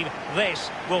believe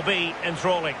this will be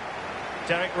enthralling.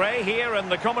 Derek Ray here in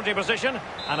the commentary position,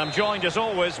 and I'm joined as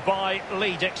always by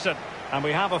Lee Dixon. And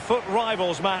we have a foot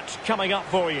rivals match coming up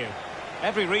for you.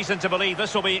 Every reason to believe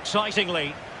this will be exciting,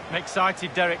 Lee. I'm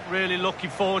excited, Derek. Really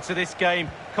looking forward to this game.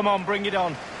 Come on, bring it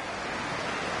on.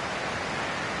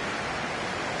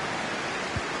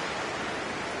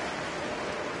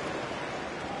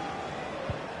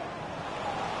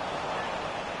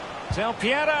 Del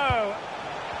Piero.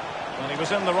 Well, he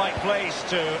was in the right place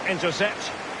to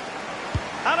intercept.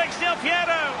 Alex Del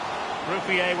Piero.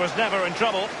 Ruffier was never in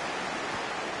trouble.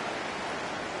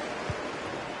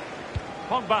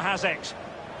 Pogba has it.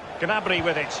 Gnabry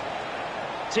with it.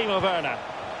 Timo Werner.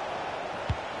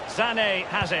 Sané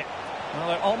has it. Well,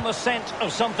 they're on the scent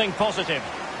of something positive.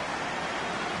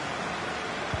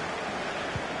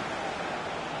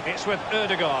 It's with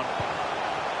Ødegaard.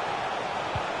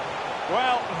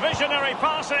 Well, visionary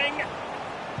passing.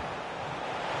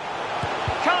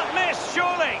 Can't miss,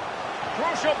 surely.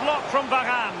 Crucial block from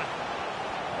Varane.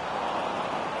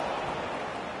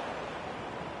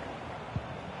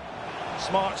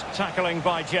 Smart tackling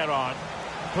by Gerrard.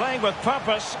 Playing with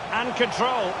purpose and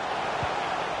control.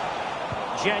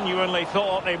 Genuinely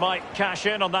thought they might cash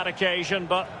in on that occasion,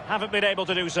 but haven't been able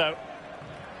to do so.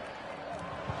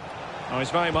 Oh, he's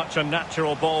very much a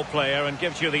natural ball player and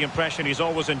gives you the impression he's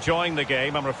always enjoying the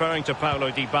game. I'm referring to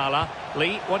Paulo Dybala.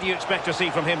 Lee, what do you expect to see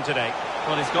from him today?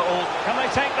 Well, he's got all... Can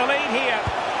they take the lead here?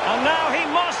 And now he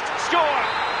must score!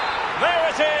 There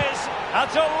it is! A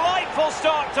delightful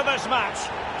start to this match.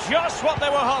 Just what they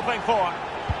were hoping for.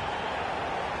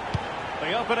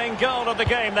 The opening goal of the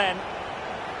game then.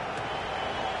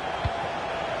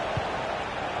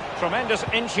 Tremendous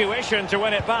intuition to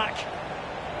win it back.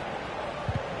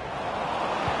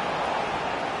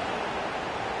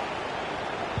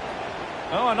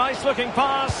 Oh, a nice looking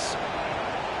pass.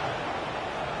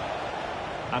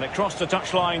 And it crossed the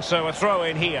touchline, so a throw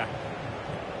in here.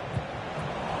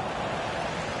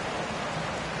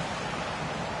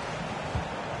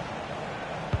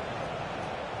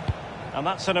 And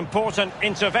that's an important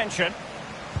intervention.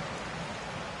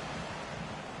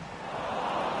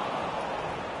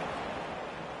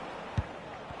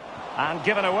 And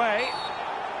given away.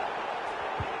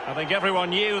 I think everyone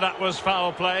knew that was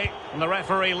foul play, and the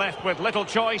referee left with little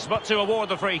choice but to award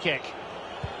the free kick.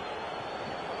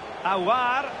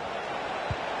 Awar.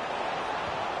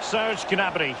 Serge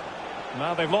Gnabry.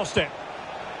 Now they've lost it.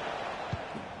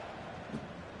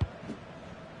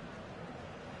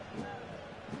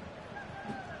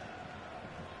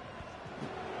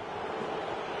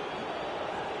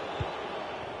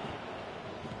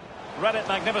 Read it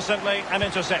magnificently and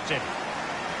intercepted.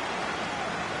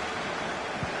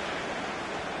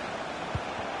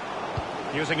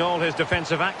 Using all his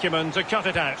defensive acumen to cut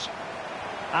it out.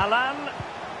 Alan.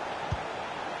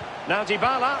 Now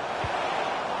Dybala.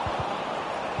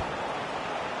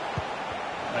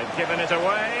 They've given it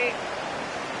away.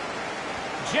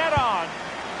 Gerrard.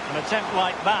 An attempt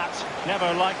like that,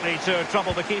 never likely to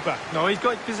trouble the keeper. No, he's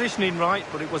got his positioning right,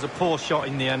 but it was a poor shot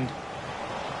in the end.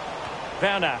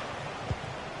 Werner.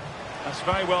 That's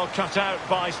very well cut out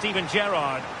by Steven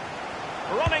Gerrard.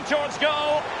 Running towards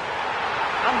goal.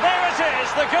 And there it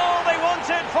is, the goal they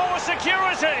wanted for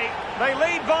security. They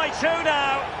lead by 2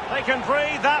 now. They can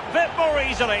breathe that bit more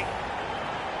easily.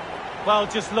 Well,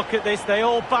 just look at this. They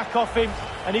all back off him,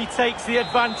 and he takes the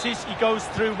advantage. He goes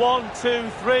through 1, 2,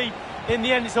 3. In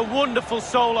the end, it's a wonderful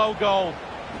solo goal.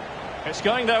 It's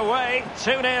going their way,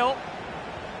 2-0.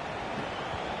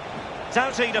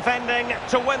 Doughty defending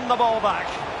to win the ball back.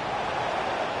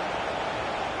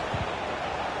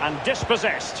 And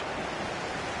dispossessed.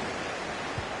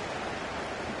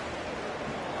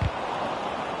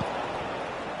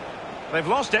 They've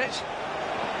lost it.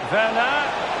 Werner,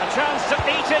 a chance to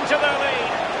eat into their lead.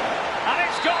 And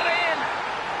it's gone in!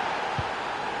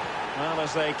 Well,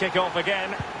 as they kick off again,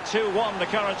 2-1 the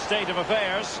current state of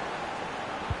affairs.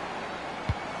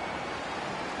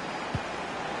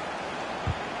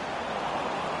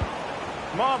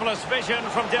 Marvellous vision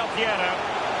from Del Piero.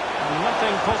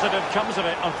 Nothing positive comes of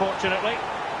it, unfortunately.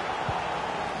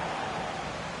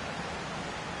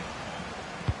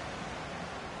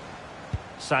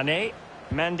 Sané.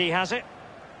 Mendy has it.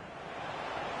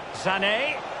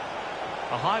 Sané.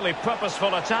 A highly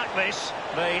purposeful attack this.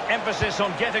 The emphasis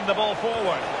on getting the ball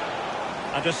forward.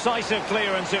 A decisive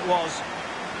clearance it was.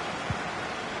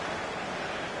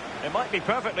 It might be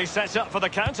perfectly set up for the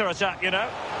counter-attack, you know.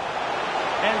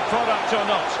 End product or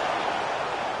not.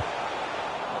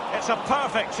 It's a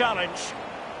perfect challenge.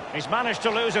 He's managed to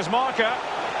lose his marker.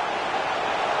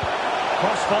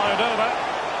 Cross fired over.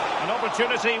 An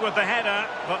opportunity with the header,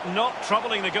 but not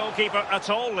troubling the goalkeeper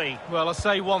at all, Lee. Well, I'll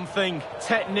say one thing.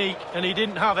 Technique, and he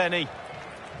didn't have any.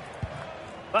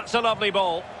 That's a lovely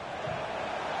ball.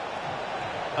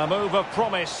 A move of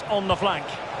promise on the flank.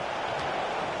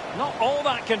 Not all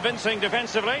that convincing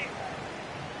defensively.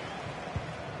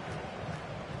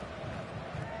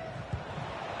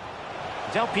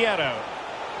 Del Piero.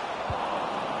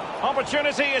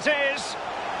 Opportunity it is.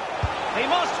 He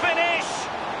must finish.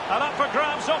 And up for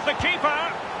grabs off the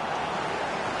keeper.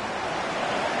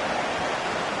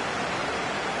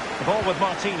 The ball with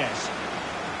Martinez.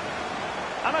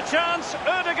 And a chance,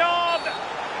 Ødegaard.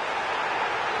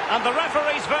 And the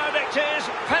referee's verdict is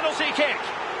penalty kick.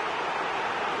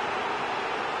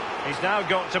 He's now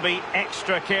got to be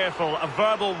extra careful. A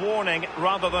verbal warning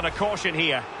rather than a caution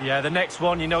here. Yeah, the next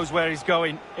one, he knows where he's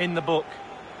going, in the book.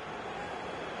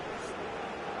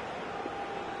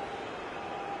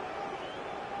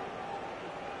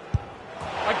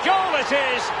 A goal it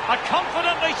is! A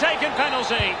confidently taken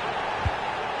penalty.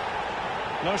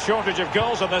 No shortage of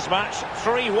goals in this match.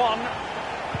 3-1.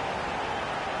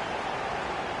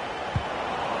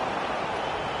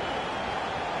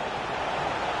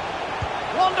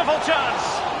 Wonderful chance.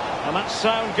 And that's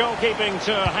sound goalkeeping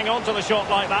to hang on to the shot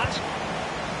like that.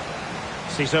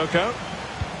 Sissoko.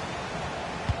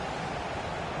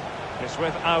 It's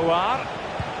with Awar.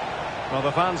 Well,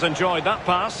 the fans enjoyed that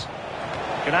pass.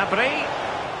 Gnabry.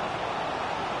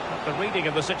 The reading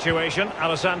of the situation,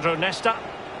 Alessandro Nesta.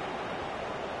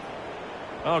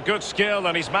 Oh, good skill,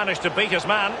 and he's managed to beat his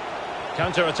man.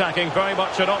 Counter-attacking, very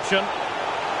much an option.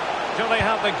 Do they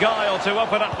have the guile to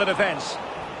open up the defence?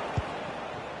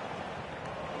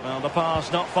 Well, the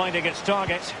pass not finding its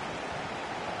target.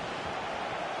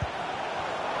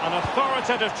 An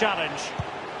authoritative challenge.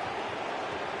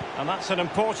 And that's an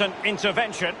important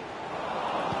intervention.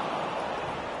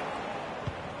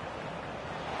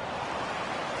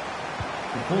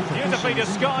 Beautifully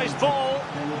disguised ball.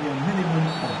 There will be a minimum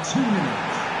of 2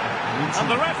 minutes.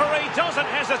 And the referee doesn't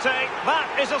hesitate.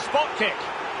 That is a spot kick.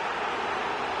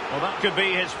 Well, that could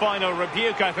be his final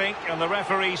rebuke, I think, and the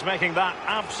referee's making that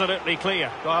absolutely clear.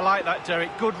 Well, I like that, Derek.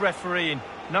 Good refereeing.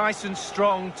 Nice and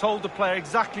strong, told the player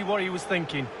exactly what he was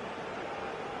thinking.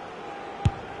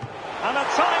 And a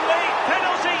timely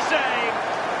penalty save.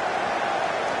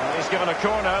 Well, he's given a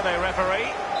corner, the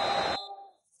referee.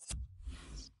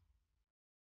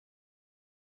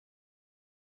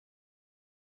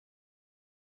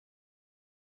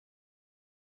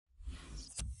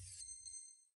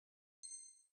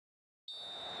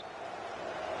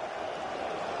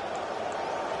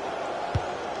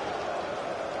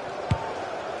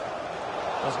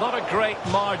 There's not a great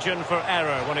margin for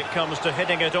error when it comes to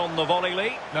hitting it on the volley,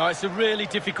 Lee. No, it's a really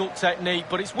difficult technique,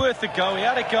 but it's worth a go. He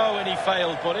had a go and he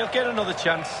failed, but he'll get another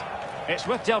chance. It's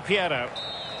with Del Piero.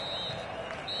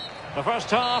 The first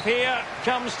half here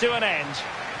comes to an end.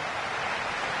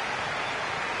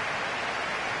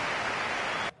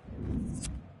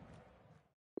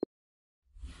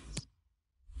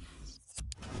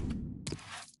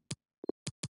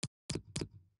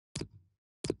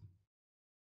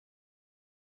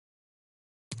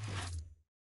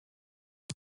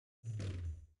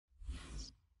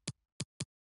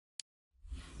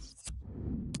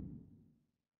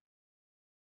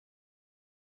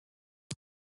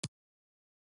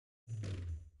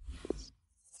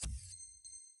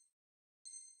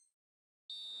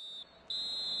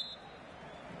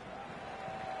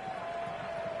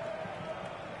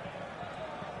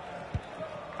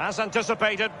 As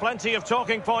anticipated, plenty of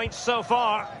talking points so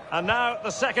far. And now the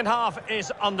second half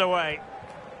is underway.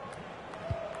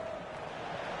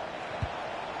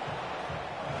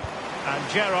 And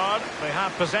Gerrard, they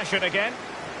have possession again.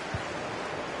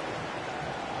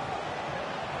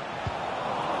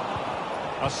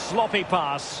 A sloppy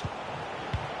pass.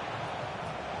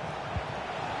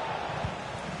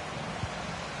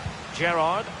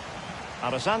 Gerrard.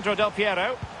 Alessandro Del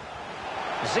Piero.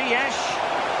 Ziyech.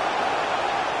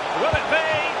 Will it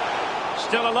be?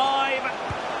 Still alive.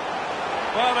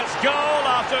 Well, it's goal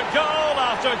after goal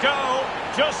after goal.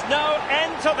 Just no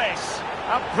end to this.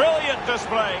 A brilliant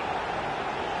display.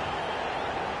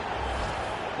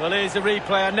 Well, here's a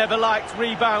replay. I never liked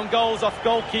rebound goals off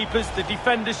goalkeepers. The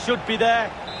defenders should be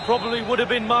there. Probably would have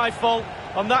been my fault.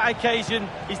 On that occasion,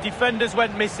 his defenders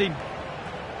went missing.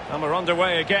 And we're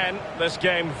underway again. This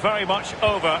game very much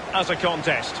over as a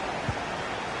contest.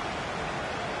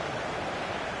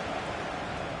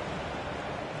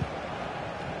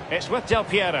 It's with Del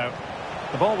Piero.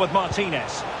 The ball with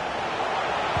Martinez.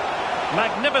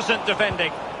 Magnificent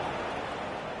defending.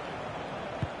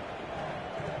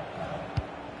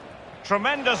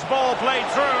 Tremendous ball played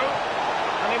through.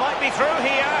 And he might be through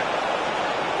here.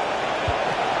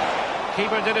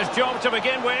 Keeper did his job to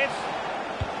begin with.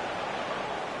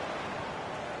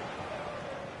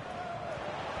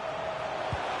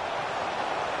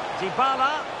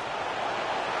 Dybala.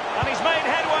 And he's made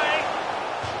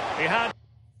headway. He had...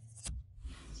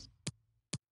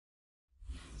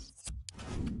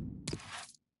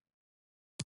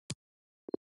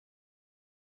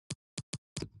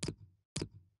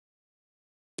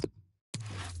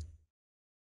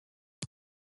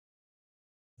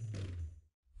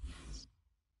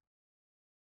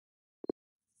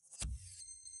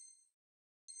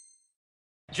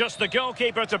 Just the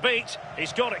goalkeeper to beat.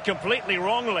 He's got it completely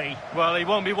wrongly. Well, he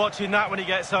won't be watching that when he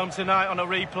gets home tonight on a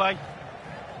replay.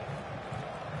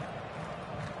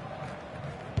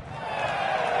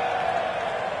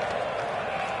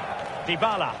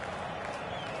 Dybala.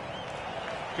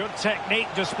 Good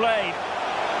technique displayed.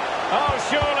 Oh,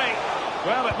 surely.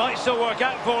 Well, it might still work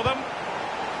out for them.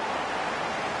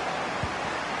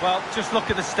 Well, just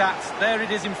look at the stats. There it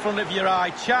is in front of your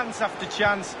eye. Chance after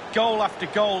chance, goal after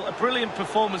goal. A brilliant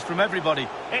performance from everybody.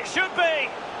 It should be.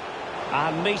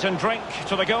 And meat and drink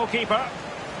to the goalkeeper.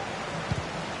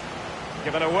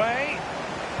 Given away.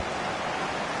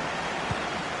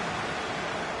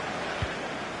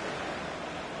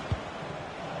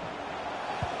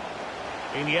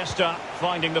 Iniesta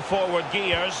finding the forward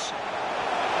gears.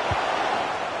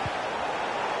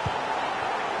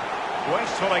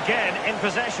 Wasteful again in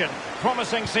possession.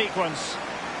 Promising sequence.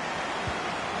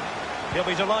 He'll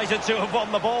be delighted to have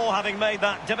won the ball, having made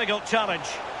that difficult challenge.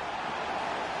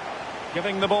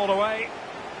 Giving the ball away.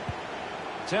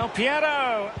 Del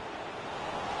Piero.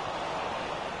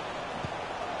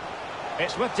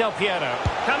 It's with Del Piero.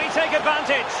 Can he take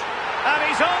advantage? And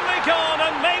he's only gone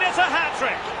and made it a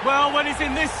hat-trick. Well, when he's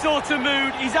in this sort of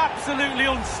mood, he's absolutely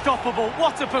unstoppable.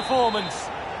 What a performance.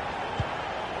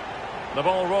 The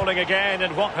ball rolling again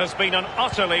in what has been an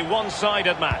utterly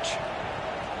one-sided match.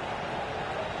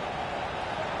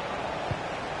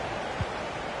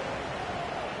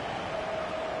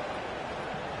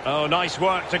 Oh, nice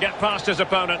work to get past his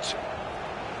opponent.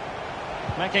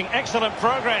 Making excellent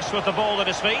progress with the ball at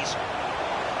his feet.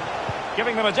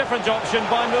 Giving them a different option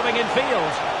by moving in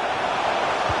field.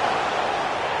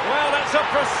 Well, it's a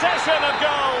procession of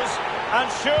goals,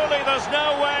 and surely there's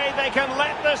no way they can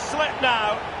let this slip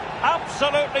now.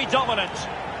 Absolutely dominant.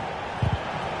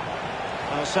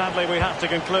 Well, sadly, we have to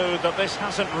conclude that this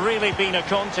hasn't really been a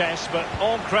contest, but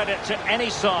all credit to any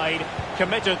side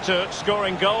committed to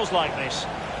scoring goals like this.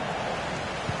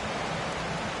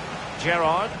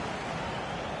 Gerrard.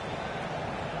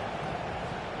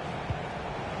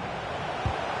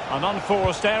 An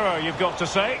unforced error, you've got to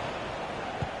say.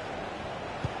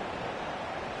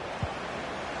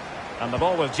 And the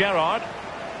ball with Gerrard.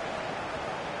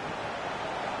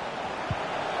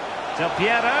 Del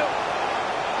Piero.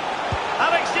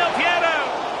 Alex Del Piero.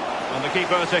 And the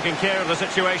keeper taking care of the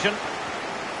situation.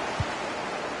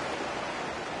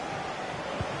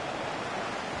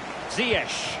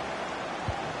 Ziyech.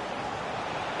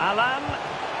 Alan.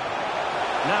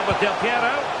 Now with Del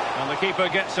Piero. And the keeper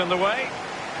gets in the way.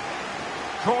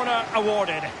 Corner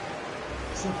awarded.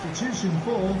 Substitution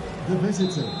for the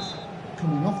visitors.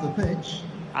 Coming off the pitch.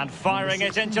 And firing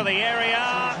it into the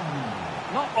area.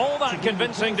 Not all that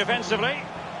convincing defensively.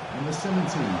 Number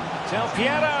 17. Del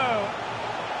Piero.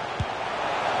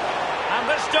 And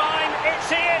this time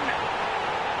it's in.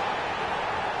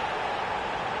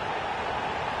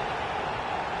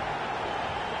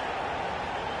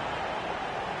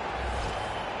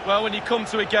 Well, when you come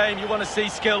to a game, you want to see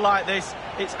skill like this.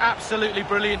 It's absolutely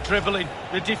brilliant dribbling.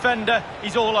 The defender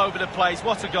is all over the place.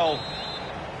 What a goal.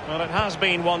 Well, it has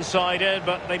been one-sided,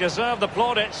 but they deserve the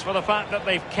plaudits for the fact that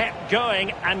they've kept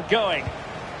going and going.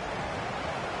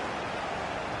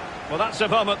 Well, that's a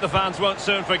moment the fans won't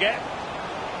soon forget.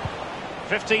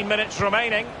 15 minutes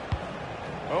remaining.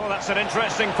 Oh, that's an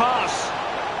interesting pass.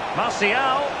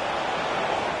 Martial.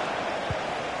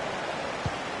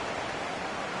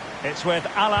 It's with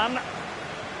Alan.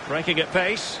 Breaking at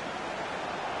pace.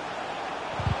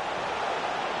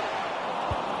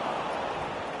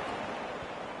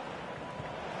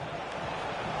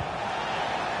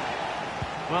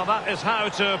 Well, that is how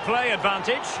to play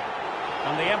advantage.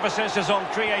 And the emphasis is on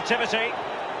creativity.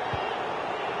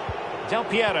 Del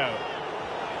Piero.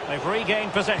 They've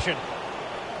regained possession.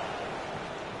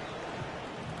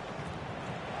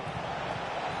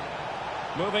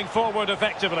 Moving forward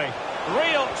effectively.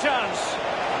 Real chance.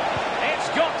 It's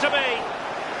got to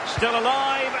be. Still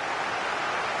alive.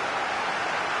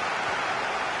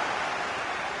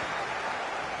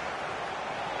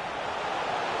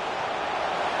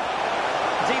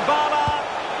 Dybala.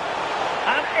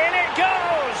 And in it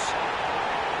goes.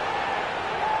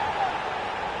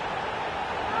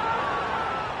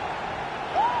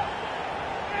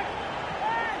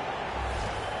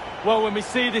 Well, when we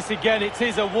see this again, it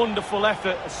is a wonderful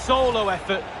effort, a solo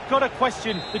effort. Got to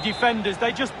question the defenders.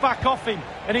 They just back off him,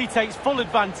 and he takes full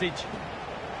advantage.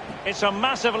 It's a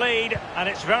massive lead, and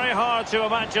it's very hard to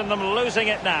imagine them losing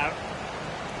it now.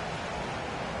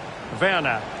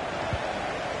 Werner.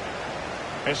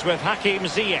 It's with Hakim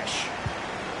Ziyech.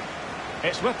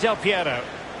 It's with Del Piero.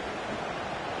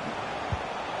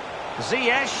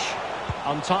 Ziyech,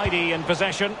 untidy in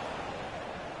possession.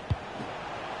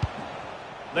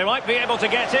 They might be able to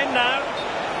get in now.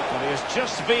 But he has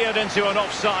just veered into an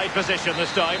offside position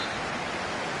this time.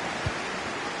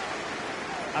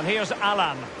 And here's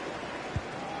Alan.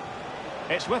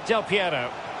 It's with Del Piero.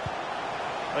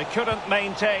 They couldn't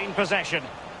maintain possession.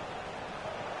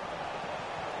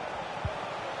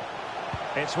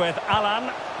 It's with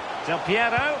Alan. Del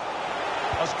Piero.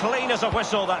 As clean as a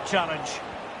whistle, that challenge.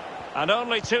 And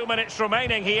only 2 minutes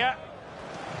remaining here.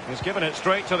 He's given it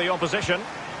straight to the opposition.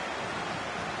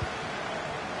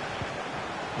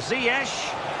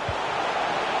 Ziyech.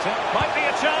 Might be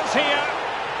a chance here.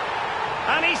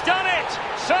 And he's done it.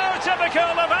 So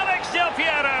typical of Alex Del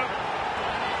Piero.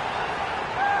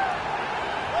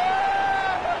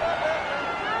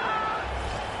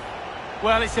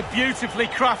 Well, it's a beautifully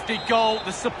crafted goal.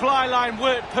 The supply line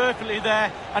worked perfectly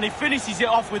there, and he finishes it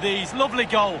off with ease. Lovely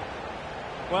goal.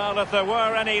 Well, if there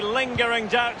were any lingering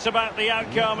doubts about the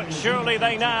outcome, surely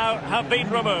they now have been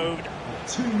removed.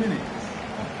 2 minutes.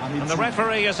 And the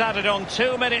referee has added on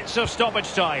 2 minutes of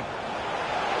stoppage time.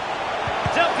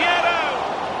 Del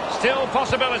Piero! Still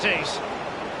possibilities.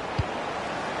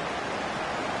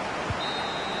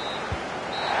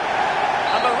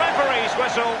 And the referee's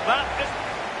whistle, that is...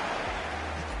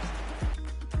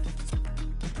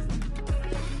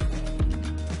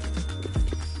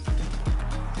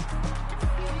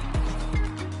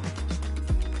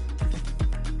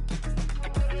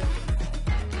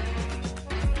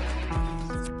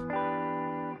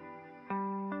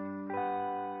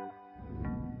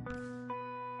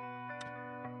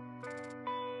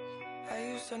 I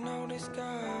used to know this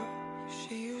girl,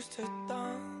 she used to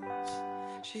dance.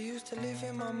 She used to live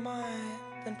in my mind,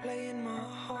 then play in my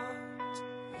heart.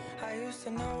 I used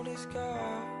to know this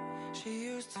girl, she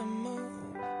used to move.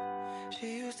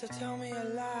 She used to tell me a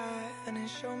lie, and then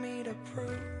show me the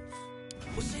proof.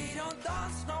 Well, she don't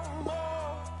dance no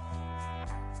more.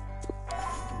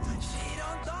 She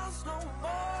don't dance no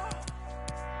more.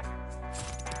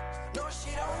 No,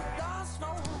 she don't dance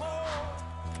no more.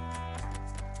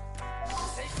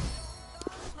 Say she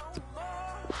don't dance no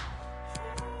more.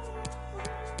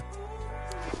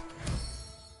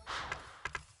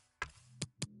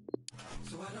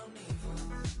 So I don't need her.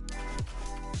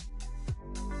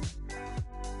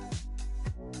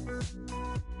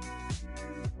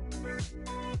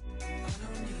 I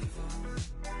don't need her.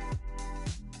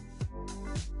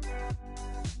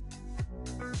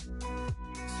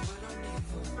 So I don't need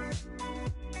her.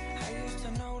 I used to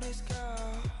know this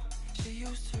girl. She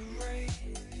used to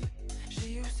rave. She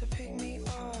used to pick me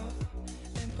up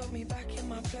and put me back in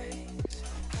my place.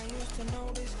 I used to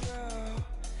know this girl.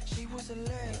 She was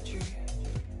electric,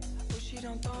 but she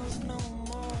don't dance no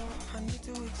more. I need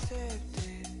to accept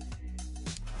it.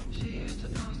 She used to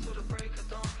dance till the break of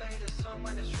dawn. Play the song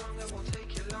when it's wrong, it won't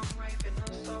take you long. Raving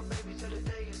non-stop, baby, till the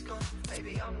day is gone.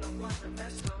 Baby, I'm the one that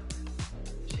messed up.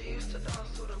 She used to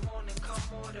dance till the morning, come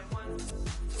more than one.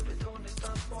 Till the dawn is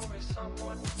done, pouring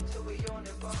someone. Till we on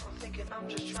it, but I'm thinking I'm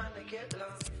just trying to get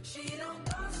love. She don't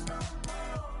dance no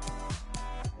more.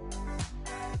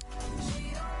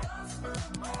 She don't dance no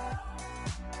more.